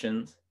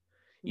institutions,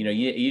 you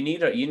need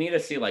to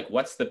see like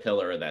what's the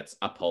pillar that's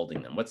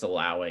upholding them, what's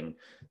allowing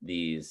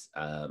these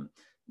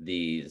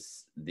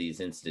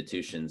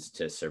institutions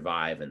to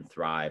survive and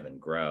thrive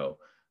and grow.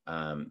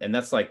 And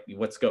that's like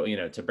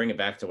to bring it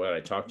back to what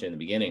I talked to in the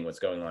beginning, what's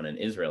going on in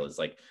Israel is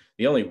like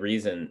the only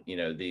reason,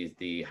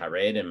 the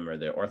Haredim or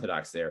the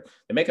Orthodox there,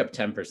 they make up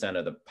 10%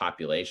 of the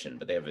population,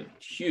 but they have a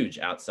huge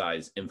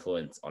outsized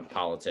influence on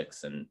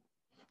politics and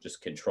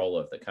just control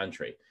of the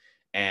country.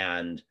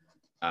 And,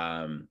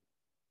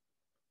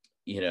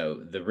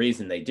 the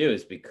reason they do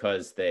is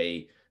because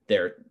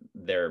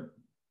they're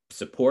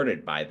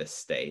supported by the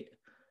state.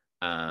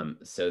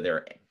 So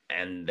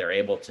they're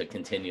able to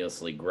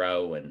continuously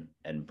grow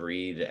and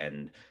breed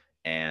and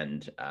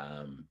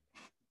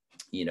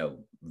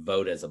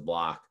vote as a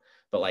block.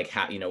 But like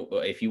how,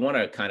 if you want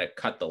to kind of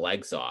cut the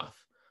legs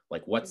off,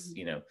 like what's,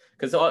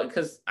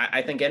 because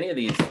I think any of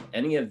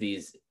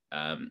these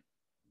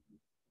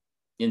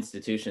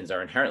institutions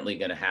are inherently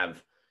going to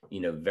have,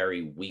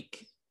 very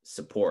weak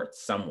support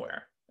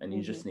somewhere, and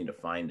you just need to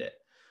find it.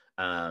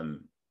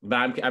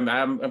 But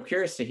I'm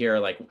curious to hear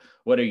like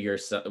what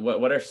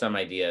are some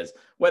ideas,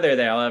 whether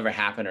they'll ever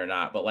happen or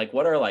not, but like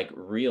what are like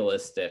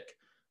realistic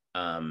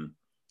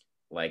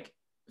like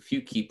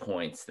few key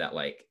points that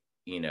like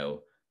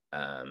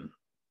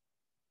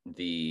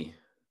the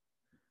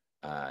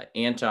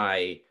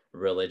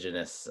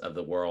anti-religionists of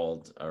the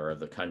world or of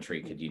the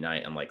country could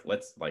unite, and like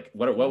what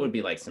would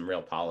be like some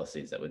real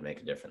policies that would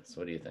make a difference?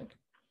 What do you think?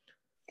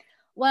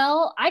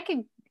 Well, I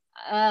could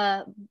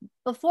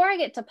before I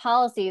get to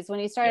policies,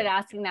 when you started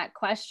asking that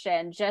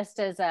question, just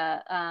as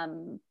a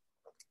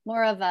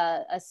more of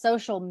a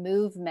social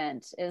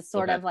movement is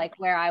sort of like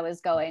where I was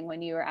going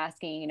when you were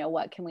asking,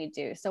 what can we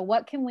do? So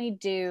what can we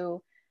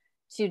do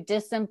to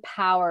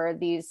disempower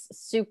these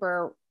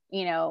super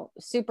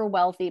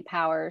wealthy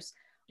powers?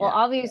 Well,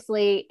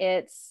 obviously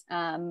it's,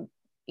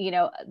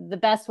 the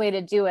best way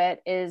to do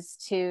it is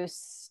to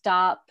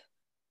stop,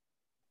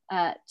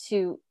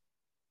 to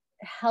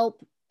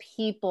help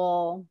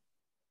people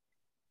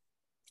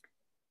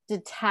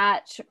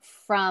detach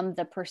from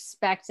the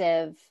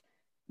perspective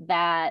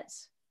that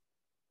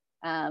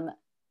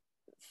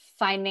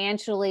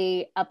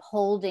financially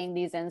upholding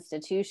these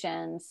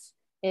institutions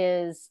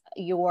is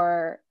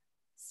your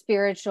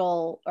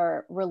spiritual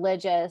or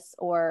religious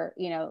or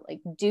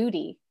like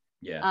duty.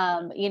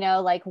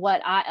 Like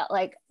what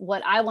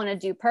I want to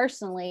do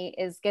personally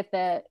is get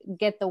the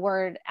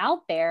word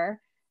out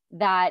there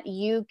that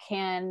you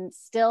can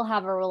still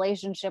have a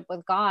relationship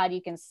with God,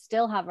 you can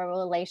still have a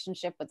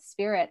relationship with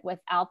spirit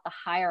without the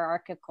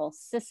hierarchical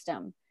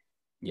system.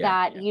 You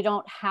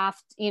don't have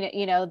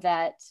to,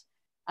 that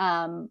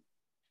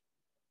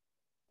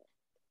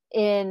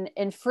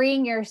in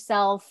freeing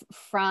yourself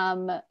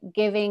from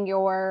giving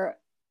your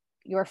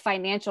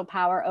financial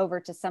power over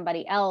to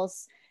somebody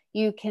else,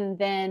 you can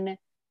then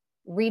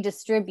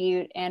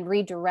redistribute and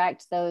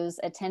redirect those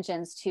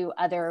attentions to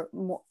other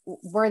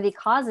worthy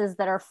causes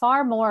that are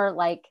far more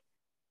like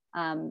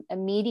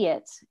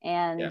immediate.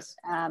 And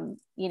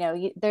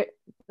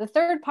the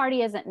third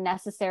party isn't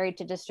necessary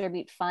to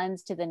distribute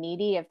funds to the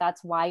needy. If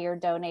that's why you're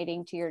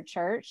donating to your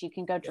church, you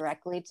can go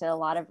directly to a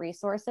lot of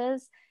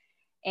resources.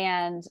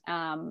 And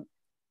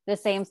the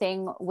same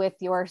thing with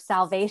your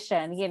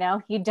salvation. You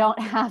don't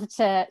have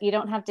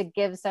to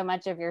give so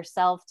much of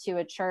yourself to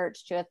a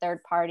church, to a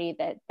third party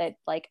that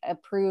like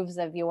approves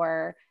of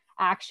your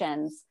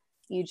actions.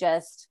 You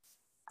just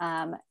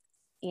have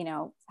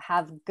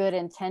good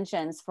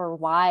intentions for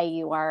why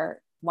you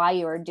are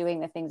doing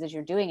the things as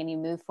you're doing, and you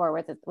move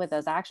forward with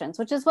those actions,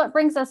 which is what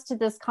brings us to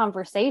this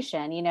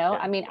conversation.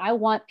 I mean, I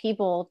want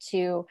people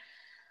to,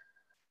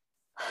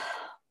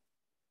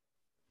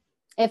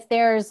 I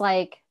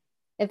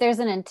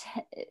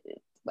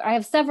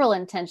have several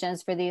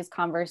intentions for these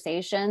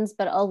conversations,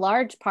 but a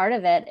large part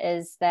of it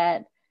is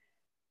that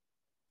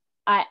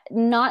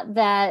not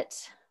that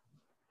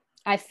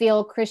I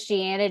feel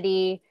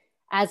Christianity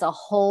as a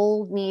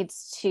whole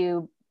needs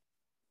to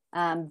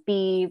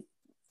be,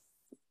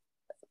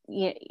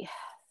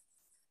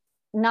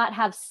 not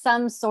have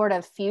some sort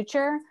of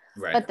future,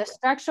 but the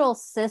structural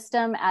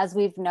system as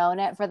we've known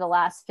it for the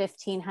last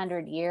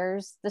 1,500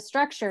 years, the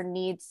structure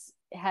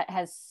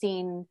has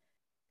seen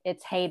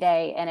its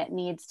heyday, and it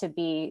needs to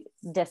be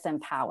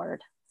disempowered.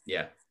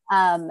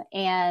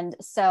 And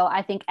so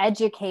I think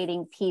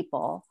educating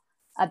people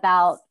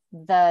about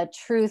the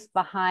truth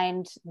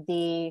behind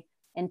the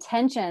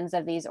intentions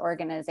of these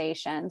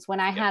organizations. When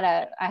I had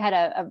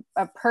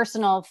a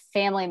personal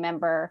family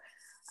member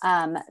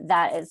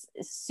that is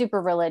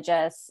super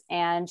religious,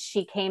 and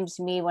she came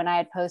to me when I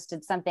had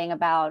posted something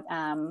about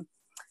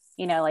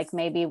like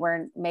maybe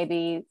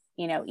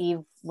Eve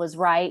was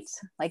right,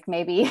 like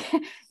maybe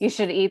you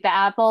should eat the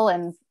apple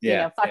and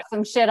fuck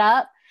some shit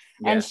up.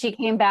 And she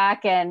came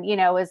back and,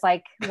 was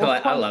like,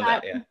 well, I love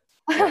that.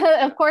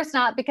 Yeah. Of course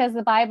not, because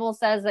the Bible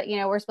says that,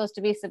 we're supposed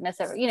to be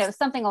submissive,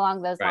 something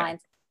along those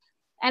lines.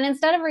 And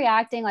instead of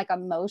reacting like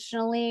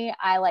emotionally,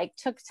 I like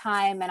took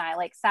time and I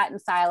like sat in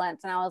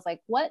silence and I was like,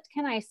 what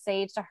can I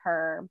say to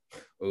her?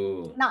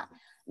 Ooh.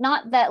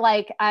 Not that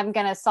like I'm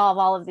going to solve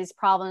all of these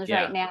problems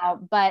right now,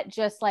 but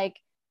just like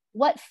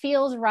what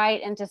feels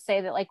right, and to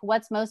say that like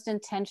what's most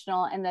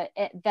intentional, and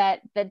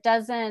that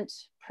doesn't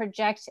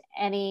project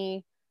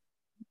any,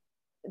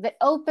 that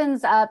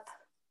opens up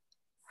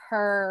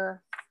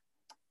her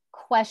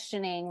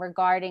questioning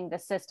regarding the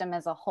system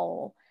as a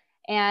whole.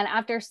 And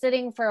after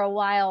sitting for a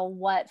while,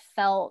 what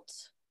felt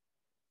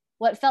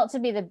to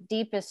be the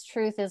deepest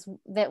truth is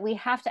that we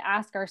have to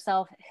ask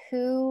ourselves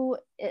who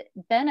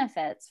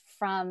benefits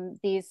from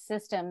these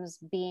systems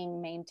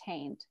being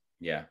maintained.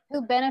 Yeah.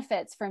 Who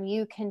benefits from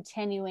you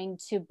continuing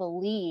to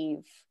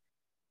believe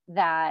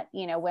that,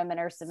 women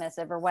are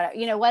submissive, or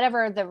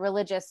whatever the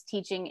religious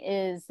teaching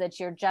is that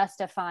you're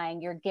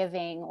justifying your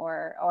giving,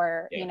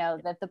 or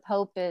that the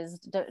Pope is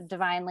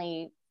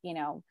divinely,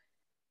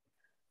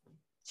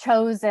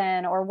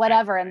 chosen or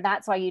whatever. And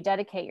that's why you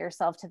dedicate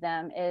yourself to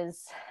them,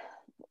 is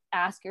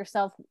ask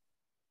yourself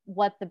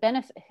what the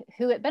benefit,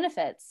 who it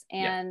benefits.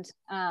 And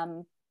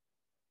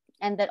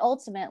that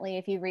ultimately,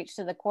 if you reach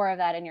to the core of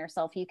that in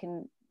yourself, you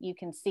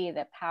can see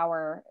that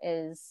power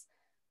is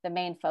the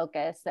main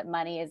focus, that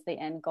money is the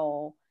end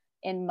goal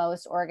in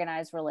most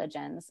organized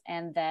religions,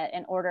 and that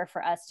in order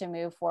for us to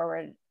move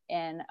forward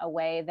in a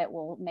way that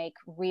will make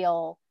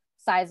real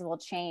sizable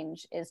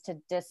change is to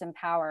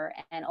disempower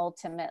and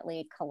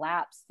ultimately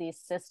collapse these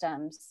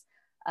systems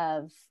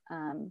of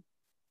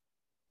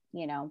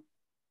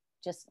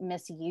just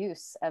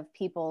misuse of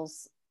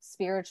people's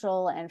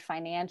spiritual and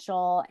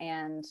financial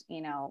and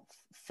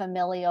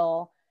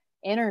familial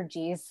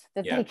energies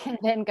that they can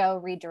then go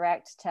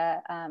redirect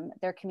to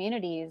their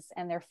communities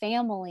and their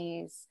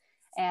families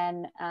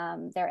and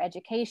their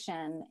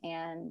education.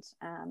 And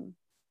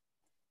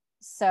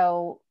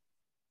so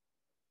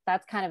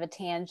that's kind of a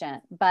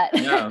tangent, but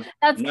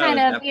that's kind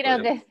of,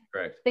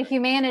 the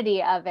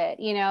humanity of it,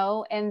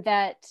 and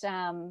that,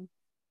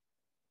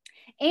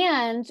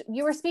 and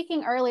you were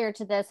speaking earlier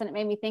to this, and it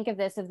made me think of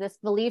this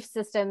belief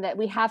system that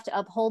we have to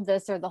uphold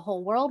this or the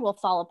whole world will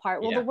fall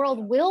apart. Well, the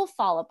world will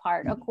fall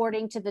apart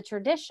according to the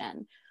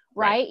tradition,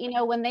 right?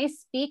 When they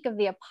speak of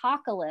the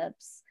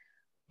apocalypse,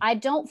 I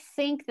don't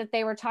think that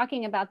they were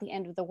talking about the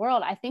end of the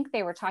world. I think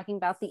they were talking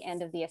about the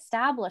end of the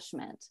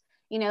establishment,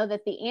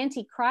 that the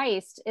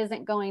Antichrist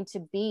isn't going to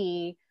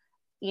be,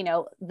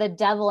 the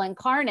devil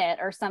incarnate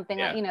or something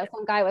like,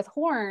 some guy with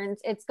horns.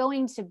 It's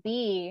going to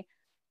be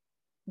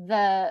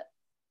the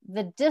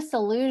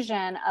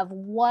disillusion of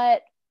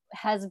what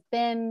has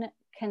been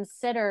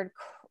considered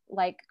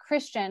like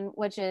Christian,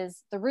 which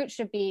is the root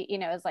should be,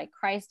 is like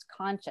Christ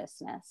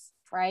consciousness,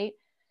 right?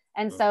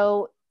 And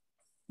so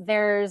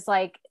there's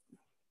like,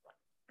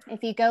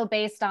 if you go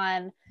based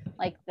on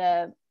like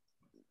the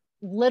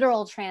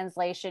literal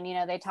translation,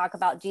 they talk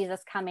about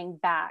Jesus coming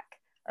back,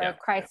 or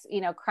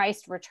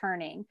Christ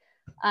returning.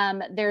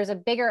 There's a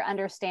bigger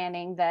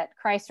understanding that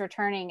Christ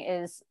returning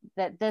is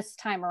that this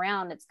time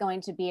around, it's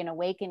going to be an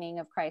awakening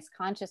of Christ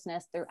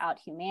consciousness throughout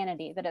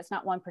humanity, that it's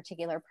not one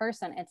particular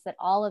person. It's that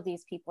all of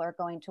these people are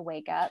going to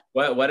wake up.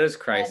 What does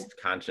Christ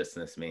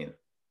consciousness mean?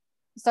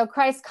 So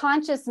Christ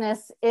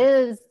consciousness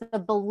is the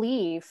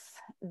belief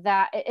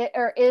that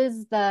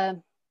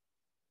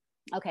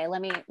okay,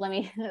 let me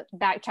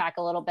backtrack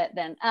a little bit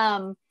then.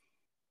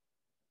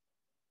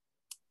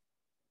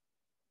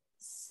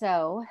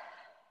 So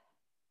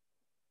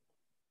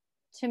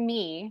to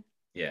me,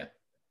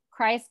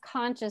 Christ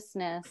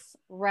consciousness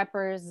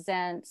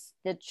represents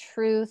the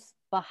truth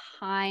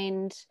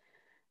behind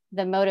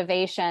the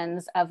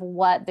motivations of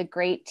what the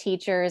great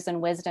teachers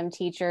and wisdom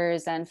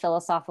teachers and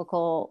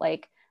philosophical,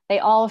 like, they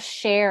all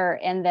share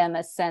in them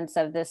a sense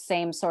of this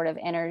same sort of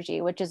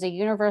energy, which is a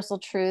universal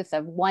truth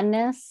of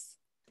oneness,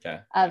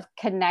 of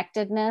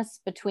connectedness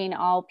between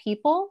all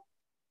people,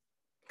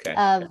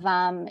 of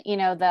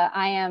the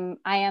I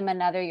am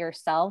another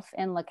yourself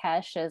in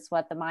Lakesh is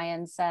what the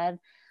Mayans said.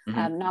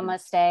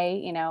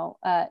 Namaste,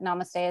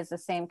 namaste is the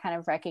same kind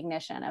of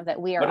recognition of that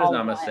we are all.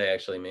 What does namaste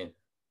actually mean?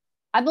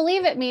 I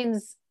believe it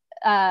means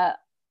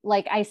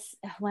like I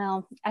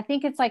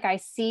think it's like I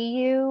see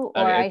you,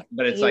 or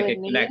but it's like a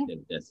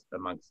connectedness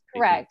amongst people.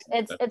 Correct.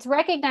 It's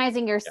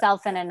recognizing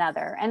yourself in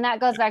another, and that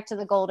goes back to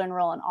the golden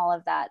rule and all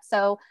of that.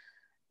 So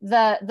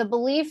the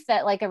belief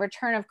that like a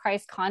return of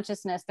Christ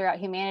consciousness throughout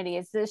humanity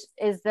is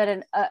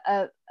that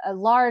a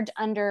large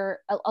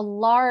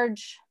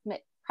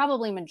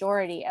probably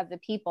majority of the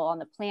people on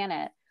the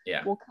planet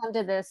will come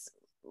to this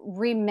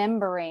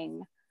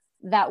remembering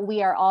that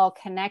we are all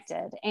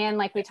connected. And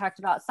like we talked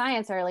about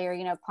science earlier,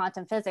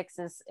 quantum physics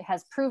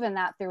has proven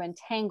that through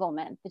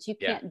entanglement, that you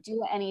can't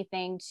do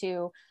anything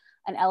to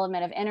an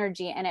element of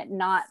energy and it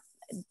not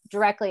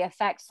directly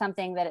affect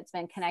something that it's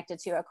been connected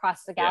to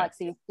across the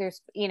galaxy.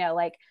 There's,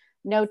 like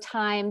no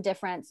time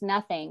difference,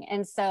 nothing.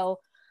 And so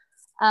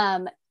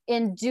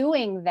in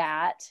doing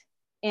that,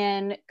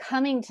 in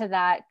coming to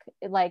that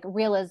like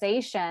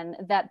realization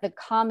that the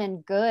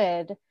common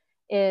good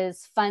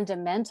is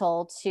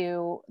fundamental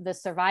to the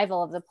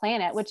survival of the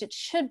planet, which it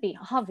should be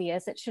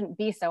obvious. It shouldn't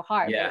be so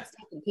hard, but it's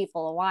taken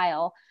people a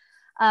while.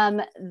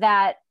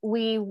 That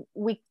we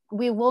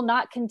will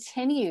not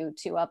continue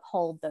to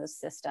uphold those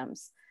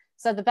systems.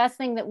 So the best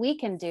thing that we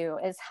can do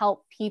is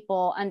help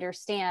people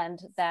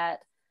understand that,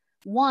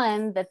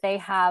 one, that they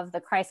have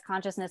the Christ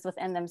consciousness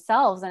within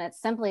themselves, and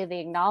it's simply the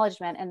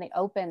acknowledgement and the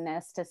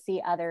openness to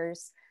see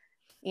others,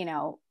 you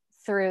know,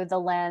 through the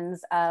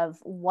lens of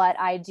what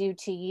I do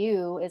to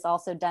you is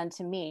also done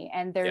to me.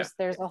 And there's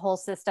a whole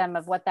system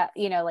of what that,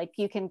 you know, like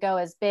you can go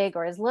as big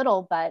or as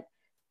little, but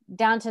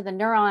down to the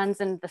neurons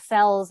and the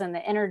cells and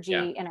the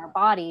energy in our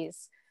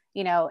bodies,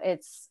 you know,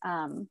 it's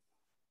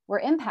we're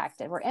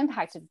impacted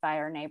by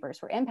our neighbors,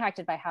 we're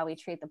impacted by how we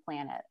treat the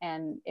planet,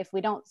 and if we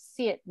don't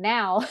see it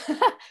now,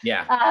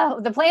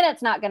 the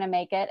planet's not going to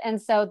make it. And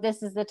so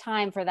this is the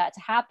time for that to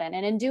happen,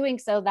 and in doing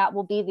so, that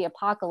will be the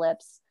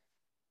apocalypse.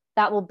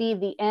 That will be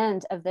the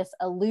end of this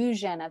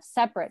illusion of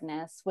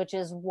separateness, which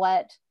is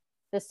what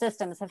the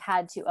systems have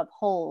had to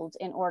uphold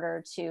in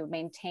order to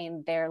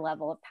maintain their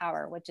level of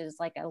power, which is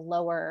like a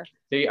lower.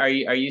 So are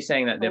you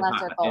saying that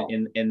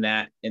in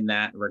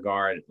that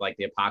regard, like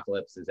the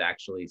apocalypse is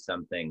actually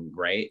something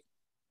great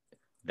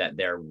that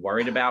they're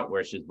worried about,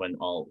 versus when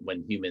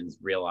humans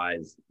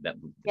realize that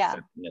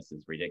this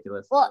is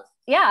ridiculous? Well,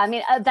 yeah, I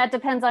mean that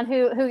depends on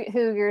who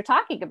you're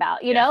talking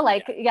about. You know,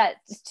 like to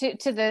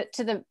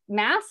the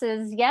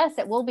masses, yes,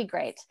 it will be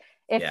great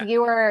if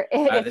you are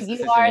if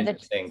you are the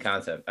interesting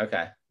concept.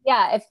 Okay.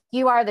 Yeah, if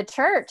you are the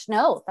church,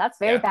 no, that's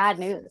very bad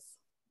news.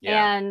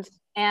 And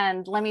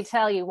let me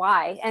tell you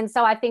why. And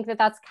so I think that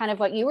that's kind of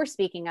what you were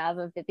speaking of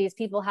that these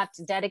people have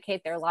to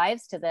dedicate their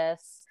lives to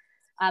this.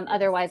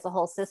 Otherwise, the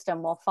whole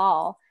system will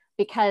fall.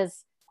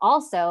 Because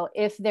also,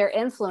 if they're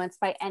influenced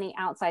by any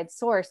outside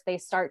source, they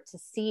start to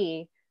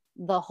see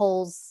the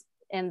holes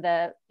in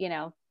the, you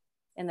know,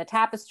 in the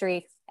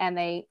tapestry, and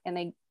they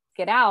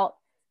get out.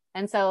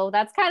 And so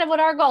that's kind of what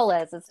our goal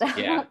is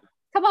to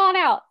come on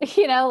out.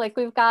 You know, like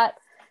we've got.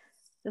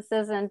 This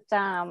isn't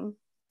no,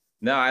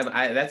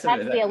 that's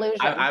the illusion.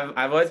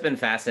 I've always been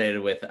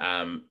fascinated with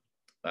the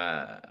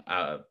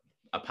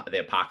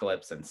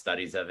apocalypse and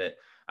studies of it.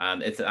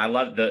 I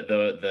love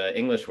the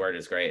English word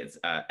is great. It's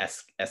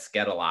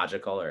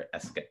eschatological or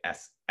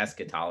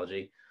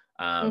eschatology,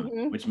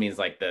 which means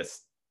like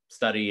this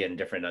study and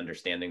different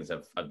understandings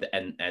of the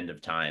end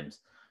of times.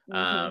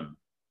 And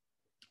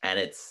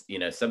it's, you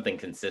know, something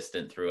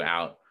consistent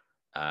throughout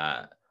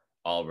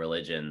all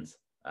religions.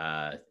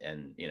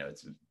 And you know,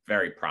 it's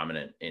very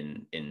prominent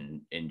in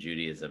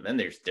Judaism, and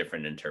there's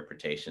different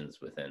interpretations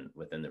within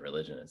the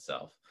religion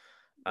itself.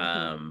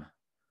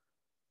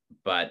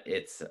 But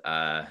it's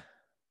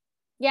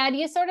and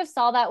you sort of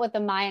saw that with the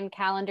Mayan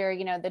calendar,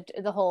 you know,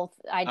 the whole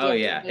idea. Oh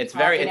yeah, it's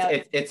very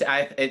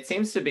it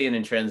seems to be an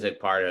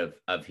intrinsic part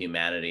of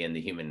humanity and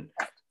the human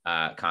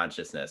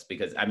consciousness,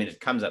 because I mean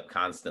it comes up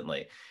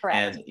constantly.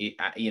 Correct. And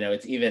you know,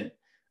 it's even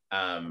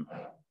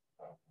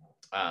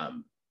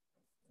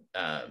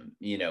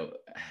you know,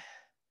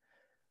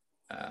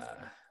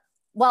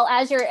 well,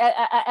 as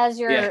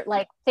you're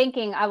like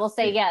thinking, I will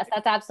say, yes,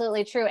 that's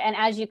absolutely true. And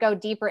as you go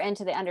deeper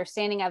into the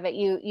understanding of it,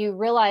 you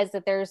realize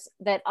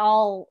that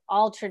all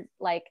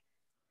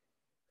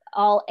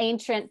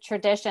ancient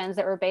traditions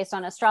that were based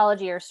on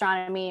astrology or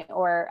astronomy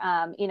or,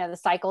 you know, the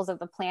cycles of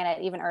the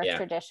planet, even Earth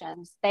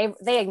traditions, they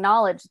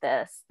acknowledge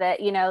this, that,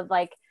 you know,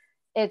 like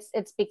it's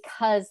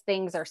because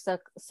things are so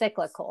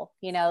cyclical,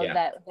 you know,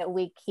 that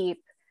we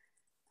keep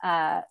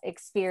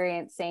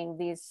experiencing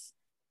these,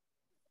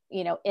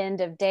 you know,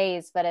 end of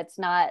days, but it's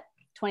not.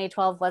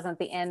 2012 wasn't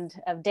the end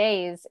of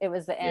days, it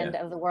was the end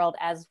of the world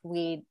as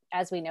we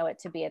know it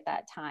to be at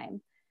that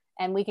time.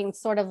 And we can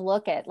sort of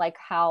look at like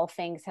how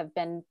things have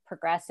been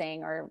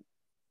progressing, or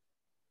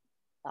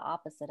the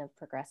opposite of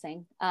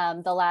progressing,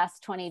 the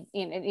last 20,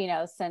 you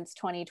know, since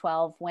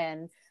 2012,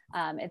 when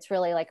it's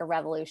really like a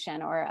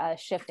revolution or a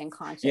shift in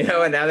consciousness. You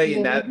know, and now that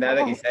you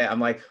say it, I'm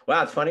like,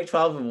 wow,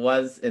 2012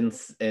 was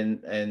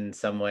in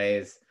some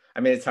ways, I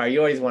mean, it's hard. You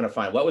always want to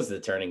find what was the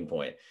turning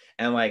point.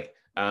 And like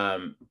a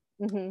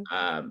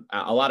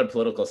lot of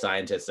political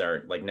scientists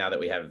are like, now that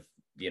we have,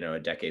 you know, a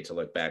decade to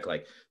look back,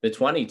 like the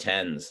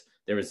 2010s,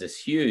 there was this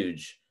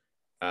huge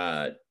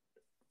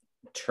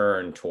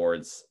turn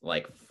towards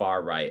like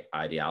far right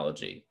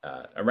ideology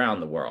around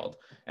the world,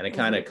 and it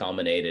kind of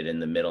culminated in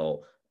the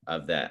middle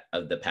of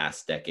the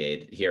past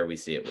decade. Here we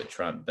see it with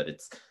Trump, but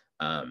it's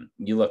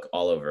you look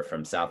all over,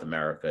 from South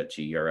America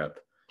to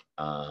Europe,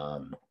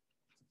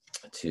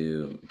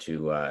 to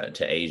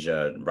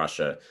Asia,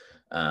 Russia,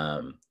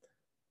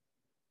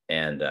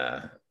 and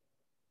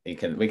we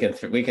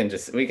can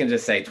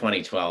just say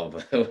 2012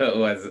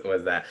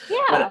 was that.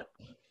 Yeah.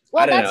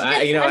 Well, I don't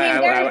know.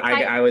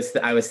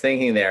 I was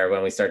thinking there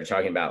when we started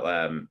talking about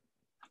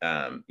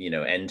you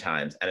know, end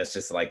times, and it's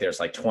just like there's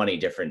like 20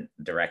 different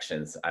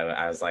directions.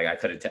 I was like,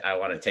 I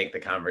want to take the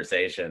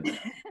conversation,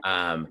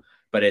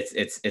 but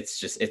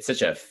it's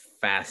such a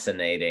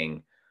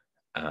fascinating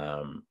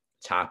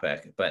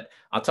topic, but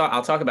I'll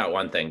talk about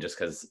one thing just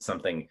because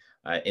something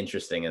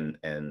interesting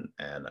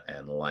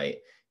and light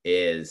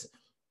is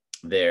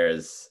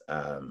there's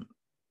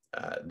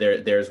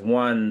there's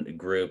one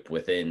group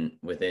within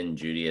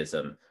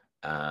Judaism,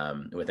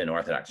 within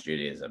Orthodox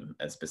Judaism,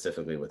 and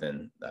specifically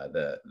within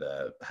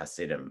the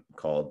Hasidim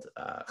called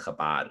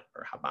Chabad,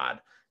 or Chabad,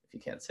 if you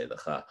can't say the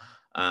Cha,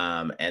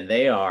 and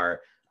they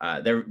are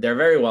they're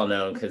very well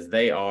known because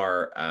they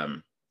are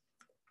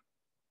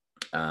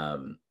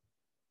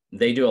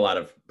they do a lot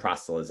of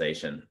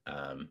proselytization.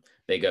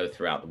 They go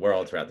throughout the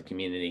world, throughout the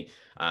community.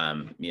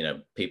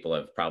 People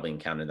have probably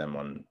encountered them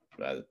on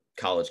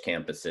college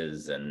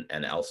campuses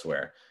and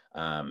elsewhere.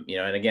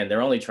 And again,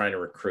 they're only trying to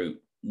recruit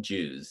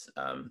Jews.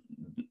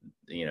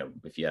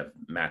 If you have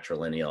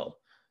matrilineal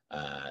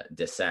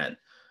descent,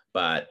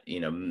 but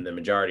the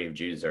majority of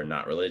Jews are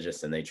not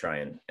religious, and they try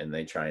and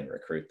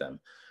recruit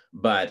them.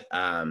 But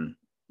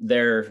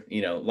they're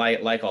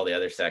like all the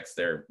other sects,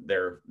 they're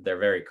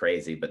very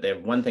crazy. But they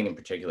have one thing in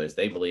particular: is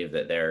they believe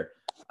that their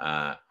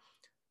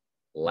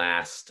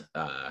last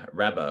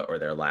Rebbe, or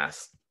their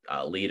last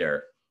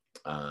leader,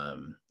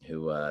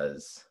 who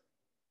was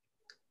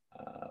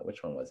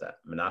which one was that?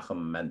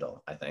 Menachem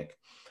Mendel, I think.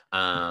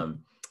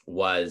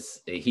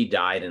 He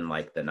died in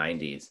like the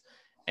 90s.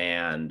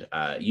 And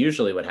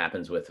usually what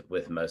happens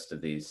with most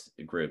of these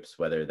groups,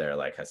 whether they're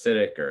like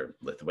Hasidic or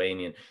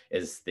Lithuanian,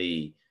 is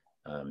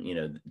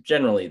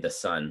generally the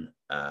son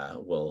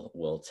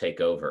will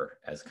take over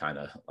as kind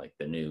of like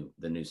the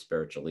new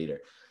spiritual leader.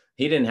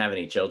 He didn't have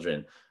any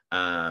children,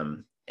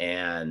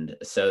 and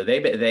so they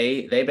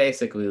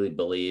basically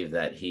believe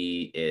that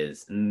he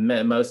is,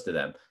 most of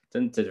them,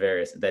 to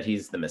various, that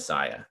he's the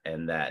Messiah,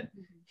 and that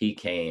he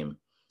came.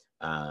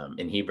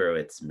 In Hebrew,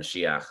 it's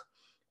Mashiach.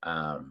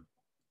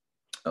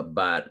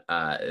 But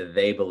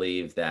they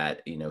believe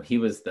that he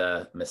was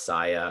the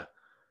Messiah.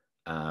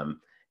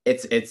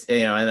 It's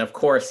and of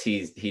course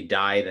he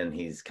died, and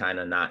he's kind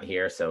of not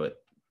here, so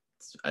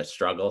it's a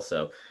struggle.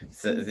 So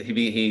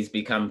he's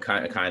become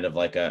kind of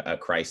like a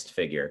Christ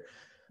figure,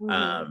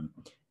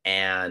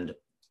 and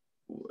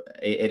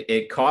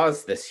it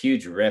caused this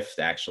huge rift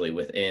actually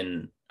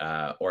within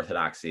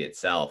Orthodoxy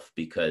itself,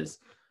 because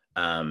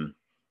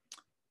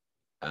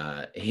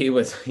he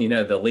was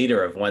the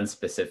leader of one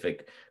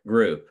specific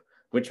group,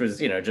 which was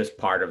just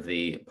part of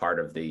the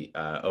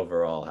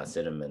overall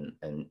Hasidim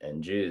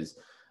and Jews.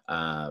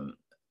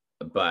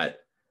 But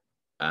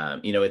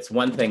it's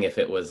one thing if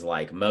it was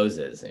like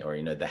Moses,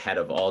 or the head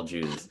of all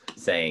Jews,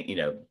 saying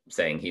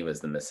he was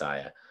the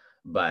Messiah.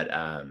 But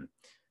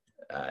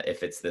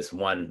if it's this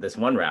one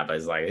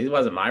rabbi's like, he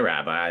wasn't my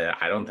rabbi,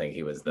 I don't think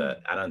he was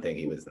the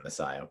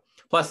Messiah.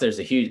 Plus there's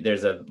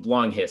a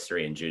long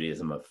history in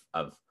Judaism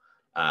of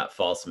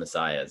false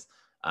messiahs.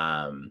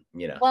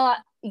 Well,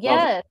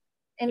 yes.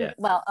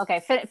 Well, okay.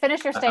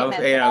 Finish your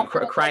statement.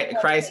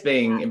 Christ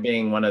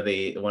being one of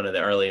the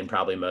early and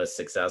probably most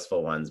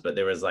successful ones, but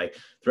there was like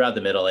throughout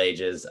the Middle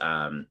Ages,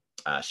 Shabtai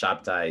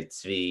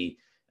Tzvi,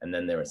 and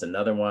then there was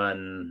another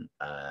one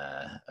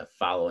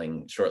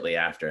following shortly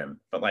after him.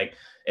 But like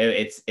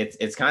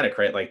it's kind of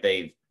crazy. Like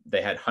they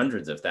had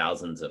hundreds of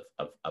thousands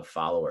of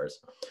followers.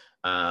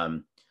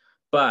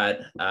 But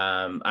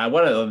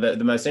one of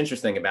the most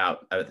interesting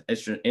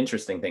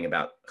thing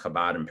about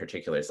Chabad in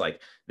particular is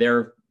like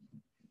they're,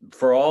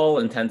 for all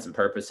intents and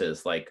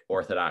purposes, like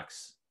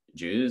Orthodox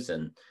Jews,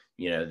 and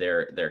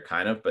they're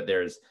kind of, but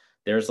there's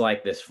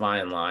like this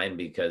fine line,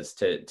 because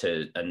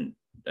to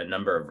a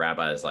number of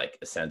rabbis like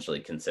essentially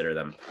consider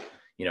them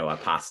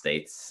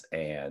apostates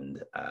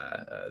and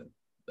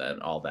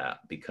all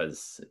that,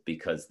 because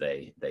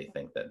they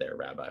think that their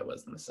rabbi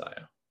was the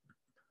Messiah.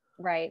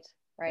 Right.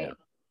 Yeah.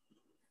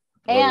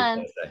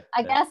 And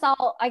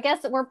I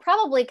guess we're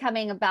probably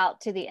coming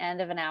about to the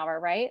end of an hour,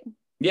 right?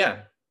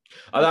 Yeah.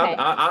 Okay.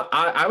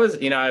 I was,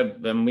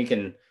 and we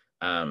can,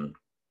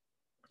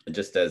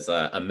 just as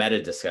a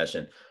meta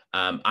discussion,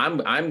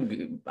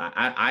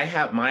 I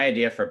have my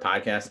idea for a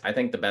podcast. I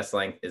think the best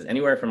length is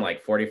anywhere from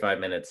like 45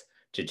 minutes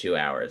to 2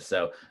 hours.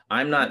 So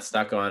I'm not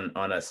stuck on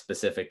a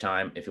specific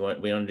time. If we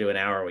want to do an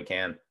hour, we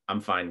can. I'm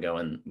fine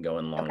going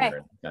longer. Okay.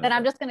 Then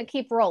I'm just going to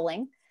keep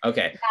rolling.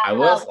 Okay. I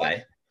will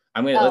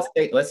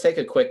say, let's take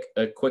a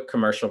quick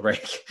commercial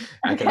break,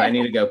 because I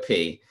need to go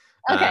pee.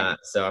 Okay.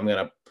 So I'm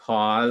going to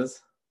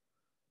pause.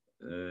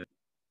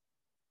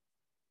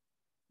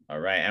 All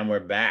right, and we're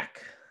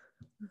back.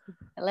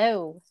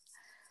 Hello.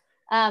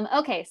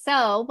 Okay,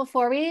 so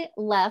before we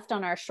left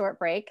on our short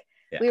break,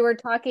 we were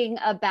talking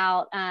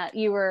about,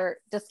 you were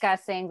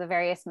discussing the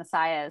various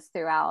messiahs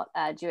throughout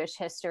Jewish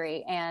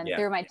history, and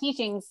through my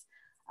teachings,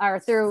 or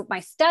through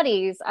my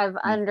studies, I've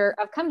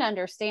come to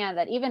understand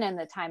that even in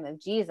the time of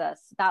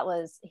Jesus,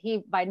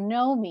 he by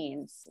no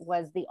means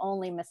was the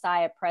only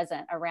Messiah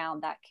present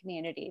around that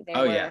community.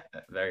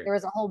 There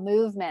was a whole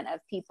movement of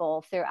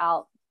people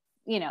throughout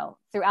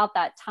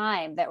that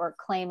time that were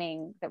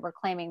claiming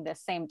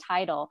this same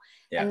title.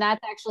 And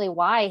that's actually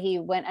why he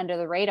went under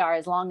the radar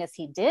as long as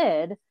he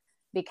did,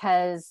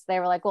 because they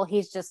were like, well,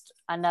 he's just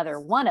another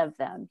one of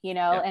them, you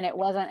know. Yeah. And it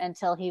wasn't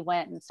until he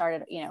went and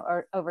started, you know,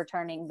 or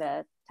overturning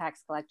the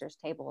tax collectors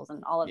tables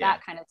and all of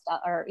that kind of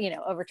stuff, or, you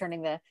know,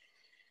 overturning the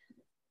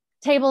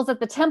tables at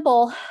the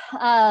temple,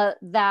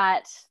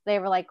 that they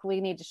were like,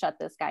 we need to shut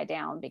this guy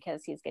down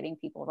because he's getting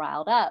people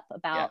riled up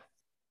about,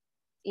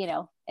 you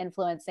know,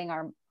 influencing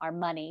our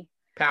money,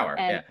 power.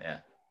 And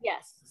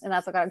yes, and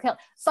that's what got him killed.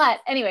 But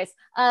anyways,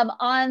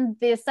 on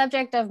the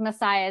subject of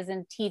messiahs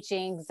and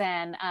teachings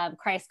and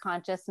Christ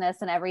consciousness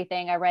and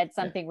everything, I read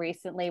something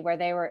recently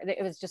where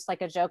it was just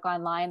like a joke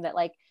online that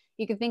like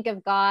you could think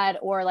of God,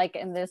 or like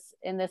in this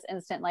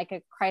instant, like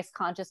a Christ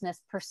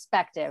consciousness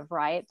perspective,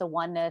 right? The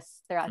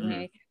oneness throughout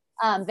humanity.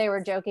 They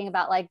were joking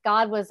about like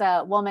God was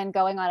a woman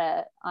going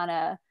on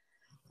a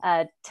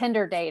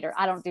Tinder date, or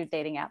I don't do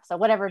dating apps, so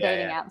whatever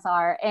dating apps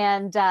are,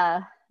 and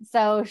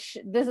so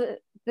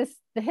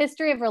the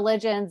history of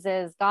religions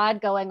is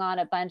God going on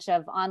a bunch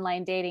of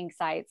online dating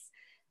sites,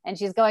 and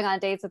she's going on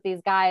dates with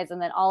these guys,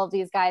 and then all of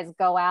these guys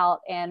go out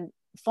and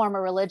form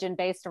a religion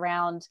based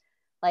around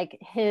like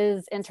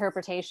his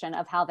interpretation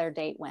of how their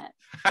date went.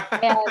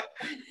 and,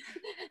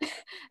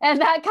 and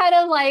that kind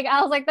of like,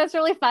 I was like, that's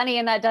really funny,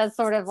 and that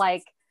sort of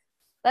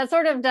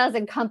does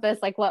encompass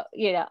like what,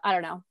 you know, I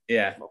don't know.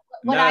 Yeah.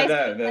 What I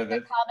see like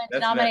the common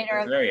denominator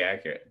that's very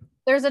accurate.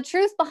 There's a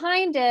truth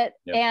behind it,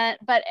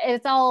 but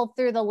it's all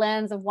through the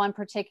lens of one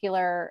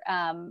particular,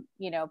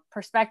 you know,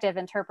 perspective,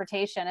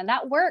 interpretation, and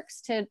that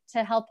works to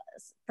help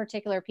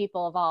particular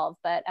people evolve.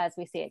 But as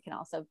we see, it can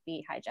also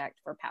be hijacked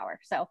for power.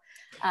 So,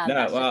 I'm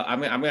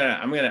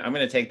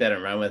gonna take that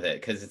and run with it,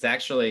 because it's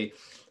actually,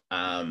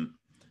 like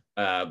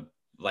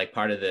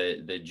part of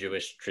the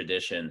Jewish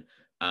tradition,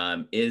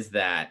 is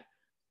that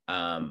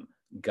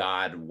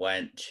God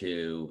went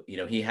to, you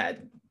know, he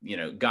had, you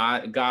know,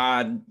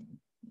 God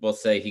will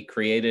say he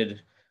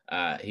created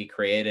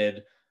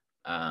the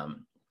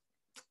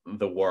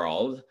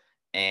world,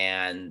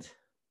 and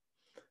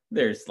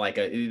there's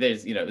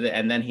you know,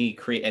 and then he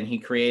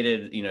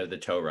created, you know, the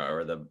Torah,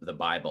 or the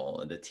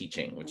Bible, the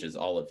teaching, which is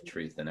all of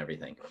truth and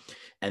everything.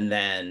 And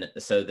then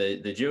so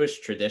the Jewish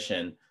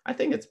tradition, I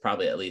think it's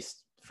probably at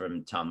least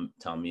from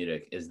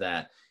Talmudic, is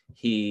that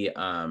he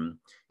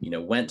you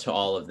know, went to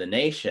all of the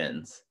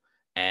nations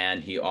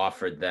and he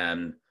offered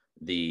them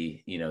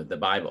the, you know, the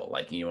Bible.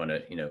 Like, you want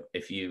to, you know,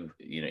 if you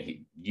know,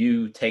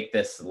 you take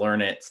this, learn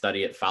it,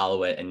 study it,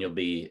 follow it, and you'll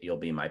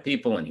be my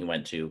people. And he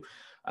went to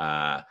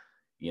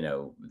you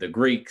know, the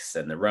Greeks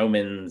and the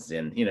Romans,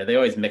 and, you know, they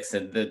always mix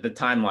in the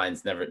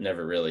timelines,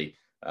 never really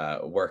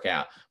work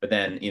out. But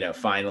then, you know,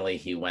 finally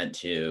he went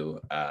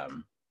to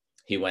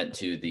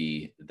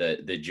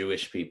the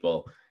Jewish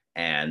people,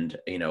 and,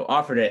 you know,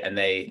 offered it, and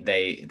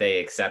they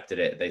accepted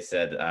it. They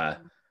said,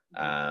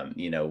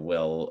 you know,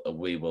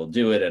 we will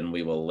do it, and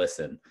we will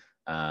listen,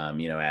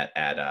 you know,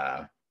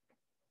 at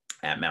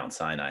Mount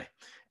Sinai.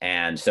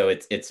 And so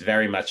it's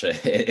very much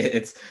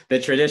it's the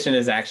tradition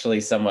is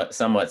actually somewhat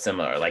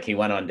similar. Like, he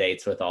went on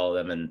dates with all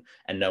of them,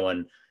 and no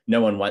one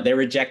went. They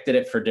rejected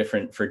it for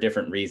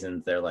different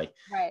reasons. They're like,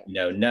 right, you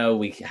know,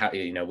 no,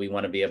 you know, we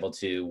want to be able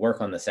to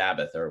work on the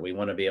Sabbath, or we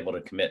want to be able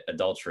to commit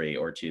adultery,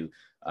 or to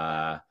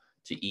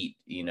eat,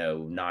 you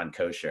know,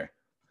 non-kosher.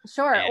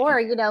 sure. Or,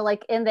 you know,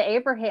 like in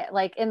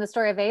the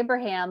story of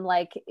Abraham,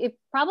 like it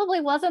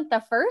probably wasn't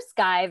the first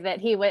guy that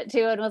he went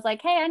to and was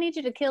like, hey, I need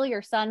you to kill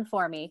your son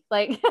for me.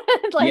 Like,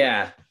 there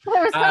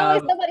was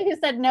probably somebody who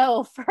said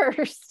no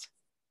first.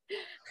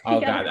 Oh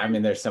God, I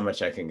mean, there's so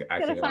much I can go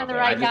find the on.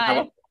 right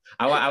guy.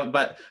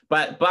 But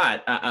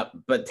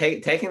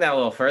taking that a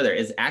little further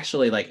is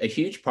actually like a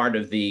huge part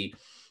of the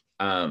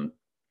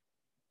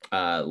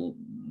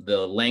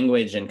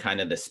language and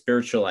kind of the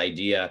spiritual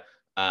idea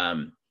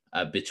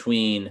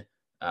between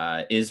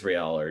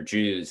Israel, or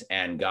Jews,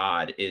 and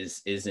God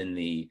is in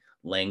the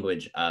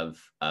language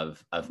of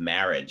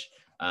marriage.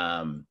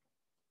 And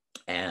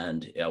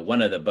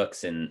one of the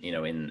books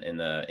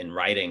in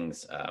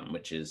writings,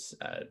 which is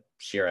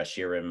Shira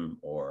Shirim,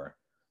 or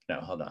no,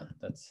 hold on,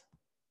 that's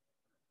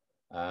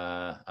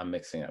I'm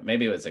mixing up.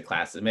 Maybe it was a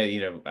class. Maybe,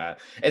 you know,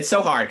 it's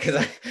so hard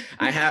because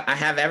I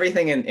have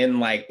everything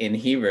in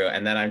Hebrew,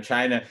 and then I'm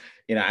trying to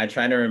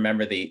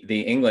remember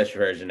the English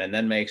version, and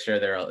then make sure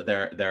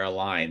they're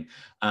aligned.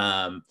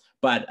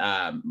 But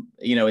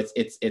you know,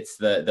 it's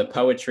the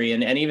poetry,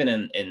 and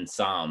even in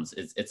Psalms,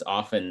 it's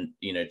often,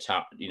 you know,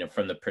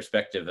 from the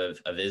perspective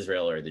of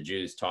Israel, or the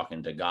Jews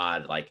talking to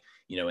God, like,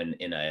 you know,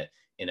 in a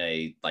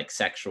like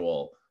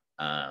sexual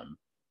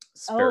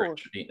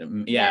spiritual,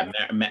 yeah.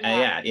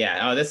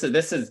 Oh, this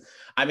is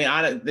I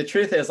mean, the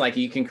truth is, like,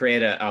 you can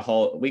create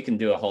we can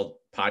do a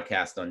whole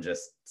podcast on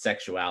just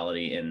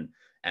sexuality and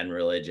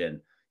religion,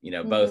 you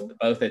know,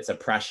 both its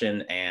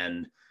oppression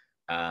and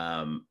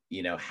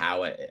you know,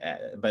 how it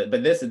but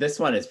this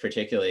one is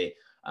particularly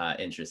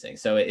interesting.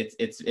 So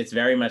it's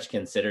very much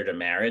considered a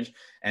marriage,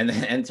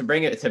 and to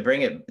bring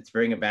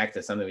it back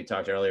to something we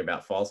talked earlier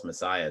about false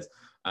messiahs.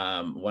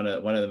 One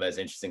of the most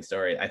interesting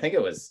stories, I think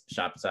it was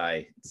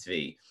Shabtai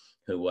Tzvi,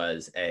 who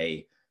was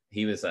a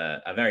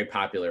very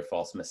popular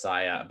false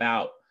messiah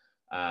about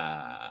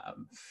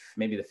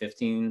maybe the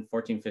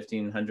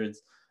 1500s.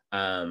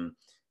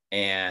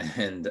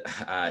 And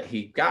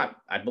he got,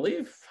 I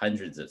believe,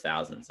 hundreds of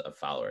thousands of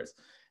followers.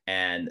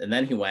 And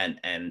then he went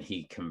and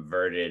he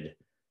converted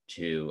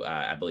to,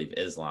 I believe,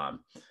 Islam.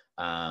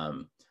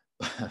 Um,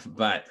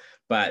 but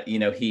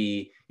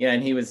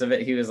and he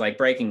was like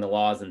breaking the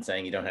laws and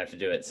saying you don't have to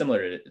do it,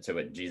 similar to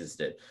what Jesus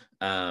did.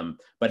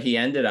 But he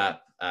ended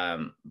up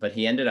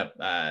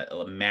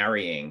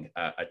marrying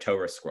a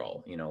Torah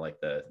scroll, like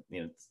the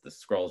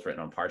scrolls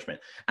written on parchment.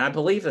 And I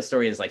believe the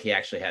story is like he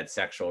actually had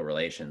sexual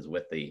relations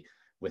with the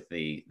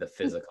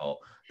physical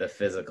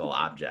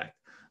object.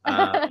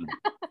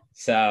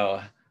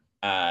 So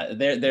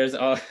there's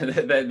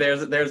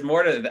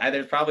more to,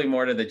 there's probably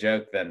more to the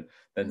joke than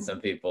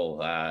some people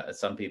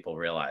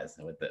realize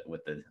with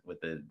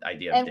the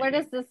idea of and dating. where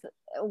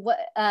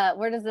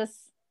does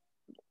this,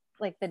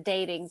 like, the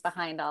dating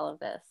behind all of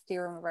this, do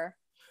you remember?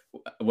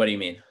 What do you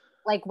mean?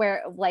 Like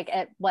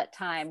at what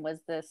time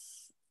was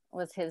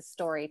his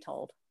story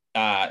told?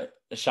 Shabtai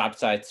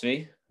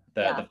Tzvi,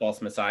 the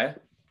false messiah.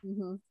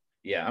 Mm-hmm.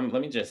 Yeah,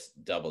 let me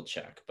just double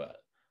check, but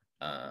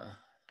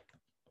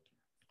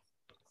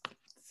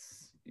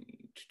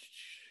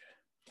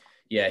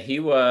yeah, he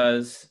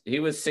was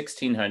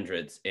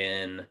 1600s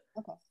in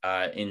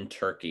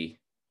Turkey,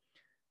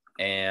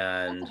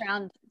 and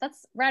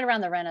that's right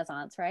around the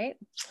Renaissance, right?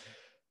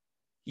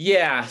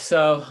 Yeah,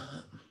 so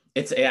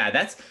that's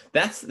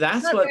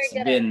what's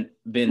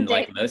been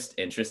like most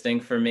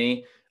interesting for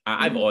me.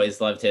 I've always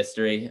loved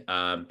history,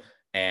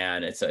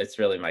 and it's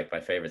really my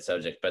favorite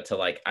subject. But to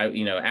like,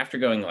 after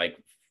going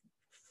like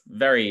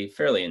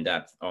fairly in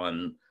depth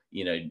on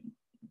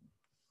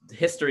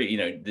history,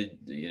 the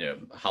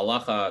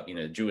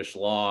halacha, Jewish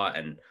law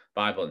and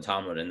Bible and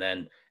Talmud,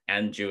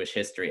 and Jewish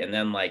history, and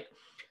then like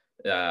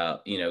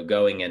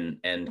going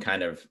and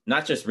kind of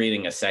not just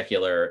reading a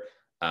secular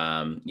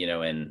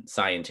and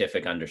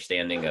scientific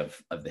understanding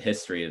of the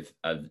history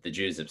of the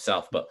Jews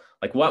itself, but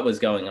like what was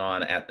going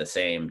on at the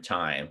same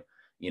time,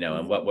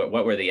 and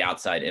what were the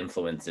outside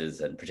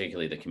influences, and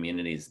particularly the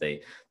communities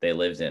they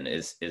lived in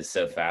is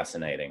so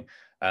fascinating.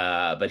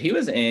 But he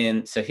was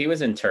in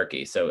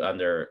Turkey, so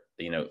under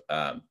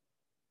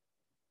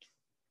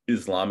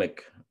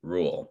Islamic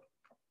rule,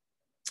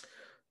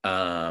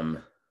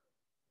 and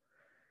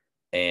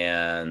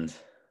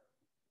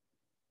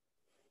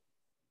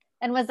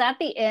was that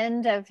the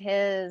end of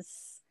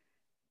his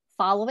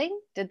following?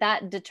 Did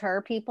that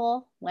deter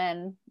people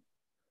when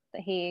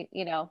he,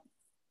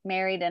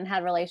 married and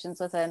had relations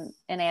with an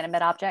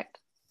inanimate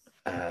object?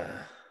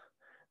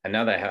 I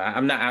know that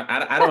I'm not.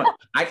 I don't.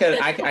 I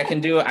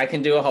can do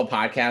a whole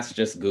podcast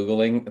just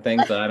Googling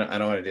things, but I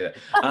don't want to do that.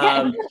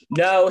 Okay.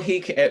 No,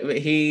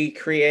 he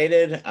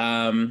created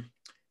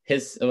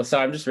his. So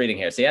I'm just reading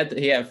here. So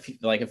he had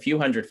like a few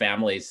hundred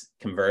families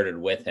converted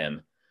with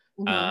him.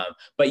 Mm-hmm.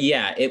 But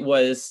yeah, it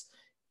was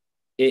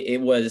a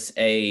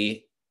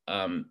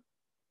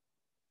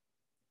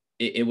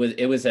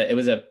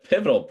a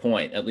pivotal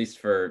point, at least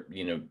for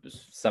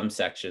some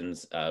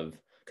sections of,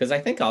 because I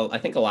think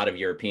a lot of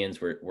Europeans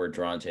were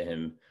drawn to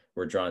him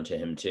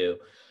too,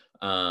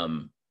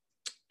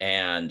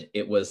 and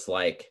it was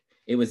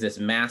this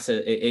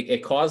massive.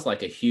 It caused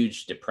like a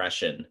huge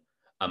depression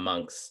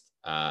amongst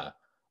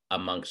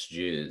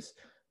Jews,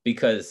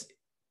 because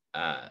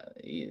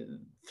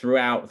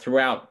throughout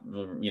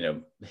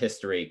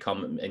history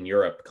in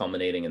Europe,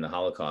 culminating in the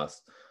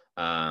Holocaust,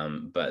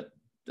 but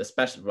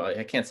especially, well,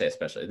 I can't say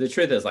especially. The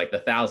truth is, like, the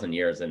 1,000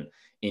 years in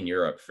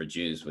Europe for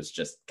Jews was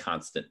just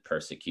constant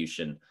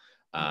persecution,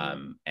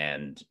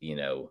 and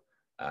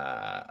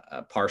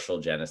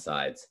partial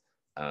genocides,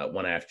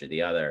 one after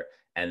the other.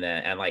 And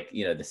then, and like,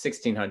 the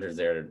 1600s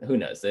there, who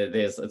knows?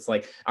 It's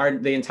like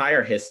the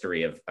entire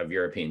history of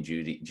European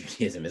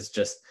Judaism is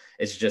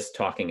just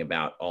talking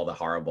about all the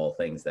horrible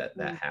things that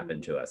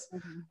happened to us.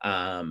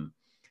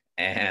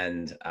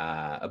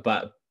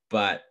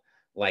 But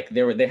like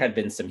there had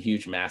been some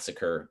huge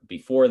massacre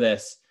before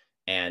this,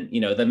 and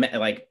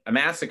like a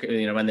massacre,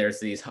 when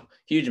there's these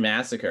huge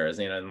massacres,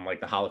 and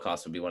like the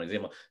Holocaust would be one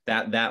example,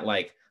 that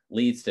like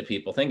leads to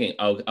people thinking,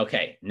 oh,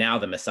 okay, now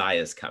the Messiah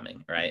is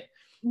coming, right?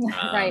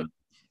 Right.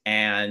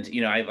 And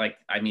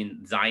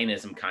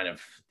Zionism kind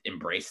of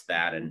embraced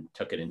that and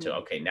took it into,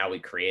 okay, now we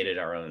created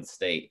our own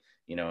state,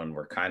 and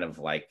we're kind of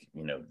like,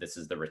 this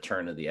is the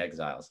return of the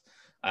exiles.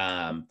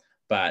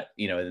 But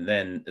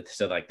then,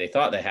 so like they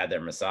thought they had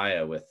their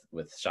Messiah with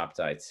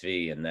Shabtai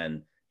Tzvi, and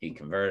then he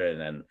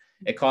converted, and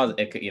it caused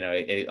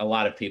a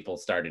lot of people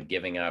started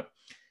giving up,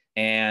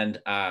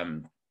 and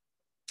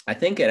I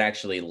think it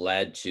actually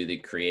led to the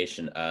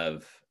creation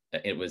of,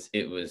 it was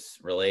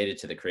related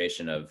to the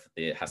creation of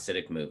the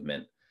Hasidic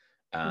movement,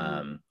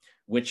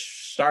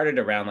 which started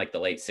around like the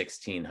late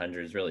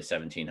 1600s, really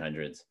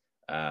 1700s,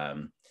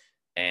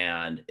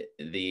 and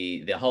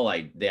the whole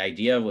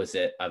idea was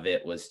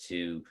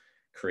to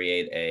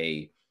create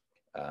a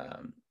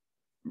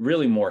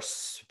really more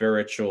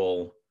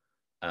spiritual,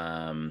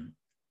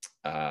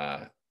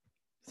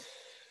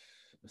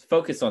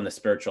 focus on the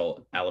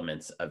spiritual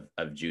elements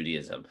of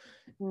Judaism,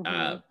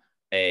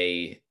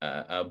 a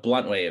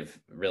blunt way of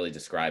really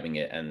describing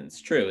it, and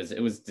it's true, is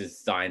it was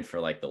designed for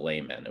like the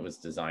layman. It was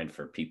designed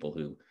for people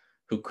who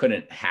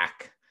couldn't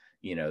hack,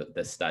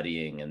 the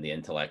studying and the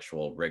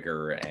intellectual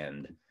rigor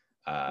and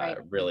Right.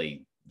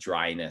 really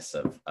dryness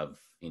of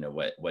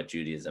what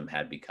Judaism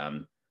had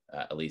become,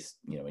 at least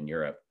in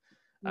Europe.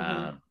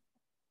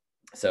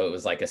 So it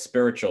was like a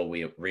spiritual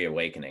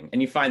reawakening,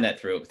 and you find that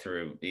through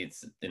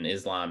it's in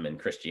Islam and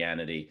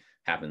Christianity,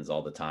 happens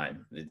all the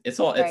time. It's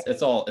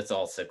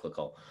all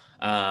cyclical.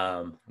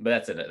 But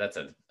that's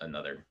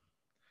another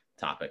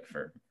topic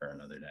for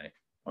another day,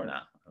 or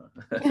not.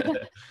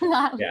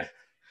 Yeah,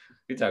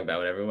 we talk about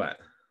whatever we want.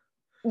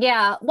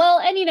 Yeah, well,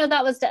 and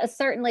that was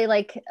certainly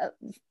like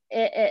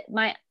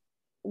my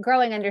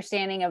growing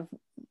understanding of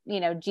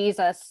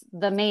Jesus,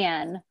 the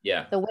man,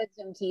 the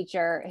wisdom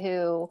teacher,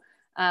 who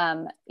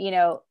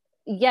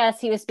yes,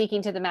 he was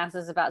speaking to the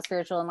masses about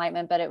spiritual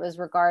enlightenment, but it was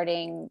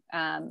regarding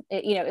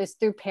it was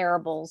through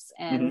parables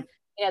and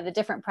the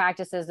different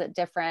practices that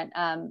different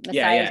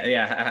messiahs.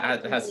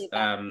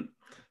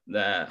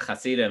 The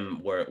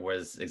Hasidim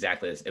was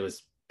exactly this. It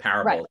was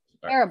parables.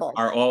 Right. Parables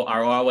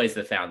are always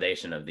the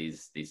foundation of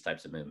these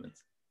types of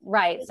movements.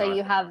 Right. So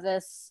you have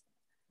this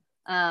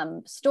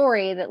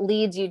story that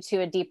leads you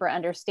to a deeper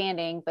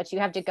understanding, but you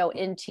have to go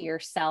into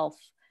yourself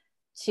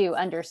to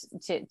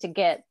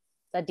get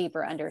a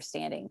deeper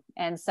understanding.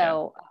 And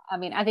so, I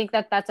mean, I think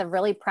that's a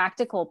really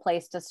practical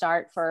place to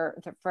start for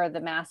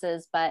the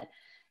masses. But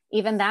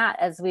even that,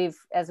 as we've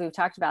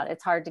talked about,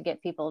 it's hard to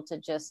get people to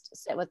just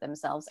sit with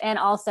themselves. And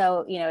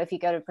also, if you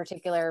go to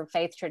particular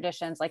faith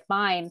traditions like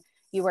mine,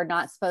 you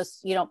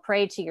don't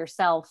pray to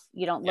yourself.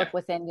 You don't look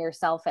within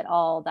yourself at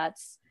all.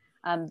 That's,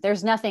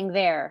 there's nothing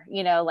there,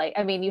 you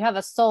have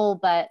a soul,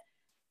 but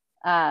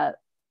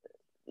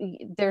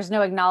there's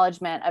no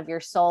acknowledgement of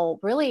your soul.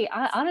 Really,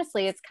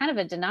 honestly, it's kind of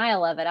a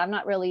denial of it. I'm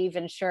not really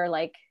even sure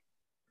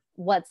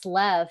what's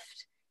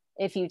left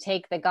if you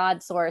take the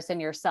God source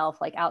in yourself,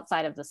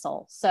 outside of the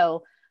soul.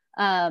 So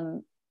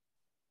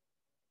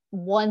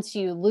once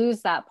you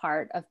lose that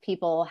part of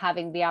people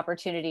having the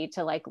opportunity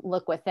to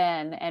look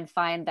within and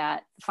find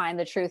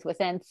the truth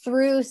within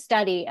through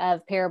study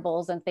of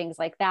parables and things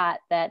like that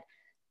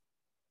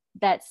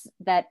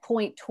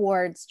point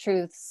towards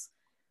truths,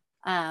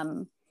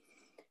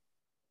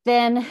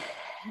 then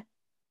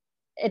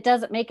it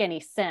doesn't make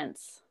any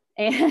sense.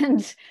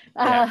 And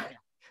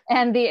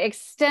and the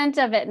extent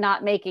of it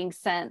not making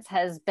sense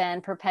has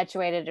been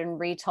perpetuated and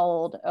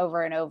retold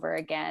over and over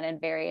again in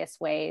various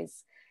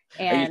ways.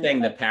 And are you saying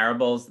the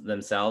parables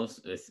themselves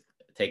is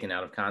taken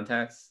out of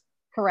context?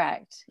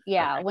 Correct.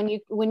 Yeah.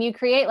 Okay. When you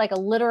create a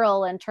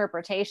literal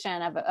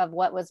interpretation of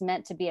what was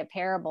meant to be a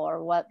parable,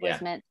 or what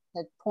was meant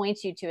to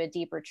point you to a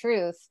deeper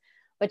truth,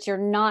 but you're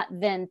not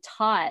then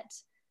taught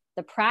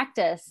the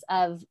practice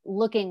of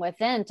looking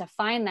within to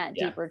find that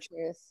deeper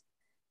truth,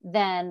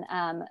 then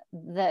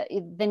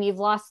you've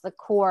lost the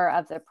core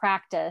of the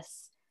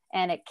practice,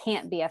 and it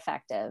can't be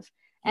effective.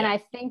 And I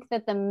think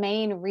that the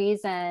main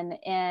reason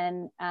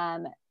in I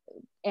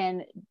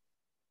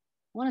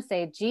want to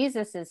say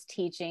Jesus's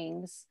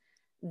teachings,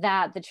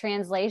 that the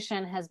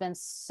translation has been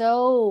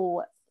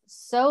so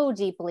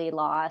deeply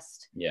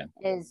lost,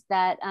 is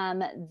that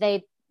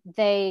they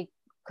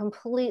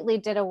completely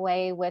did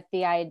away with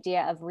the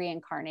idea of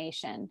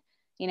reincarnation.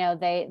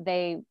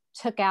 They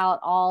took out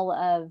all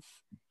of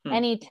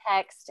any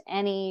text,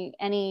 any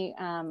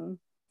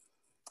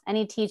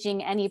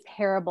teaching, any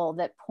parable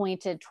that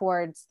pointed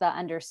towards the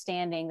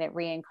understanding that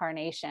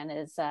reincarnation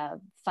is a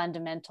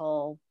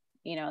fundamental,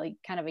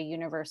 kind of a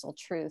universal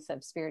truth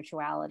of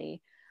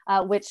spirituality.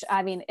 Which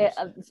I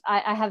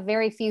have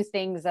very few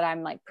things that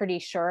I'm pretty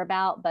sure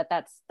about, but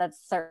that's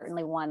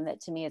certainly one that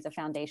to me is a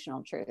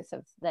foundational truth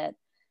of that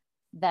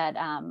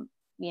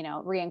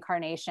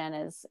reincarnation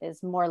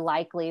is more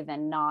likely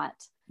than not.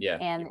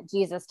 And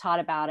Jesus taught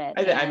about it.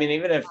 I mean,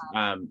 even if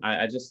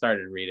I just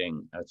started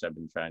reading, which I've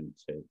been trying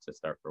to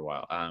start for a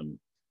while,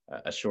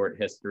 a short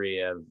history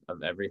of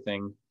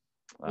everything.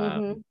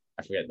 I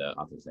forget the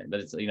author's name,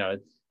 but it's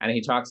and he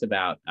talks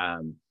about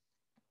how,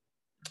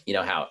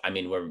 I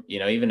mean, we're,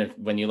 even if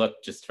when you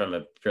look just from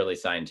a purely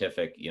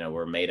scientific,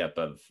 we're made up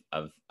of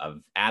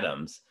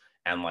atoms,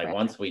 and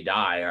once we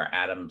die, our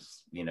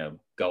atoms,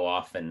 go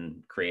off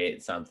and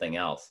create something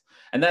else.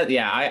 And that,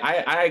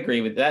 I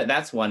agree with that.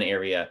 That's one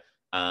area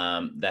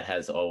that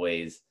has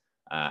always,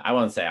 I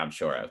won't say I'm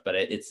sure of, but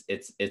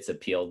it's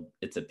appealed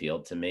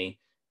to me.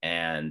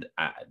 And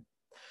I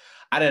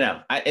don't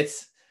know.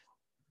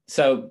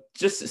 So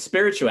just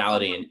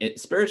spirituality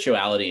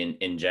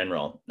in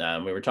general.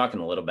 We were talking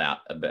a little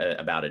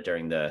about it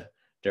during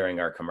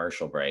our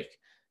commercial break,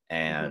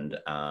 and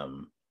I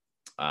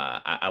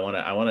want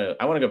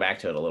to go back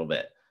to it a little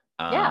bit.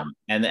 And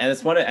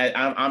it's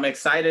I'm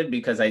excited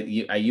because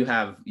you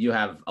have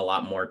a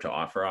lot more to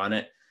offer on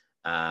it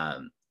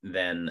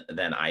than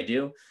I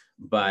do,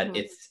 but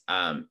it's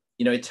I'd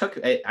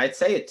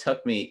say it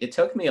took me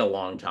a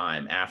long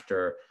time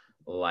after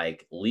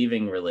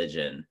leaving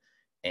religion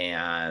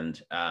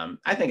And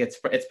I think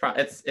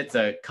it's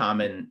a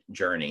common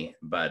journey,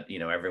 but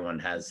everyone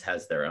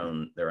has their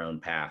own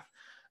path.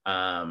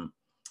 Um,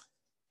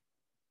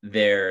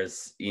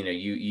 there's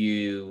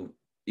you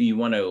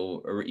want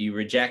to you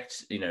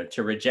reject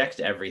to reject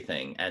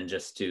everything, and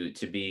just to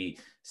be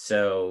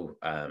so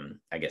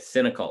I guess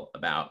cynical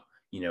about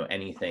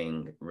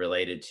anything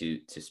related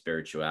to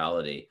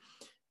spirituality.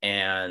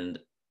 And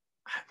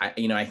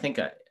I think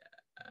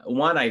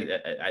one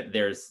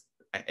there's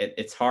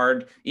it's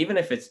hard, even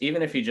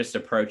if you just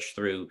approach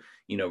through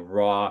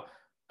raw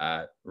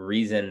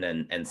reason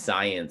and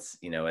science,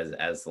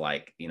 as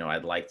like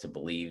I'd like to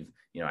believe,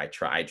 I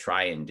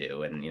try and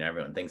do, and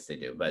everyone thinks they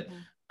do, but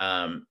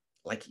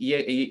like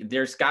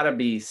there's got to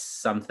be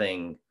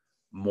something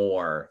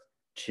more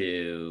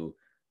to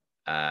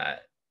uh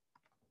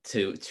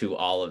to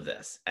all of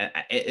this.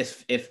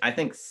 If I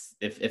think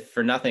if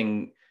for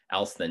nothing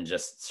else than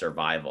just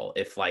survival,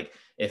 if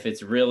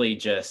it's really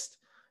just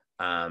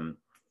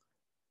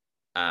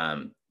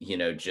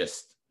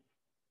just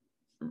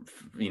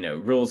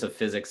rules of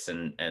physics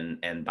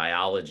and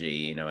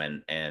biology,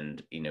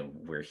 and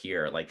we're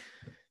here, like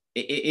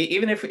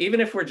even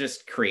if we're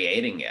just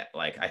creating it,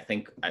 like I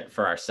think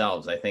for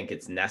ourselves, I think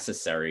it's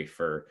necessary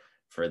for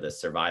the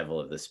survival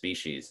of the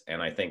species.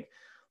 And I think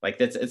like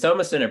it's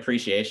almost an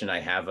appreciation I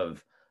have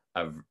of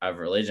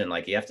religion.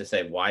 Like you have to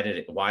say, why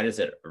does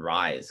it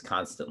rise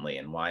constantly,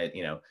 and why,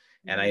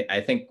 and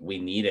I think we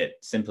need it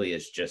simply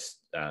as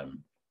just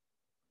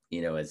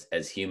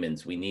as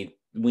humans, we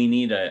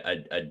need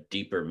a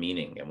deeper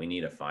meaning, and we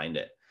need to find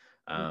it.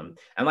 And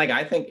like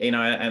I think and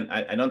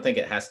I don't think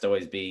it has to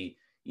always be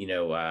in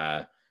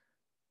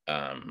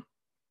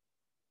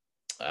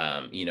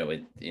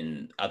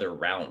other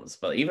realms,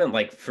 but even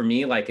like for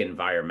me, like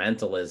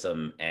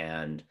environmentalism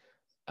and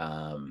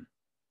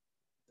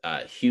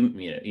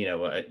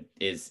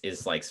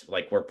is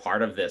like we're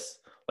part of this.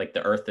 Like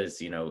the earth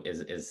is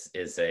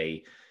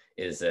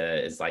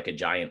is like a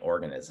giant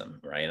organism,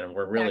 right? And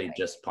we're really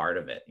just part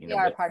of it,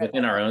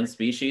 within our own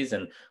species,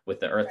 and with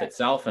the earth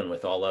itself, and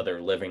with all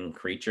other living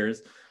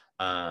creatures.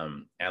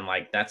 And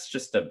like that's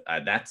just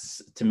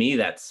that's, to me,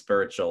 that's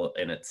spiritual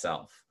in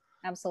itself.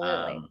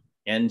 Absolutely.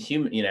 And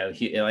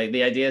like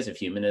the ideas of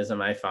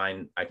humanism, I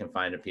can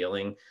find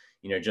appealing.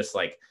 Just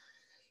like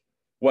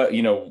what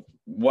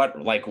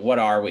what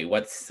are we,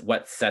 what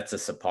sets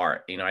us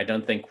apart? I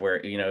don't think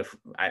we're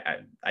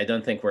I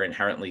don't think we're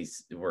inherently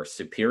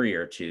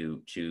superior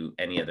to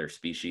any other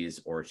species,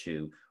 or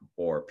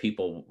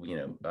people,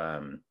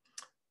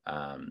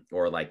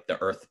 or like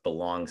the earth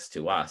belongs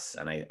to us.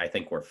 And I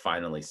think we're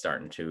finally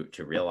starting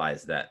to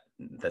realize that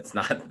that's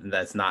not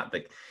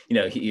the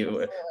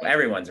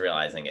everyone's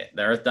realizing it.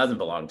 The earth doesn't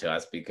belong to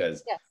us,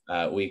 because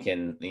we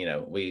can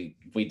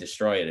we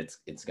destroy it,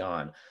 it's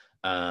gone.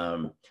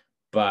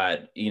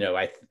 But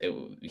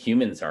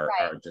humans are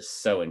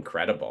just so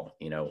incredible.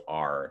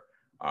 Our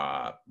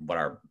what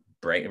our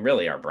brain,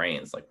 really our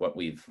brains, like what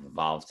we've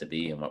evolved to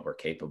be and what we're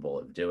capable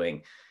of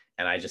doing.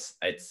 And I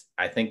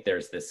think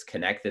there's this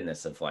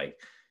connectedness of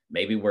like,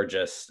 maybe we're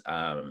just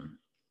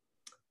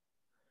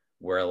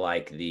we're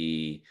like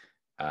the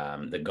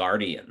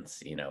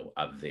guardians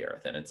of the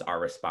earth, and it's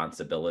our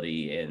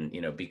responsibility, and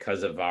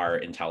because of our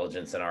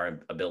intelligence and our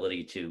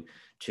ability to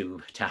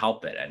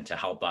help it and to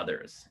help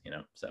others.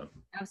 So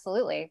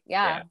absolutely,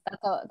 yeah.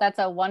 That's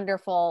a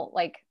wonderful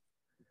like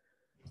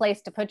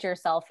place to put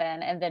yourself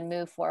in, and then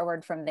move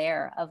forward from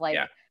there, of like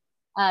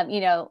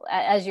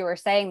as you were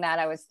saying that,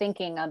 I was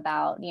thinking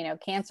about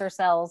cancer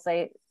cells.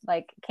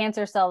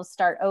 Cancer cells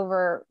start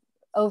over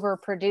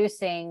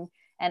producing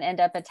and end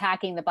up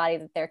attacking the body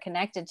that they're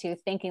connected to,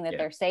 thinking that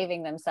they're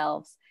saving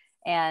themselves,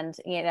 and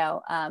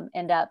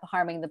end up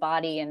harming the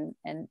body,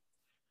 and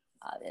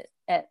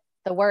at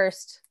the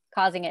worst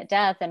causing it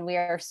death. And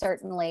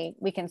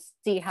we can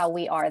see how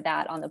we are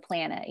that on the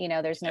planet.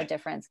 There's no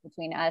difference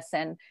between us,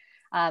 and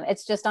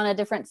it's just on a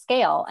different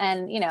scale.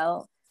 And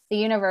the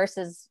universe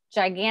is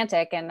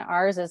gigantic, and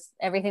ours is,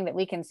 everything that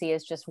we can see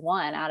is just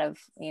one out of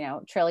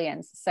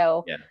trillions.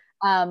 So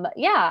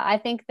I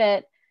think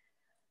that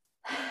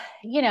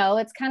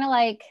it's kind of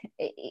like,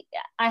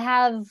 I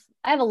have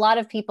a lot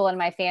of people in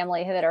my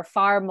family that are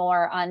far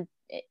more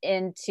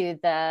into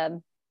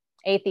the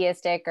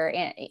atheistic or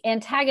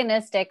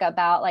antagonistic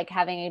about like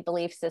having a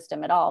belief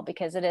system at all,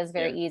 because it is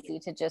very easy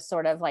to just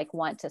sort of like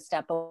want to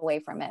step away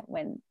from it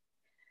when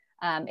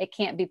it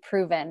can't be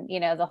proven.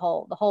 The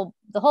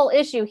whole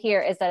issue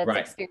here is that it's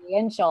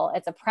experiential.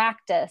 It's a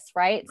practice,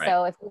 right?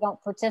 So if you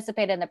don't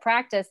participate in the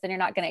practice, then you're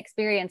not going to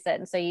experience it,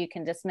 and so you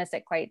can dismiss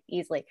it quite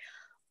easily.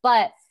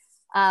 But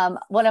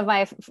one of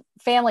my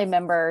family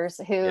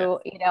members who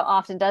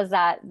often does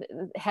that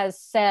has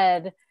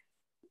said,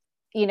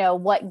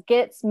 what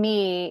gets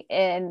me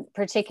in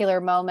particular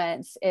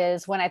moments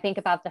is when I think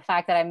about the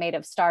fact that I'm made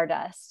of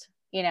stardust,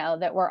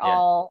 that we're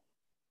all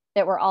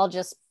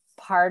just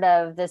part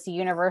of this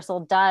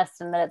universal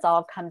dust, and that it's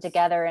all come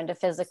together into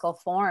physical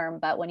form.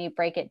 But when you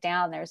break it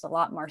down, there's a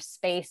lot more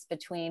space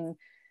between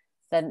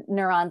the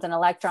neurons and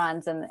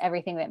electrons and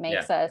everything that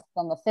makes Yeah. us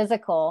from the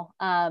physical.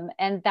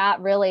 And that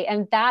really,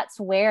 and that's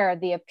where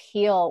the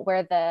appeal,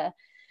 where the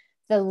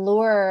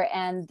lure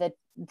and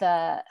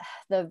the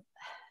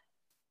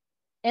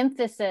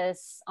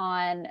emphasis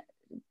on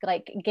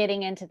like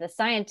getting into the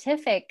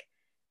scientific,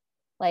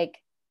 like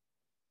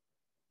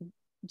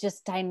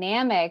just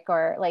dynamic,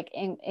 or like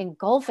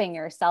engulfing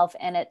yourself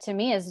in it, to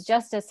me is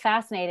just as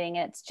fascinating.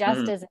 It's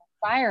just as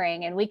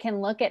inspiring. And we can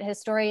look at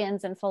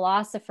historians and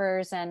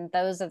philosophers and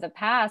those of the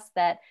past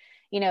that,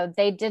 you know,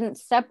 they didn't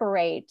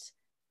separate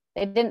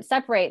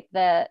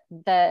the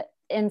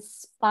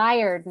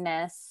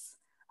inspiredness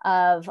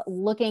of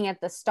looking at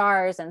the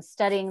stars and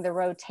studying the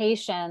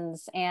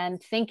rotations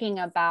and thinking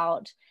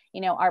about,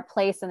 you know, our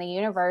place in the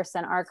universe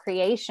and our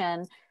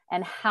creation,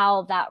 and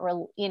how that,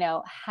 you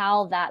know,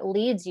 how that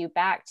leads you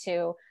back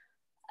to,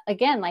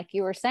 again, like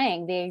you were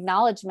saying, the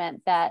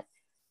acknowledgement that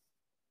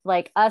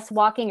like us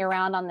walking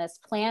around on this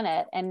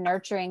planet and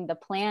nurturing the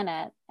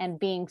planet and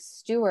being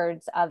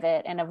stewards of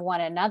it and of one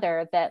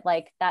another, that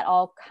like that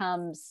all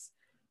comes,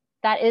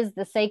 that is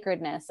the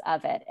sacredness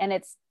of it. And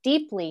it's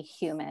deeply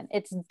human.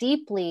 It's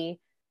deeply,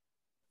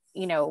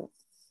 you know,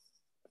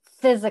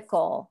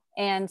 physical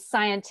and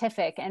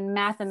scientific and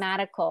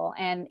mathematical,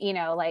 and, you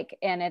know, like,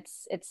 and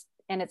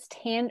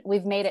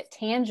we've made it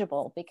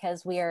tangible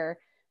because we are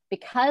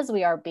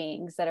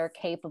beings that are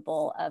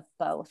capable of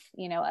both,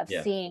 you know, of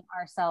seeing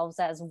ourselves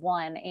as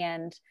one,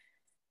 and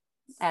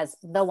as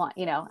the one,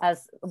 you know,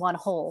 as one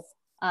whole.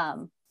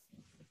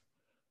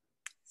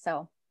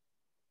 So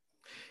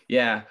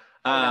yeah.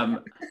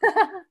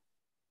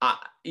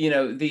 You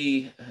know,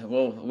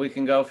 we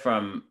can go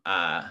from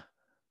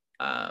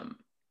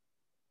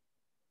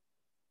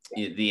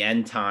the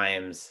end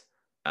times,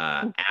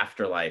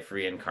 afterlife,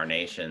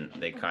 reincarnation.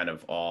 They kind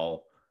of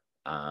all,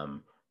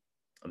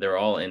 they're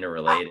all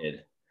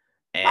interrelated,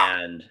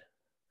 and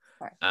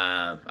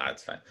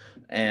that's fine.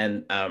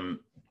 And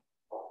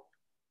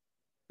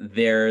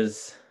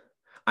there's,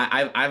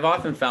 I've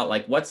often felt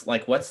like what's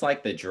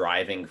the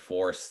driving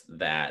force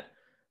that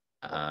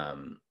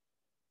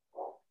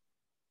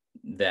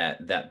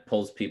that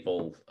pulls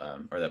people,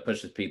 or that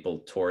pushes people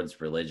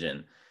towards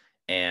religion.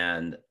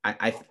 And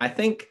I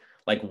think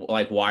like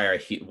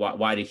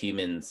why do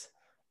humans,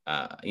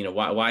 you know,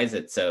 why is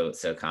it so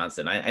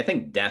constant? I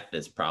think death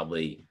is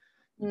probably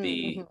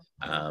the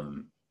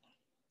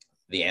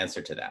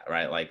answer to that,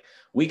 right? Like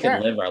we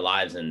can live our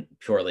lives in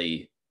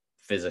purely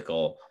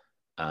physical,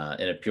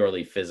 in a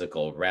purely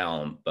physical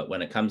realm, but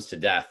when it comes to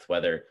death,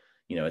 whether,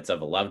 you know, it's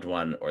of a loved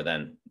one, or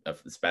then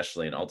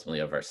especially and ultimately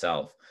of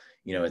ourselves,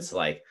 you know, it's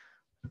like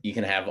you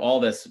can have all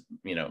this,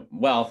 you know,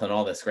 wealth and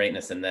all this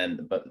greatness, and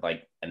then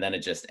it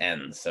just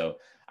ends. So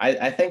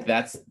I think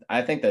that's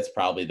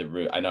probably the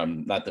root. I know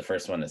I'm not the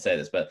first one to say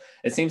this, but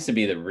it seems to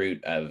be the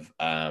root of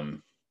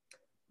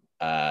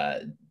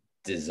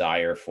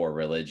desire for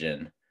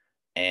religion.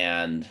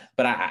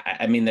 But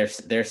I mean,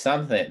 there's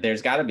something,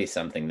 there's got to be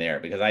something there,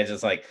 because I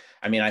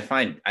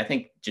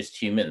think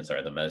just humans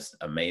are the most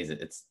amazing.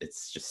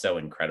 It's just so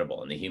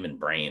incredible, and the human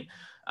brain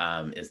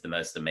is the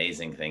most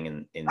amazing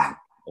thing in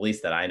at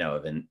least that I know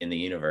of in the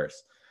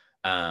universe,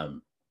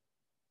 and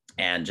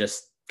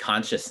just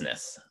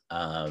consciousness,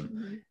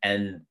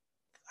 and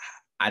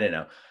I don't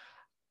know.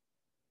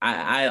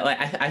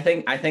 I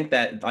think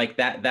that like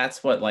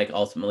that's what like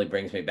ultimately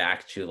brings me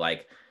back to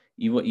like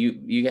you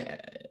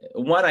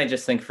one. I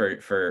just think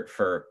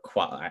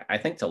I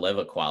think to live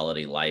a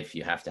quality life,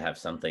 you have to have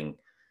something.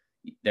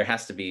 There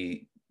has to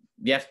be,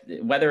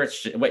 whether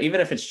it's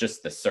even if it's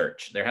just the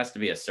search, there has to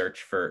be a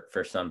search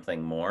for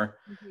something more.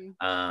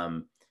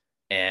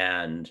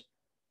 And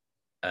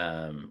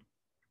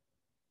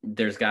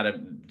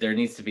there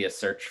needs to be a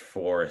search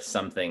for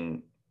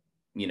something,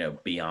 you know,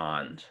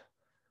 beyond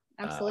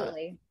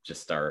absolutely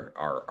just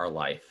our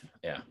life.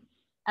 Yeah,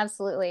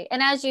 absolutely.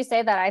 And as you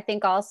say that, I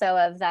think also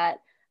of that,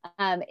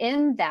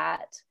 in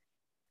that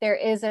there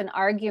is an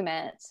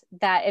argument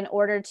that in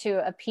order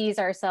to appease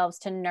ourselves,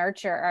 to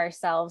nurture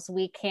ourselves,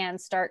 we can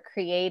start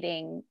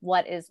creating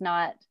what is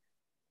not,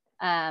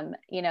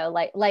 you know,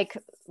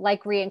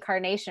 like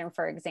reincarnation,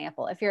 for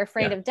example. If you're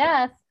afraid of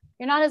death,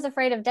 you're not as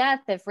afraid of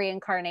death if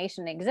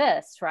reincarnation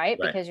exists, right?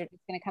 Because you're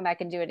just going to come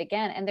back and do it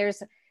again.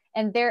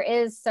 And there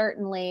is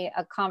certainly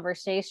a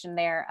conversation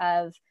there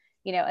of,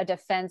 you know, a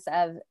defense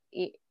of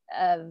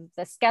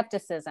the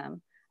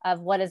skepticism of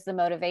what is the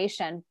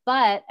motivation.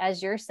 But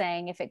as you're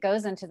saying, if it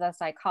goes into the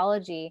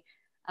psychology,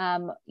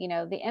 you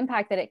know, the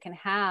impact that it can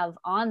have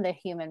on the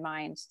human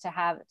mind to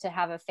have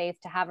a faith,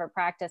 to have a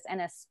practice,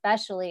 and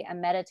especially a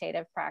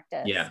meditative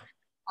practice.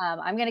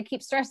 I'm going to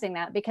keep stressing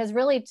that, because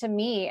really, to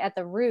me, at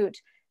the root,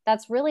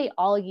 that's really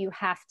all you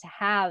have to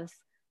have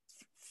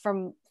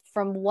from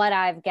what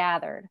I've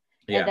gathered.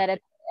 And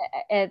that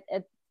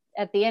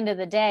at the end of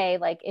the day,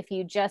 like if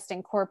you just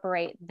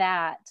incorporate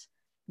that,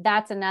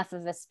 that's enough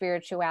of a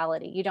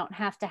spirituality. You don't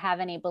have to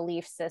have any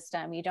belief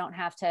system. You don't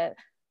have to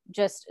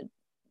just,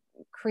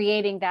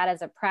 creating that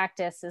as a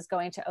practice is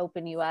going to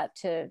open you up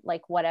to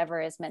like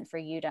whatever is meant for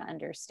you to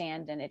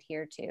understand and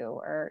adhere to,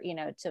 or, you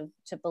know,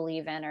 to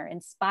believe in or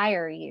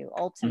inspire you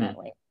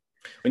ultimately.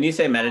 When you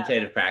say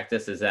meditative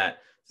practice, does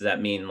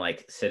that mean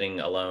like sitting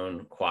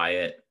alone,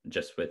 quiet,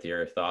 just with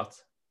your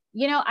thoughts?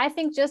 You know, I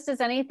think just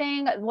as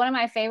anything, one of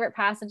my favorite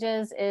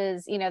passages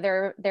is, you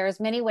know, there's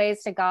many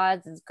ways to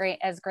God's as great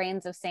as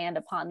grains of sand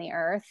upon the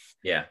earth.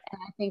 Yeah. And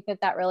I think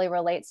that really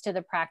relates to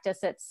the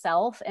practice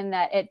itself, and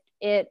that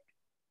it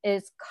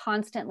is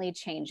constantly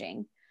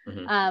changing.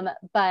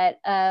 But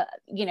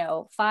you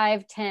know,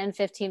 5, 10,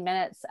 15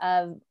 minutes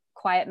of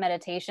quiet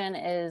meditation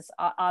is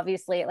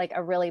obviously like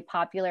a really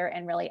popular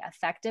and really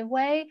effective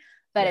way,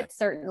 but it's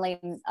certainly,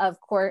 of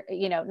course,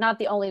 you know, not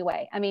the only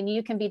way. I mean,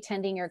 you can be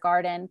tending your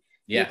garden.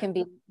 You can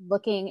be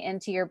looking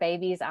into your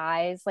baby's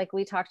eyes, like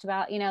we talked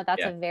about, you know,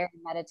 that's a very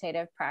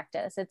meditative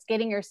practice. It's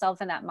getting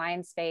yourself in that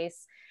mind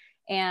space.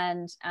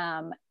 And,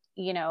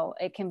 you know,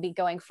 it can be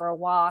going for a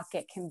walk.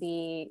 It can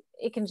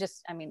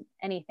just, I mean,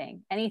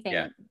 anything,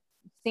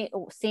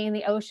 seeing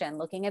the ocean,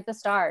 looking at the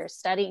stars,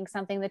 studying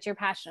something that you're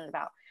passionate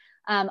about.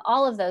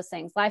 All of those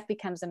things, life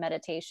becomes a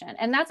meditation.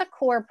 And that's a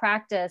core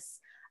practice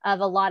of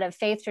a lot of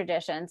faith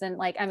traditions. And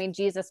like, I mean,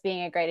 Jesus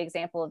being a great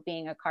example of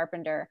being a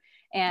carpenter,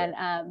 and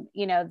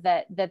you know,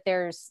 that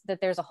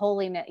there's a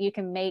holiness. You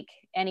can make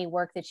any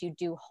work that you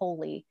do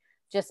holy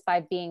just by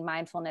being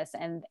mindfulness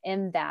and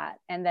in that,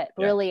 and that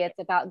really it's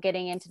about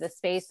getting into the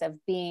space of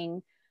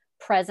being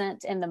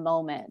present in the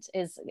moment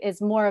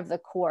is more of the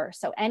core.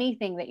 So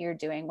anything that you're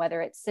doing,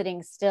 whether it's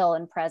sitting still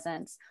in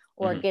presence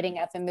or getting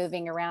up and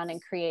moving around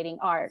and creating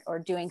art or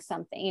doing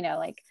something, you know,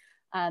 like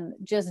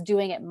just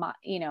doing it,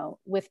 you know,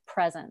 with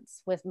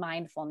presence, with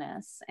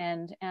mindfulness,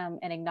 and an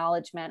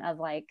acknowledgement of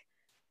like,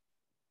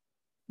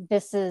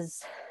 this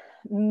is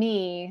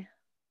me,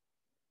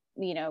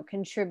 you know,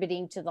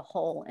 contributing to the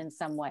whole in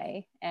some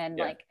way. And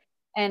like,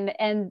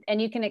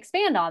 and you can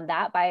expand on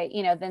that by,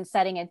 you know, then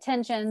setting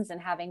intentions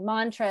and having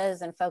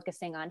mantras and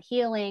focusing on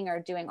healing or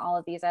doing all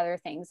of these other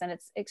things. And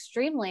it's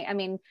extremely, I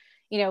mean,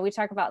 you know, we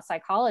talk about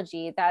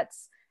psychology,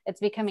 it's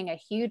becoming a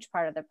huge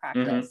part of the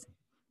practice.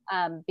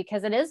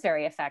 Because it is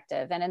very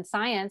effective. And in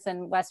science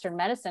and Western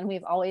medicine,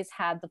 we've always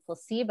had the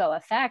placebo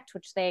effect,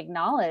 which they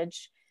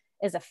acknowledge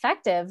is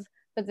effective,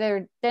 but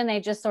then they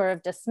just sort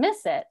of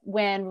dismiss it,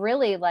 when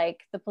really like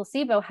the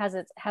placebo has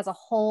a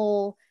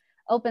whole,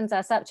 opens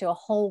us up to a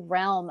whole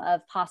realm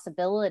of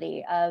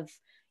possibility of,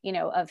 you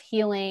know, of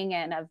healing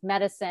and of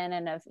medicine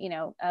and of, you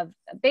know, of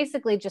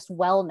basically just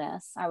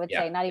wellness. I would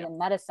say not even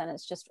medicine,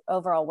 it's just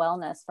overall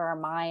wellness for our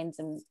minds,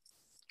 and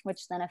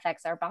which then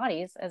affects our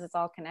bodies as it's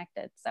all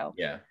connected. So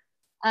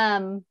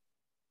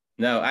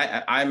no,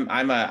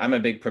 I'm a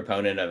big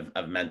proponent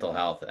of mental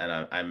health,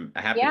 and I'm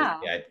happy to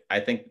see.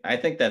 I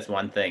think that's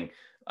one thing.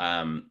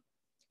 I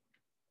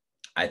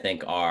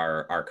think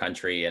our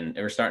country, and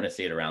we're starting to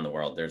see it around the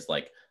world. There's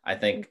like, I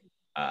think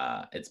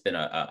it's been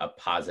a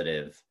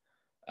positive.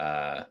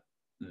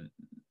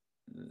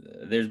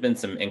 There's been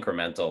some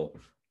incremental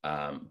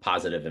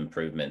positive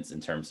improvements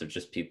in terms of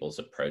just people's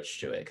approach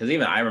to it. Because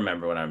even I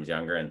remember when I was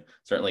younger, and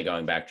certainly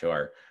going back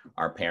to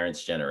our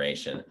parents'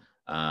 generation,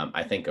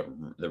 I think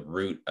the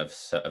root of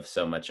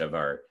so much of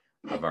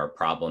our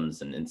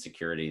problems and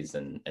insecurities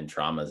and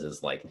traumas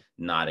is like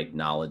not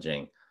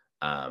acknowledging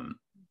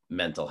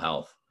mental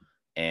health.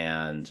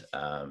 And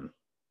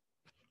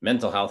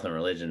mental health and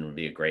religion would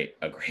be a great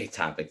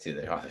topic too.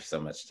 There's so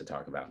much to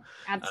talk about.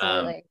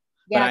 Absolutely.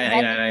 But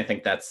I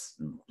think that's,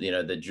 you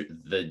know,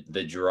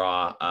 the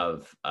draw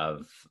of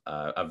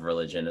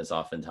religion is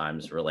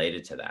oftentimes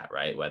related to that,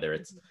 right? Whether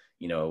it's,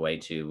 you know, a way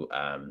to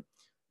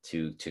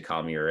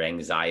calm your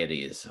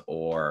anxieties,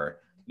 or,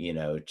 you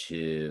know,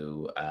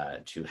 to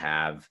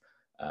have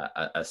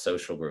a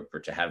social group, or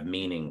to have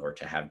meaning, or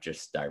to have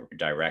just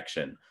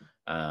direction.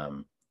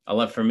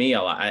 For me,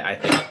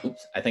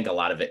 I think a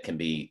lot of it can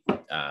be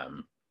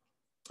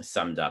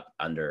summed up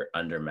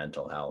under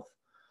mental health.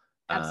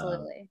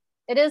 Absolutely.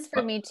 It is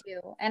for me too.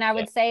 And I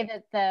would say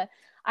that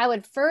I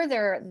would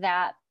further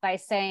that by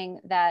saying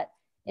that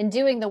in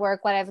doing the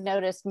work, what I've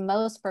noticed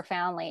most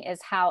profoundly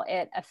is how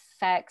it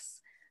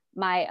affects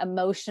my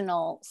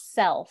emotional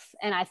self.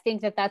 And I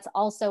think that that's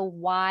also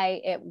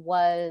why it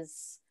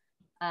was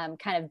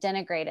kind of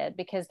denigrated,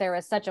 because there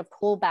was such a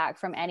pullback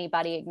from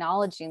anybody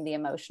acknowledging the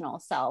emotional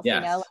self.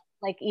 You know,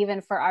 like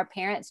even for our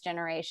parents'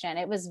 generation,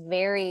 it was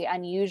very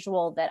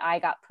unusual that I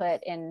got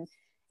put in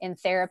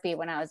therapy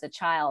when I was a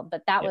child,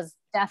 but that was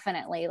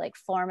definitely like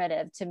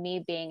formative to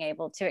me being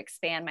able to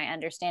expand my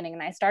understanding.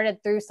 And I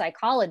started through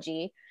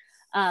psychology,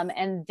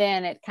 and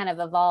then it kind of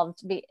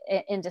evolved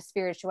into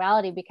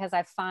spirituality, because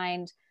I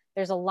find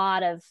there's a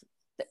lot of,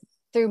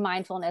 through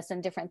mindfulness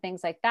and different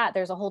things like that,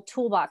 there's a whole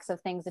toolbox of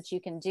things that you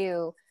can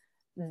do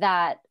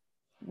that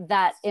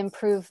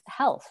improve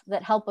health,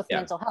 that help with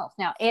mental health.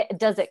 Now,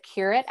 does it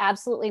cure it?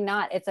 Absolutely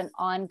not. It's an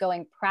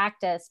ongoing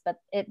practice, but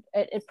it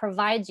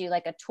provides you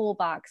like a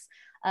toolbox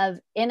of,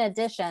 in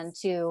addition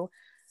to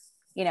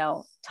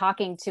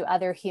talking to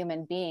other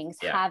human beings,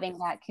 Yeah. having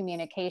that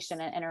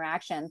communication and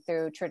interaction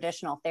through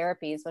traditional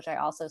therapies, which I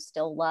also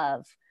still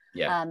love.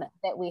 Yeah.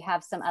 That we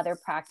have some other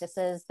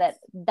practices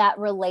that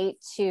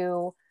relate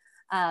to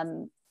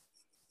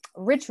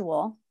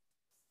ritual,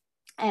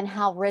 and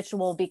how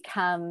ritual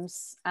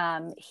becomes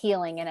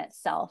healing in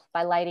itself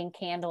by lighting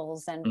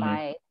candles and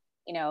by,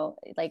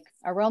 like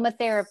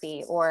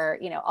aromatherapy, or,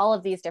 all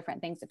of these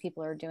different things that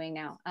people are doing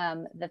now,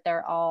 that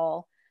they're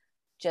all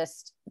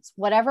just, it's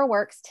whatever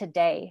works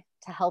today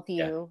to help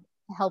you,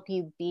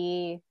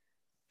 be,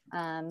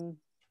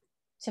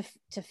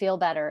 to feel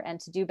better and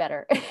to do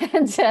better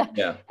and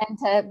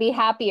to be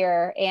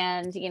happier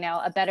and,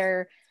 a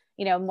better,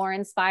 more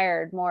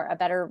inspired, a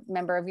better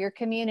member of your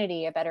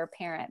community, a better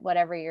parent,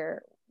 whatever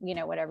you're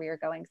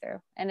going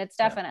through. And it's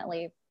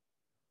definitely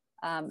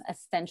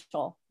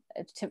essential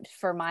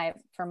for my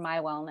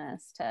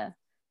wellness to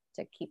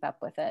keep up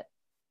with it.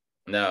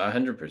 No,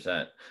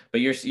 100%.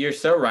 But you're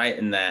so right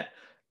in that,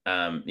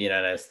 and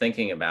I was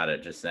thinking about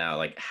it just now,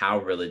 like how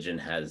religion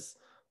has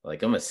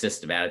like almost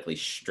systematically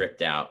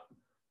stripped out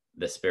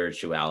the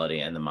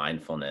spirituality and the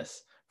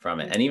mindfulness from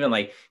it. And even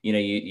like,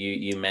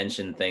 you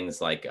mentioned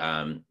things like,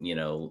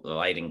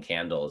 lighting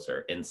candles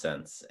or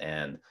incense.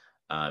 And,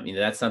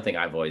 that's something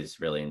I've always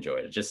really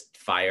enjoyed. Just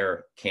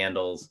fire,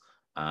 candles.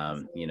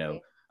 I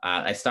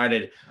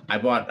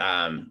bought,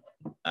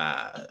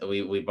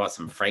 we bought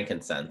some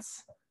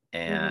frankincense,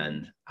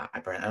 and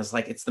I was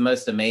like, it's the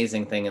most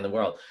amazing thing in the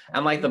world.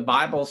 And like the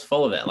Bible's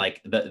full of it.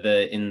 Like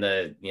in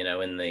the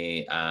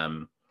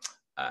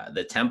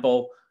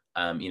temple,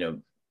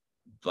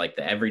 like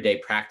the everyday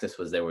practice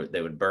was they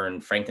would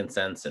burn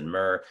frankincense and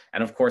myrrh,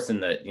 and of course in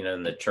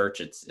the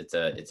church it's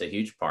a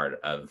huge part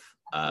of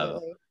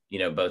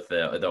both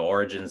the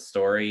origin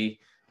story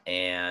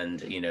and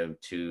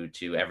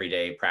to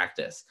everyday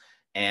practice.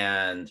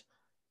 And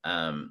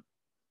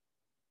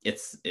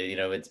it's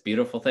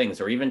beautiful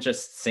things, or even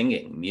just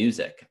singing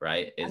music,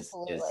 right, is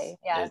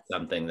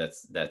something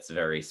that's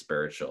very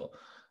spiritual.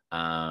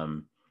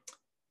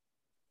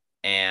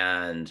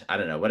 And I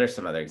don't know, what are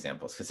some other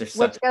examples? Because there's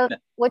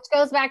which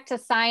goes back to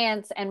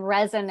science and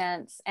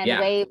resonance and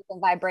waves and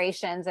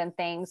vibrations and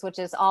things, which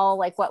is all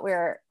like what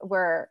we're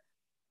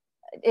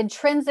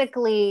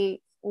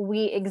intrinsically,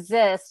 we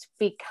exist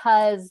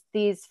because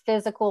these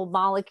physical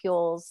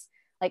molecules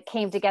like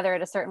came together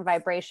at a certain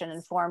vibration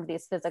and formed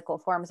these physical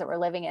forms that we're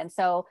living in.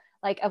 So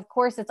like, of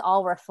course, it's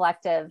all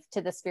reflective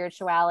to the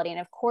spirituality. And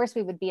of course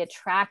we would be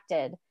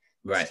attracted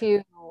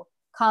to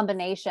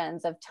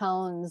combinations of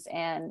tones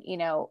and,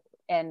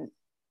 and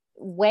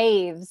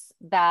waves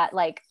that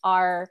like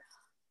are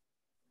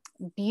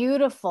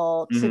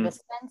beautiful to the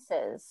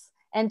senses.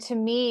 And to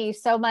me,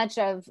 so much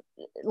of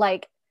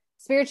like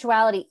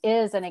spirituality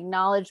is an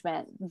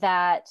acknowledgement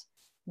that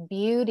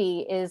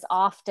beauty is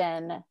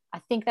often, I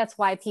think that's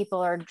why people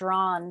are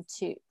drawn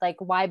to, like,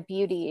 why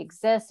beauty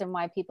exists and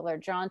why people are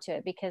drawn to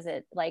it, because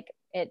it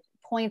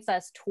points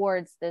us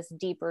towards this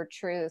deeper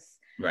truth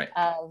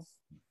of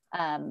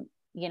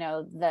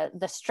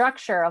the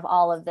structure of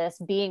all of this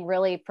being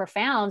really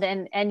profound.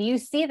 And you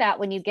see that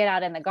when you get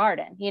out in the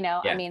garden,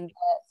 I mean,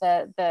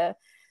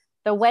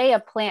 the way a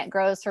plant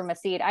grows from a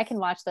seed, I can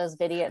watch those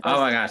videos. Oh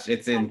my gosh,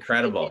 it's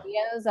incredible.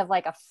 Videos of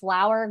like a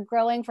flower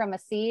growing from a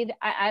seed.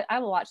 I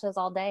will watch those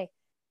all day.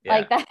 Yeah.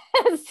 Like that.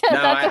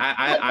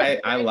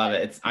 I love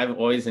it. I've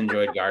always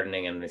enjoyed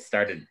gardening, and I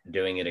started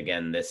doing it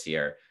again this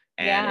year.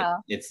 And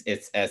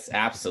it's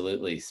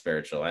absolutely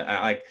spiritual.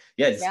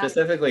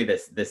 Specifically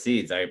the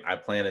seeds. I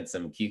planted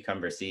some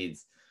cucumber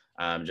seeds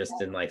just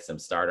in like some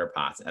starter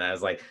pots, and I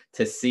was like,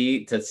 to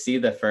see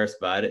the first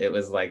bud,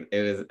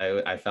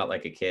 I felt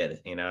like a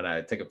kid, and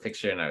I took a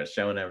picture and I was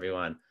showing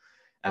everyone.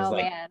 I was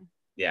man.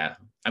 Yeah.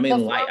 I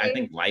mean, I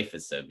think life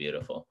is so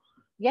beautiful.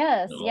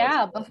 Yes.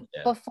 Yeah.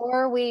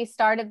 Before we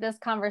started this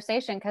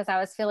conversation, because I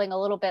was feeling a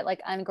little bit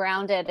like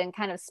ungrounded and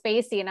kind of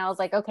spacey, and I was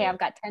like, okay, I've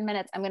got 10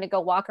 minutes. I'm going to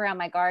go walk around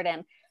my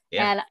garden.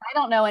 Yeah. And I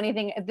don't know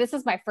anything. This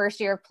is my first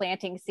year of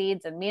planting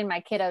seeds, and me and my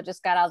kiddo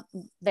just got out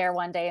there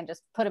one day and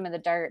just put them in the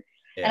dirt.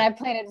 Yeah. And I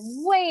planted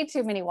way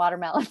too many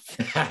watermelons.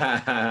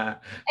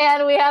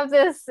 And we have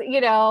this,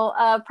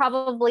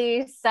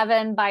 probably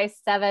 7 by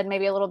 7,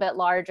 maybe a little bit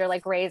larger,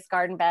 like raised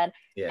garden bed.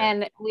 Yeah.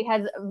 And we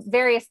had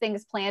various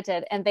things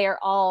planted, and they are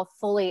all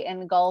fully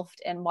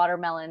engulfed in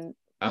watermelon,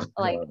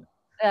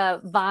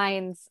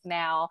 vines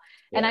now.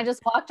 Yeah. And I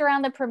just walked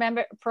around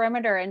the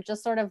perimeter and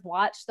just sort of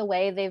watched the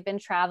way they've been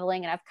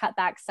traveling. And I've cut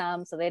back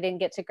some so they didn't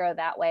get to grow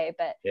that way.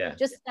 But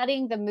just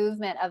studying the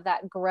movement of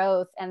that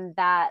growth and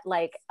that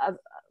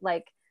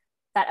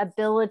that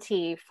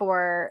ability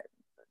for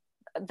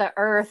the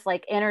earth,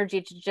 like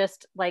energy to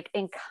just like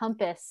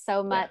encompass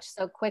so much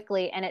so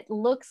quickly. And it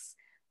looks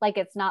like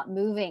it's not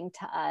moving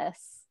to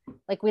us.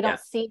 Like we don't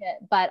see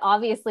it, but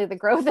obviously the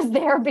growth is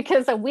there,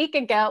 because a week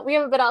ago, we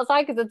haven't been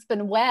outside because it's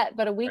been wet,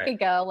 but a week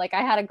ago, like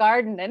I had a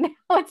garden and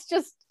now it's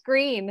just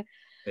green.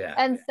 Yeah.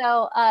 And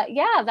so,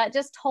 that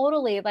just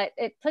totally, like,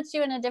 it puts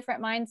you in a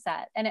different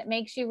mindset, and it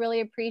makes you really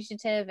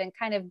appreciative and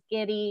kind of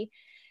giddy.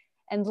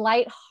 and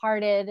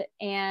lighthearted.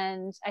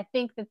 And I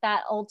think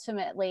that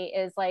ultimately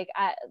is like,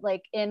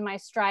 in my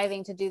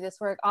striving to do this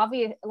work,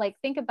 obvious, like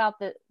think about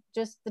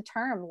just the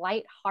term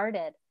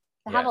lighthearted,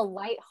 to have a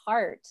light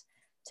heart,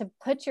 to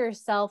put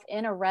yourself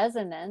in a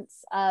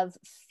resonance of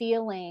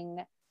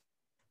feeling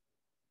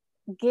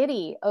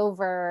giddy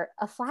over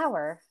a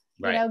flower,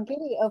 right.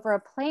 Giddy over a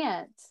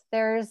plant.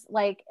 There's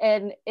like,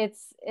 and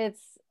it's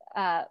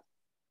as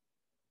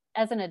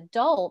an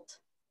adult,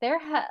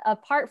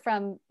 apart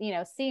from,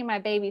 seeing my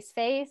baby's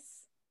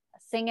face,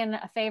 singing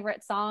a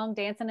favorite song,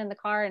 dancing in the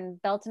car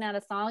and belting out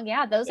a song.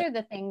 Yeah, those are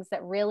the things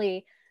that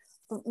really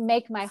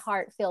make my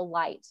heart feel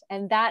light.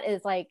 And that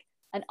is like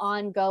an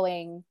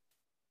ongoing,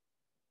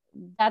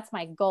 that's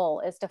my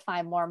goal, is to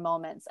find more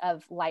moments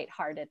of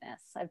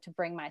lightheartedness, of to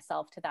bring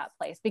myself to that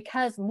place,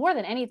 because more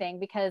than anything,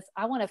 because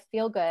I want to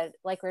feel good.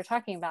 Like we were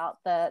talking about,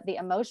 the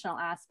emotional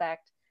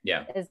aspect,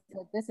 is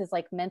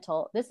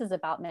that this is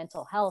about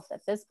mental health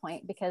at this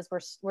point, because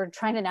we're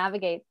trying to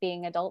navigate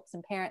being adults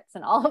and parents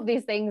and all of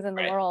these things in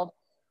the world.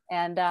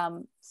 And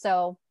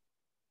so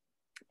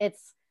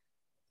it's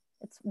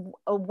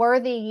a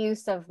worthy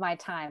use of my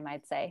time,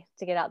 I'd say,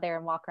 to get out there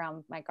and walk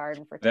around my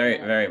garden for 10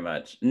 minutes. Very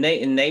much.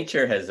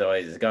 Nature has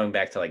always, going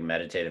back to like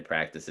meditative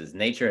practices,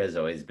 nature has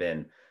always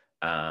been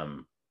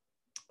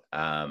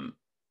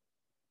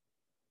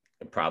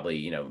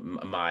probably,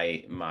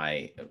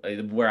 my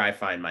where I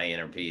find my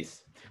inner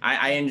peace.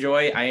 I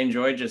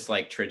enjoy just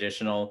like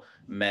traditional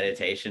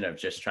meditation of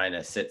just trying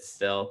to sit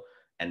still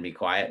and be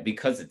quiet,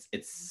 because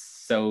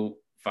it's so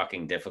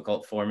fucking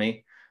difficult for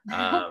me.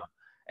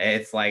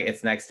 It's like,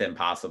 it's next to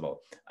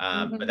impossible.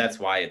 But that's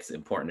why it's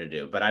important to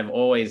do. But I've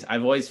always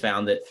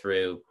found it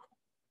through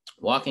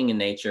walking in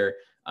nature,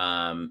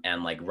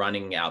 and like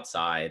running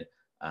outside.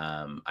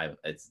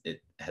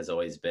 It has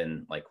always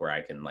been like where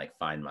I can like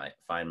find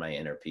my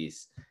inner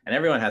peace. And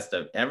everyone has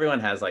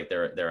like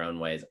their own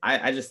ways.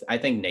 I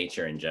think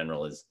nature in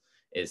general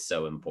is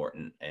so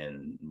important,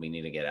 and we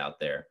need to get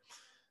out there.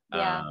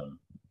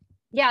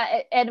 Yeah.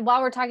 And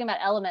while we're talking about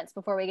elements,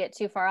 before we get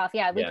too far off,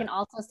 we can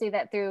also see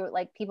that through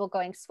like people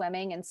going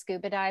swimming and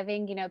scuba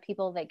diving,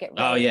 people that get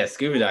really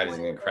scuba diving is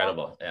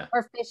incredible.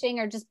 Or fishing,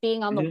 or just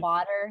being on the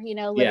water,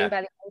 living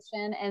by the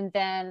ocean. And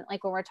then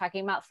like when we're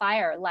talking about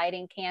fire,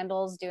 lighting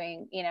candles,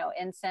 doing,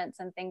 incense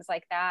and things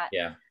like that.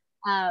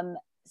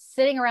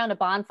 Sitting around a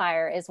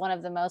bonfire is one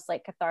of the most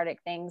like cathartic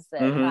things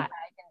that I can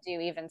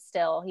do even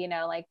still,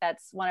 like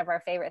that's one of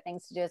our favorite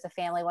things to do as a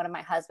family, one of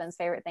my husband's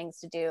favorite things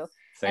to do.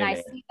 And I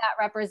see that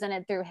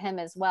represented through him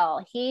as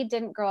well. He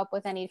didn't grow up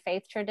with any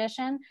faith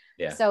tradition.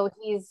 So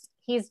he's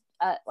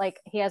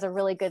like, he has a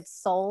really good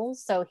soul.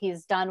 So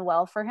he's done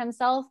well for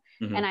himself.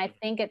 And I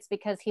think it's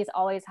because he's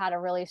always had a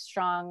really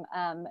strong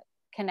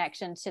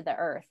connection to the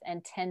earth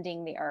and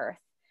tending the earth.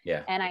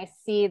 And I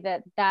see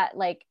that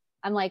like,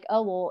 I'm like,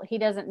 oh, well, he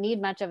doesn't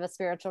need much of a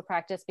spiritual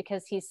practice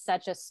because he's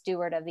such a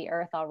steward of the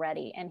earth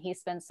already. And he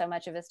spends so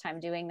much of his time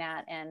doing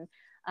that. And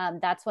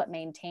that's what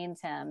maintains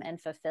him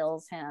and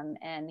fulfills him.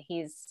 And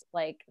he's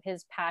like,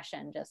 his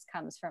passion just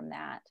comes from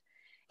that.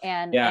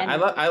 And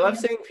I love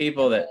seeing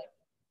people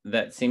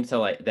that seem to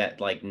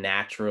like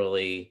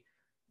naturally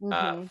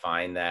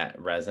find that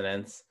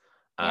resonance.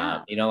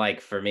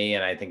 Like for me,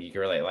 and I think you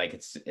can relate, like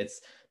it's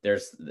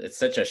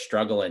such a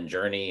struggle and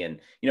journey, and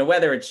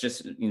whether it's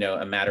just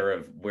a matter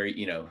of where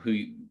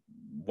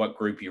what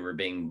group you were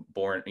being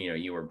born,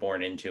 you were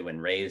born into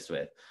and raised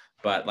with,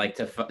 but like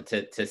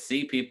to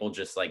see people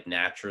just like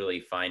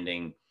naturally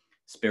finding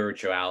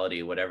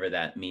spirituality, whatever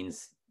that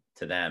means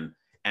to them,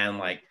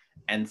 and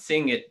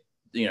seeing it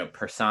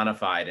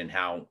personified in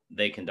how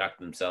they conduct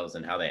themselves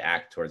and how they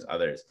act towards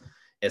others.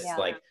 It's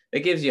like,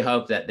 it gives you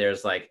hope that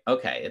there's like,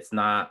 okay, it's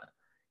not,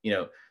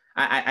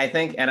 I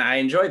think, and I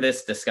enjoy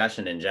this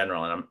discussion in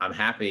general, and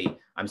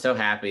I'm so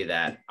happy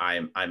that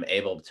I'm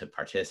able to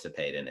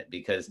participate in it,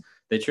 because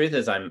the truth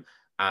is I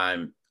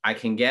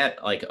can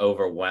get like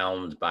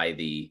overwhelmed by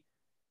the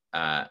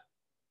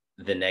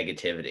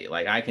negativity.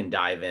 Like I can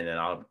dive in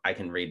and I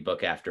can read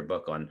book after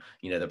book on,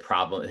 the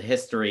problem,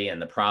 history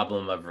and the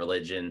problem of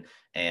religion.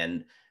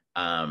 And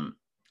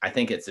I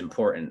think it's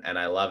important and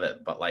I love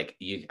it, but like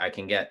I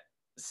can get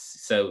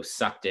so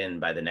sucked in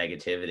by the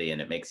negativity,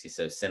 and it makes you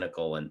so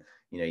cynical, and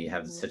you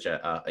have such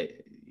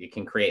it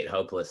can create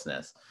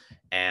hopelessness.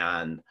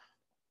 And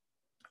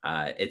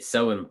it's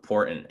so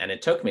important, and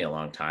it took me a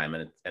long time,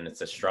 and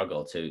it's a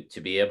struggle to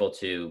be able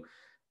to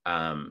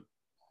not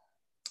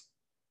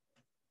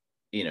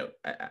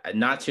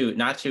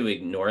to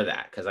ignore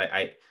that, because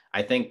I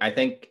think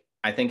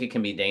it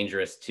can be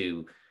dangerous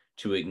to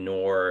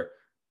ignore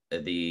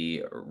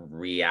the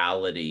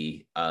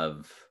reality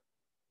of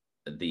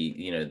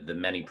the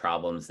many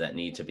problems that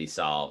need to be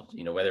solved,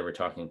 whether we're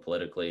talking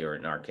politically or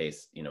in our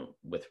case,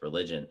 with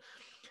religion,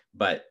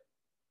 but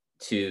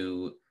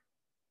to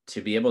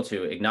be able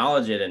to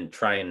acknowledge it and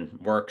try and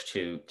work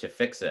to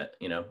fix it,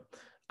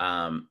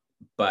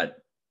 but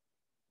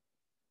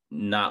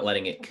not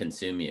letting it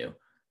consume you,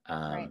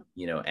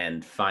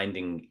 and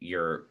finding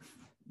your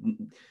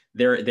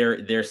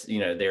there's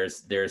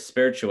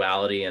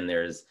spirituality, and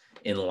there's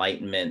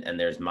enlightenment and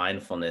there's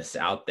mindfulness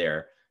out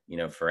there,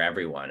 for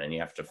everyone, and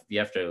you have to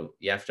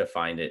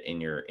find it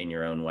in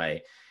your own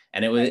way.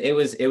 And it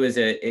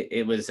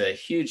was a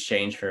huge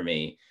change for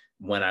me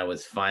when I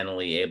was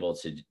finally able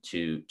to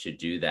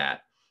do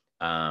that.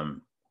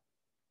 And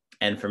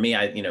for me,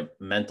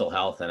 mental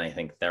health and I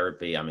think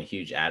therapy, I'm a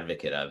huge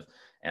advocate of,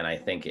 and I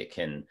think it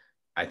can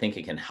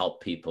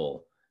help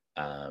people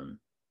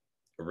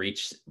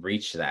reach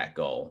that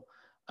goal.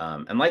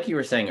 And like you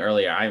were saying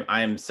earlier,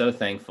 I'm so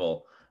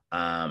thankful.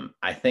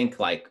 I think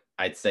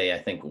I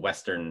think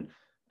Western,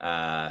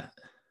 I'm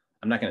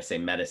not going to say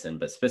medicine,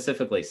 but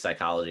specifically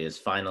psychology is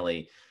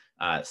finally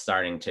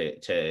starting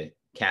to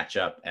catch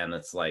up, and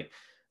it's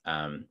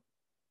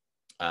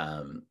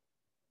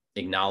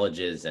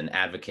acknowledges and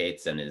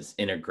advocates and is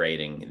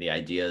integrating the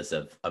ideas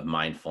of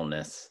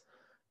mindfulness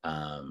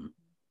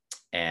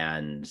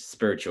and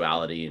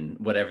spirituality and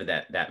whatever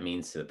that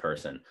means to the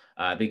person,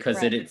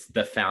 because Right. it's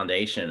the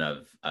foundation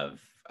of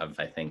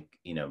I think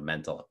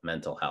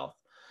mental health.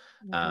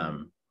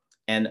 Mm-hmm.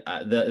 And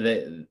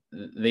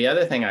the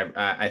other thing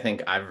I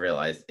think I've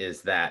realized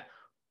is that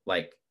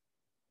I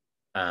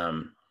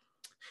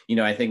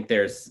think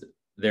there's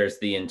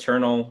the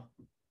internal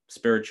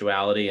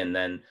spirituality, and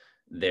then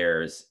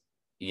there's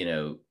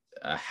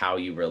how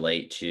you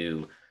relate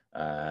to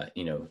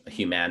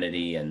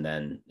humanity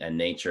and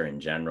nature in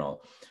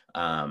general,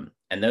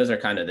 and those are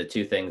kind of the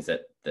two things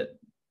that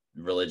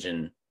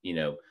religion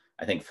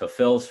I think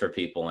fulfills for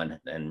people,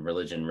 and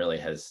religion really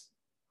has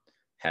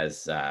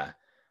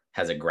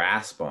a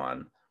grasp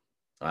on.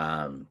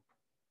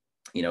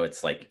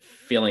 It's like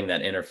feeling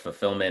that inner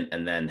fulfillment,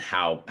 and then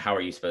how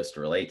are you supposed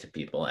to relate to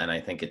people? And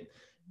I think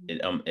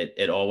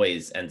it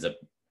always ends up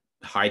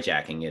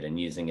hijacking it and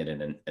using it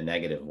in a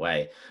negative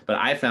way. But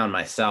I found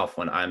myself,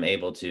 when I'm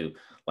able to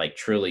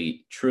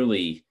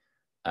truly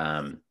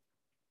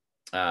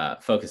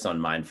focus on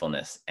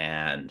mindfulness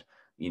and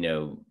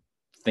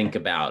think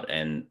about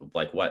and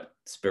what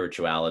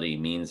spirituality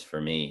means for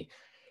me,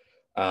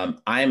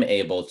 I'm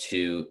able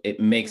to, it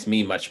makes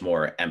me much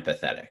more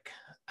empathetic.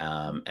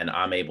 And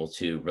I'm able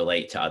to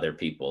relate to other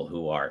people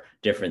who are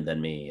different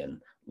than me and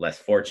less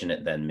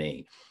fortunate than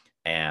me.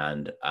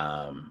 And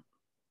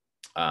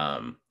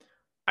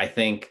I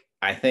think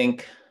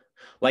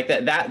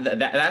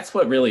that's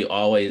what really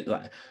always,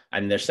 I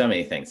mean, there's so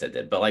many things that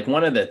did, but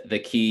one of the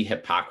key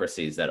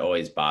hypocrisies that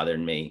always bothered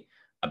me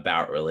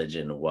about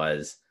religion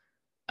was,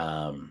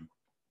 I'm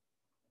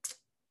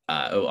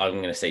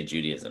going to say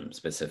Judaism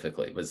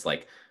specifically, was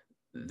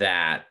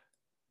that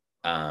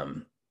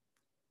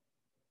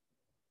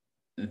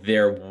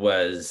there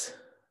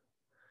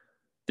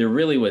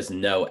really was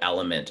no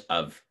element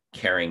of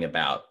caring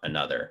about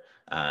another.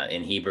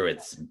 In Hebrew,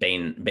 it's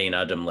bein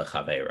adam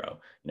lechavero.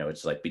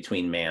 It's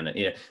between man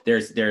and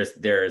there's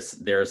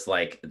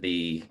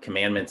the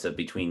commandments of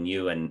between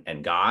you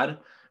and God,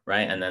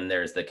 right? And then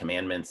there's the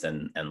commandments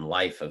and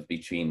life of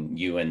between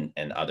you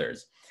and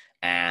others.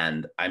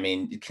 And I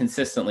mean,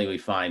 consistently we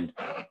find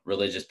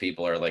religious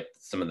people are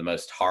some of the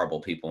most horrible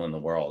people in the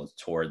world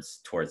towards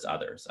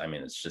others. I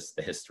mean, it's just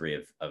the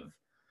history of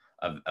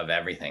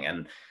everything.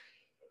 And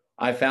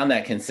I found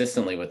that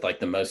consistently with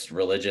the most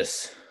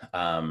religious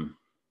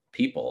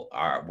people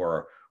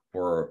were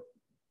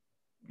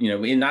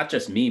not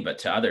just me, but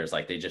to others,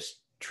 they just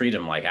treat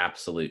them like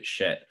absolute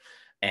shit.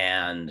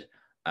 And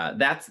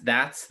that's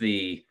one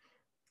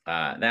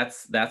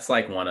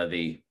of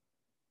the,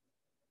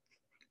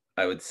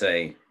 I would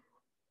say,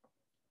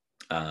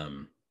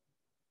 one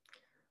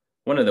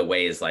of the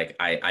ways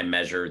I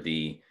measure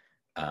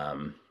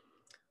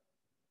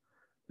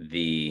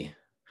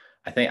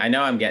I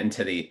know we're getting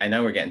to the end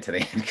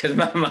because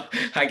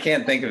I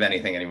can't think of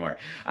anything anymore.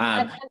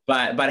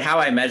 But how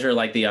I measure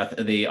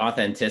the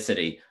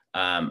authenticity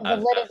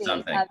of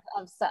something.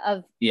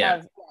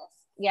 Yeah.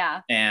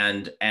 Yeah.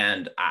 And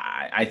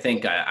I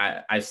think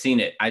I've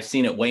seen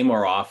it way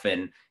more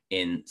often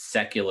in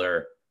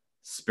secular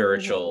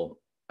spiritual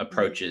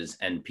approaches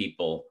and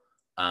people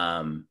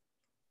than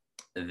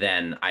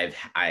I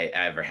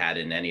ever had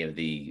in any of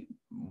the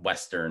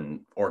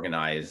Western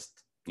organized,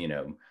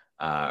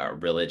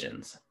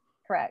 religions.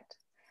 Correct.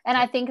 And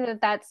I think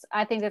that's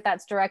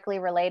directly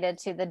related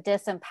to the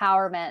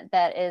disempowerment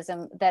that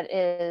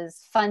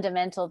is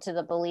fundamental to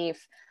the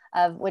belief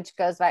of, which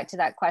goes back to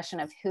that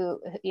question of who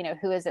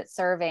is it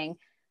serving?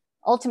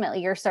 Ultimately,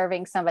 you're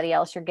serving somebody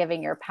else. You're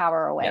giving your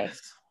power away.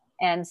 Yes.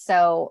 And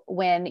so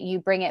when you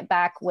bring it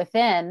back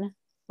within,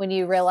 when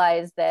you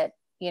realize that,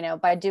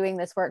 by doing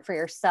this work for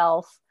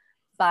yourself,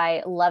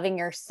 by loving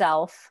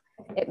yourself,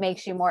 it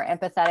makes you more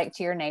empathetic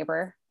to your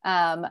neighbor.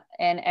 And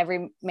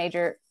every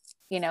major,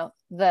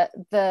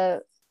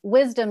 the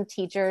wisdom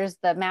teachers,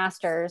 the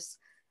masters,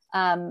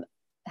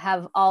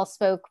 have all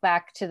spoke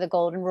back to the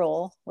golden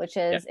rule, which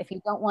is, if you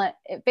don't want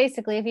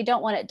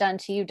it done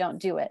to you, don't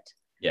do it.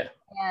 Yeah.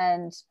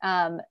 And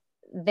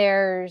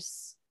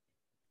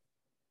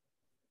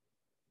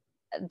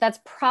that's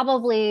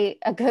probably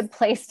a good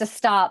place to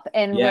stop.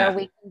 And where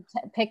we can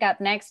pick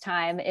up next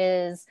time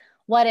is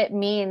what it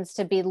means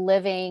to be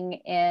living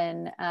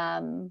in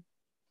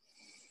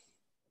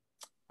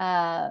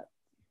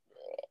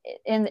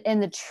in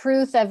the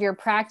truth of your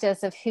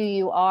practice of who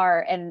you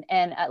are, and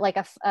like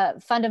a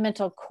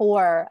fundamental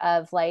core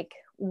of like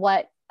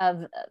what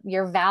of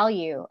your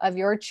value of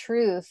your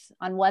truth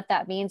on what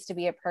that means to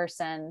be a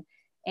person,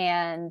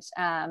 and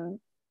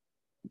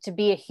to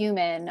be a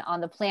human on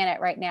the planet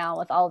right now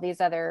with all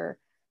these other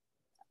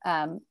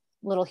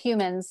little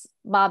humans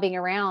bobbing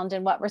around,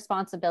 and what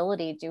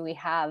responsibility do we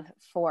have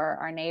for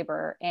our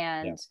neighbor,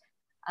 and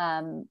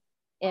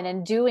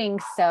in doing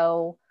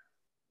so,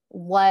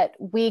 what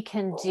we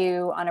can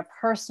do on a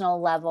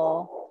personal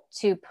level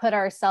to put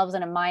ourselves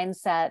in a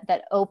mindset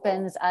that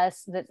opens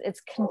us, that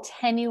it's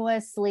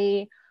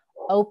continuously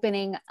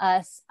opening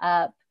us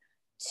up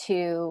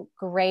to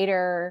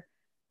greater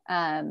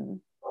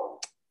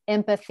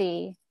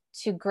empathy,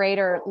 to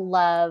greater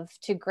love,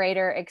 to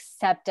greater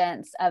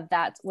acceptance of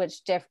that which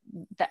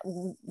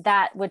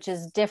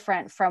is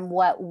different from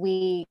what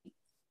we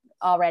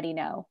already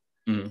know.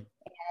 Mm-hmm.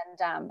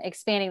 And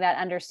expanding that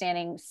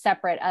understanding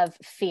separate of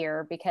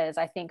fear, because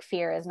I think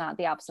fear is not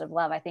the opposite of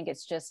love. I think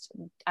it's just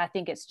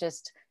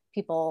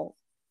people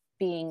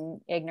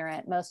being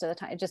ignorant most of the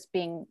time, just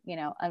being,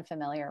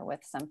 unfamiliar with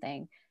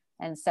something.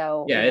 And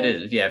so it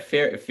is. Yeah,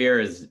 fear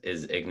is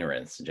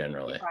ignorance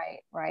generally.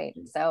 Right.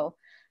 So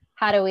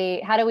how do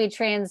we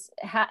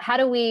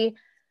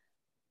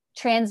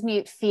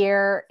transmute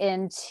fear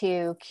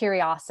into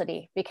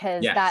curiosity,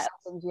 because that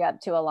opens you up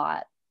to a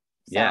lot.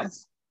 So.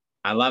 Yes,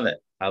 I love it.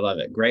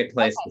 Great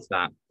place to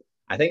stop.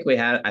 I think we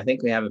have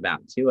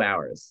about 2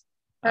 hours.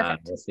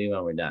 We'll see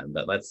when we're done,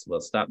 but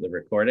we'll stop the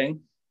recording,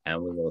 and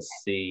we will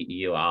see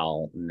you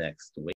all next week.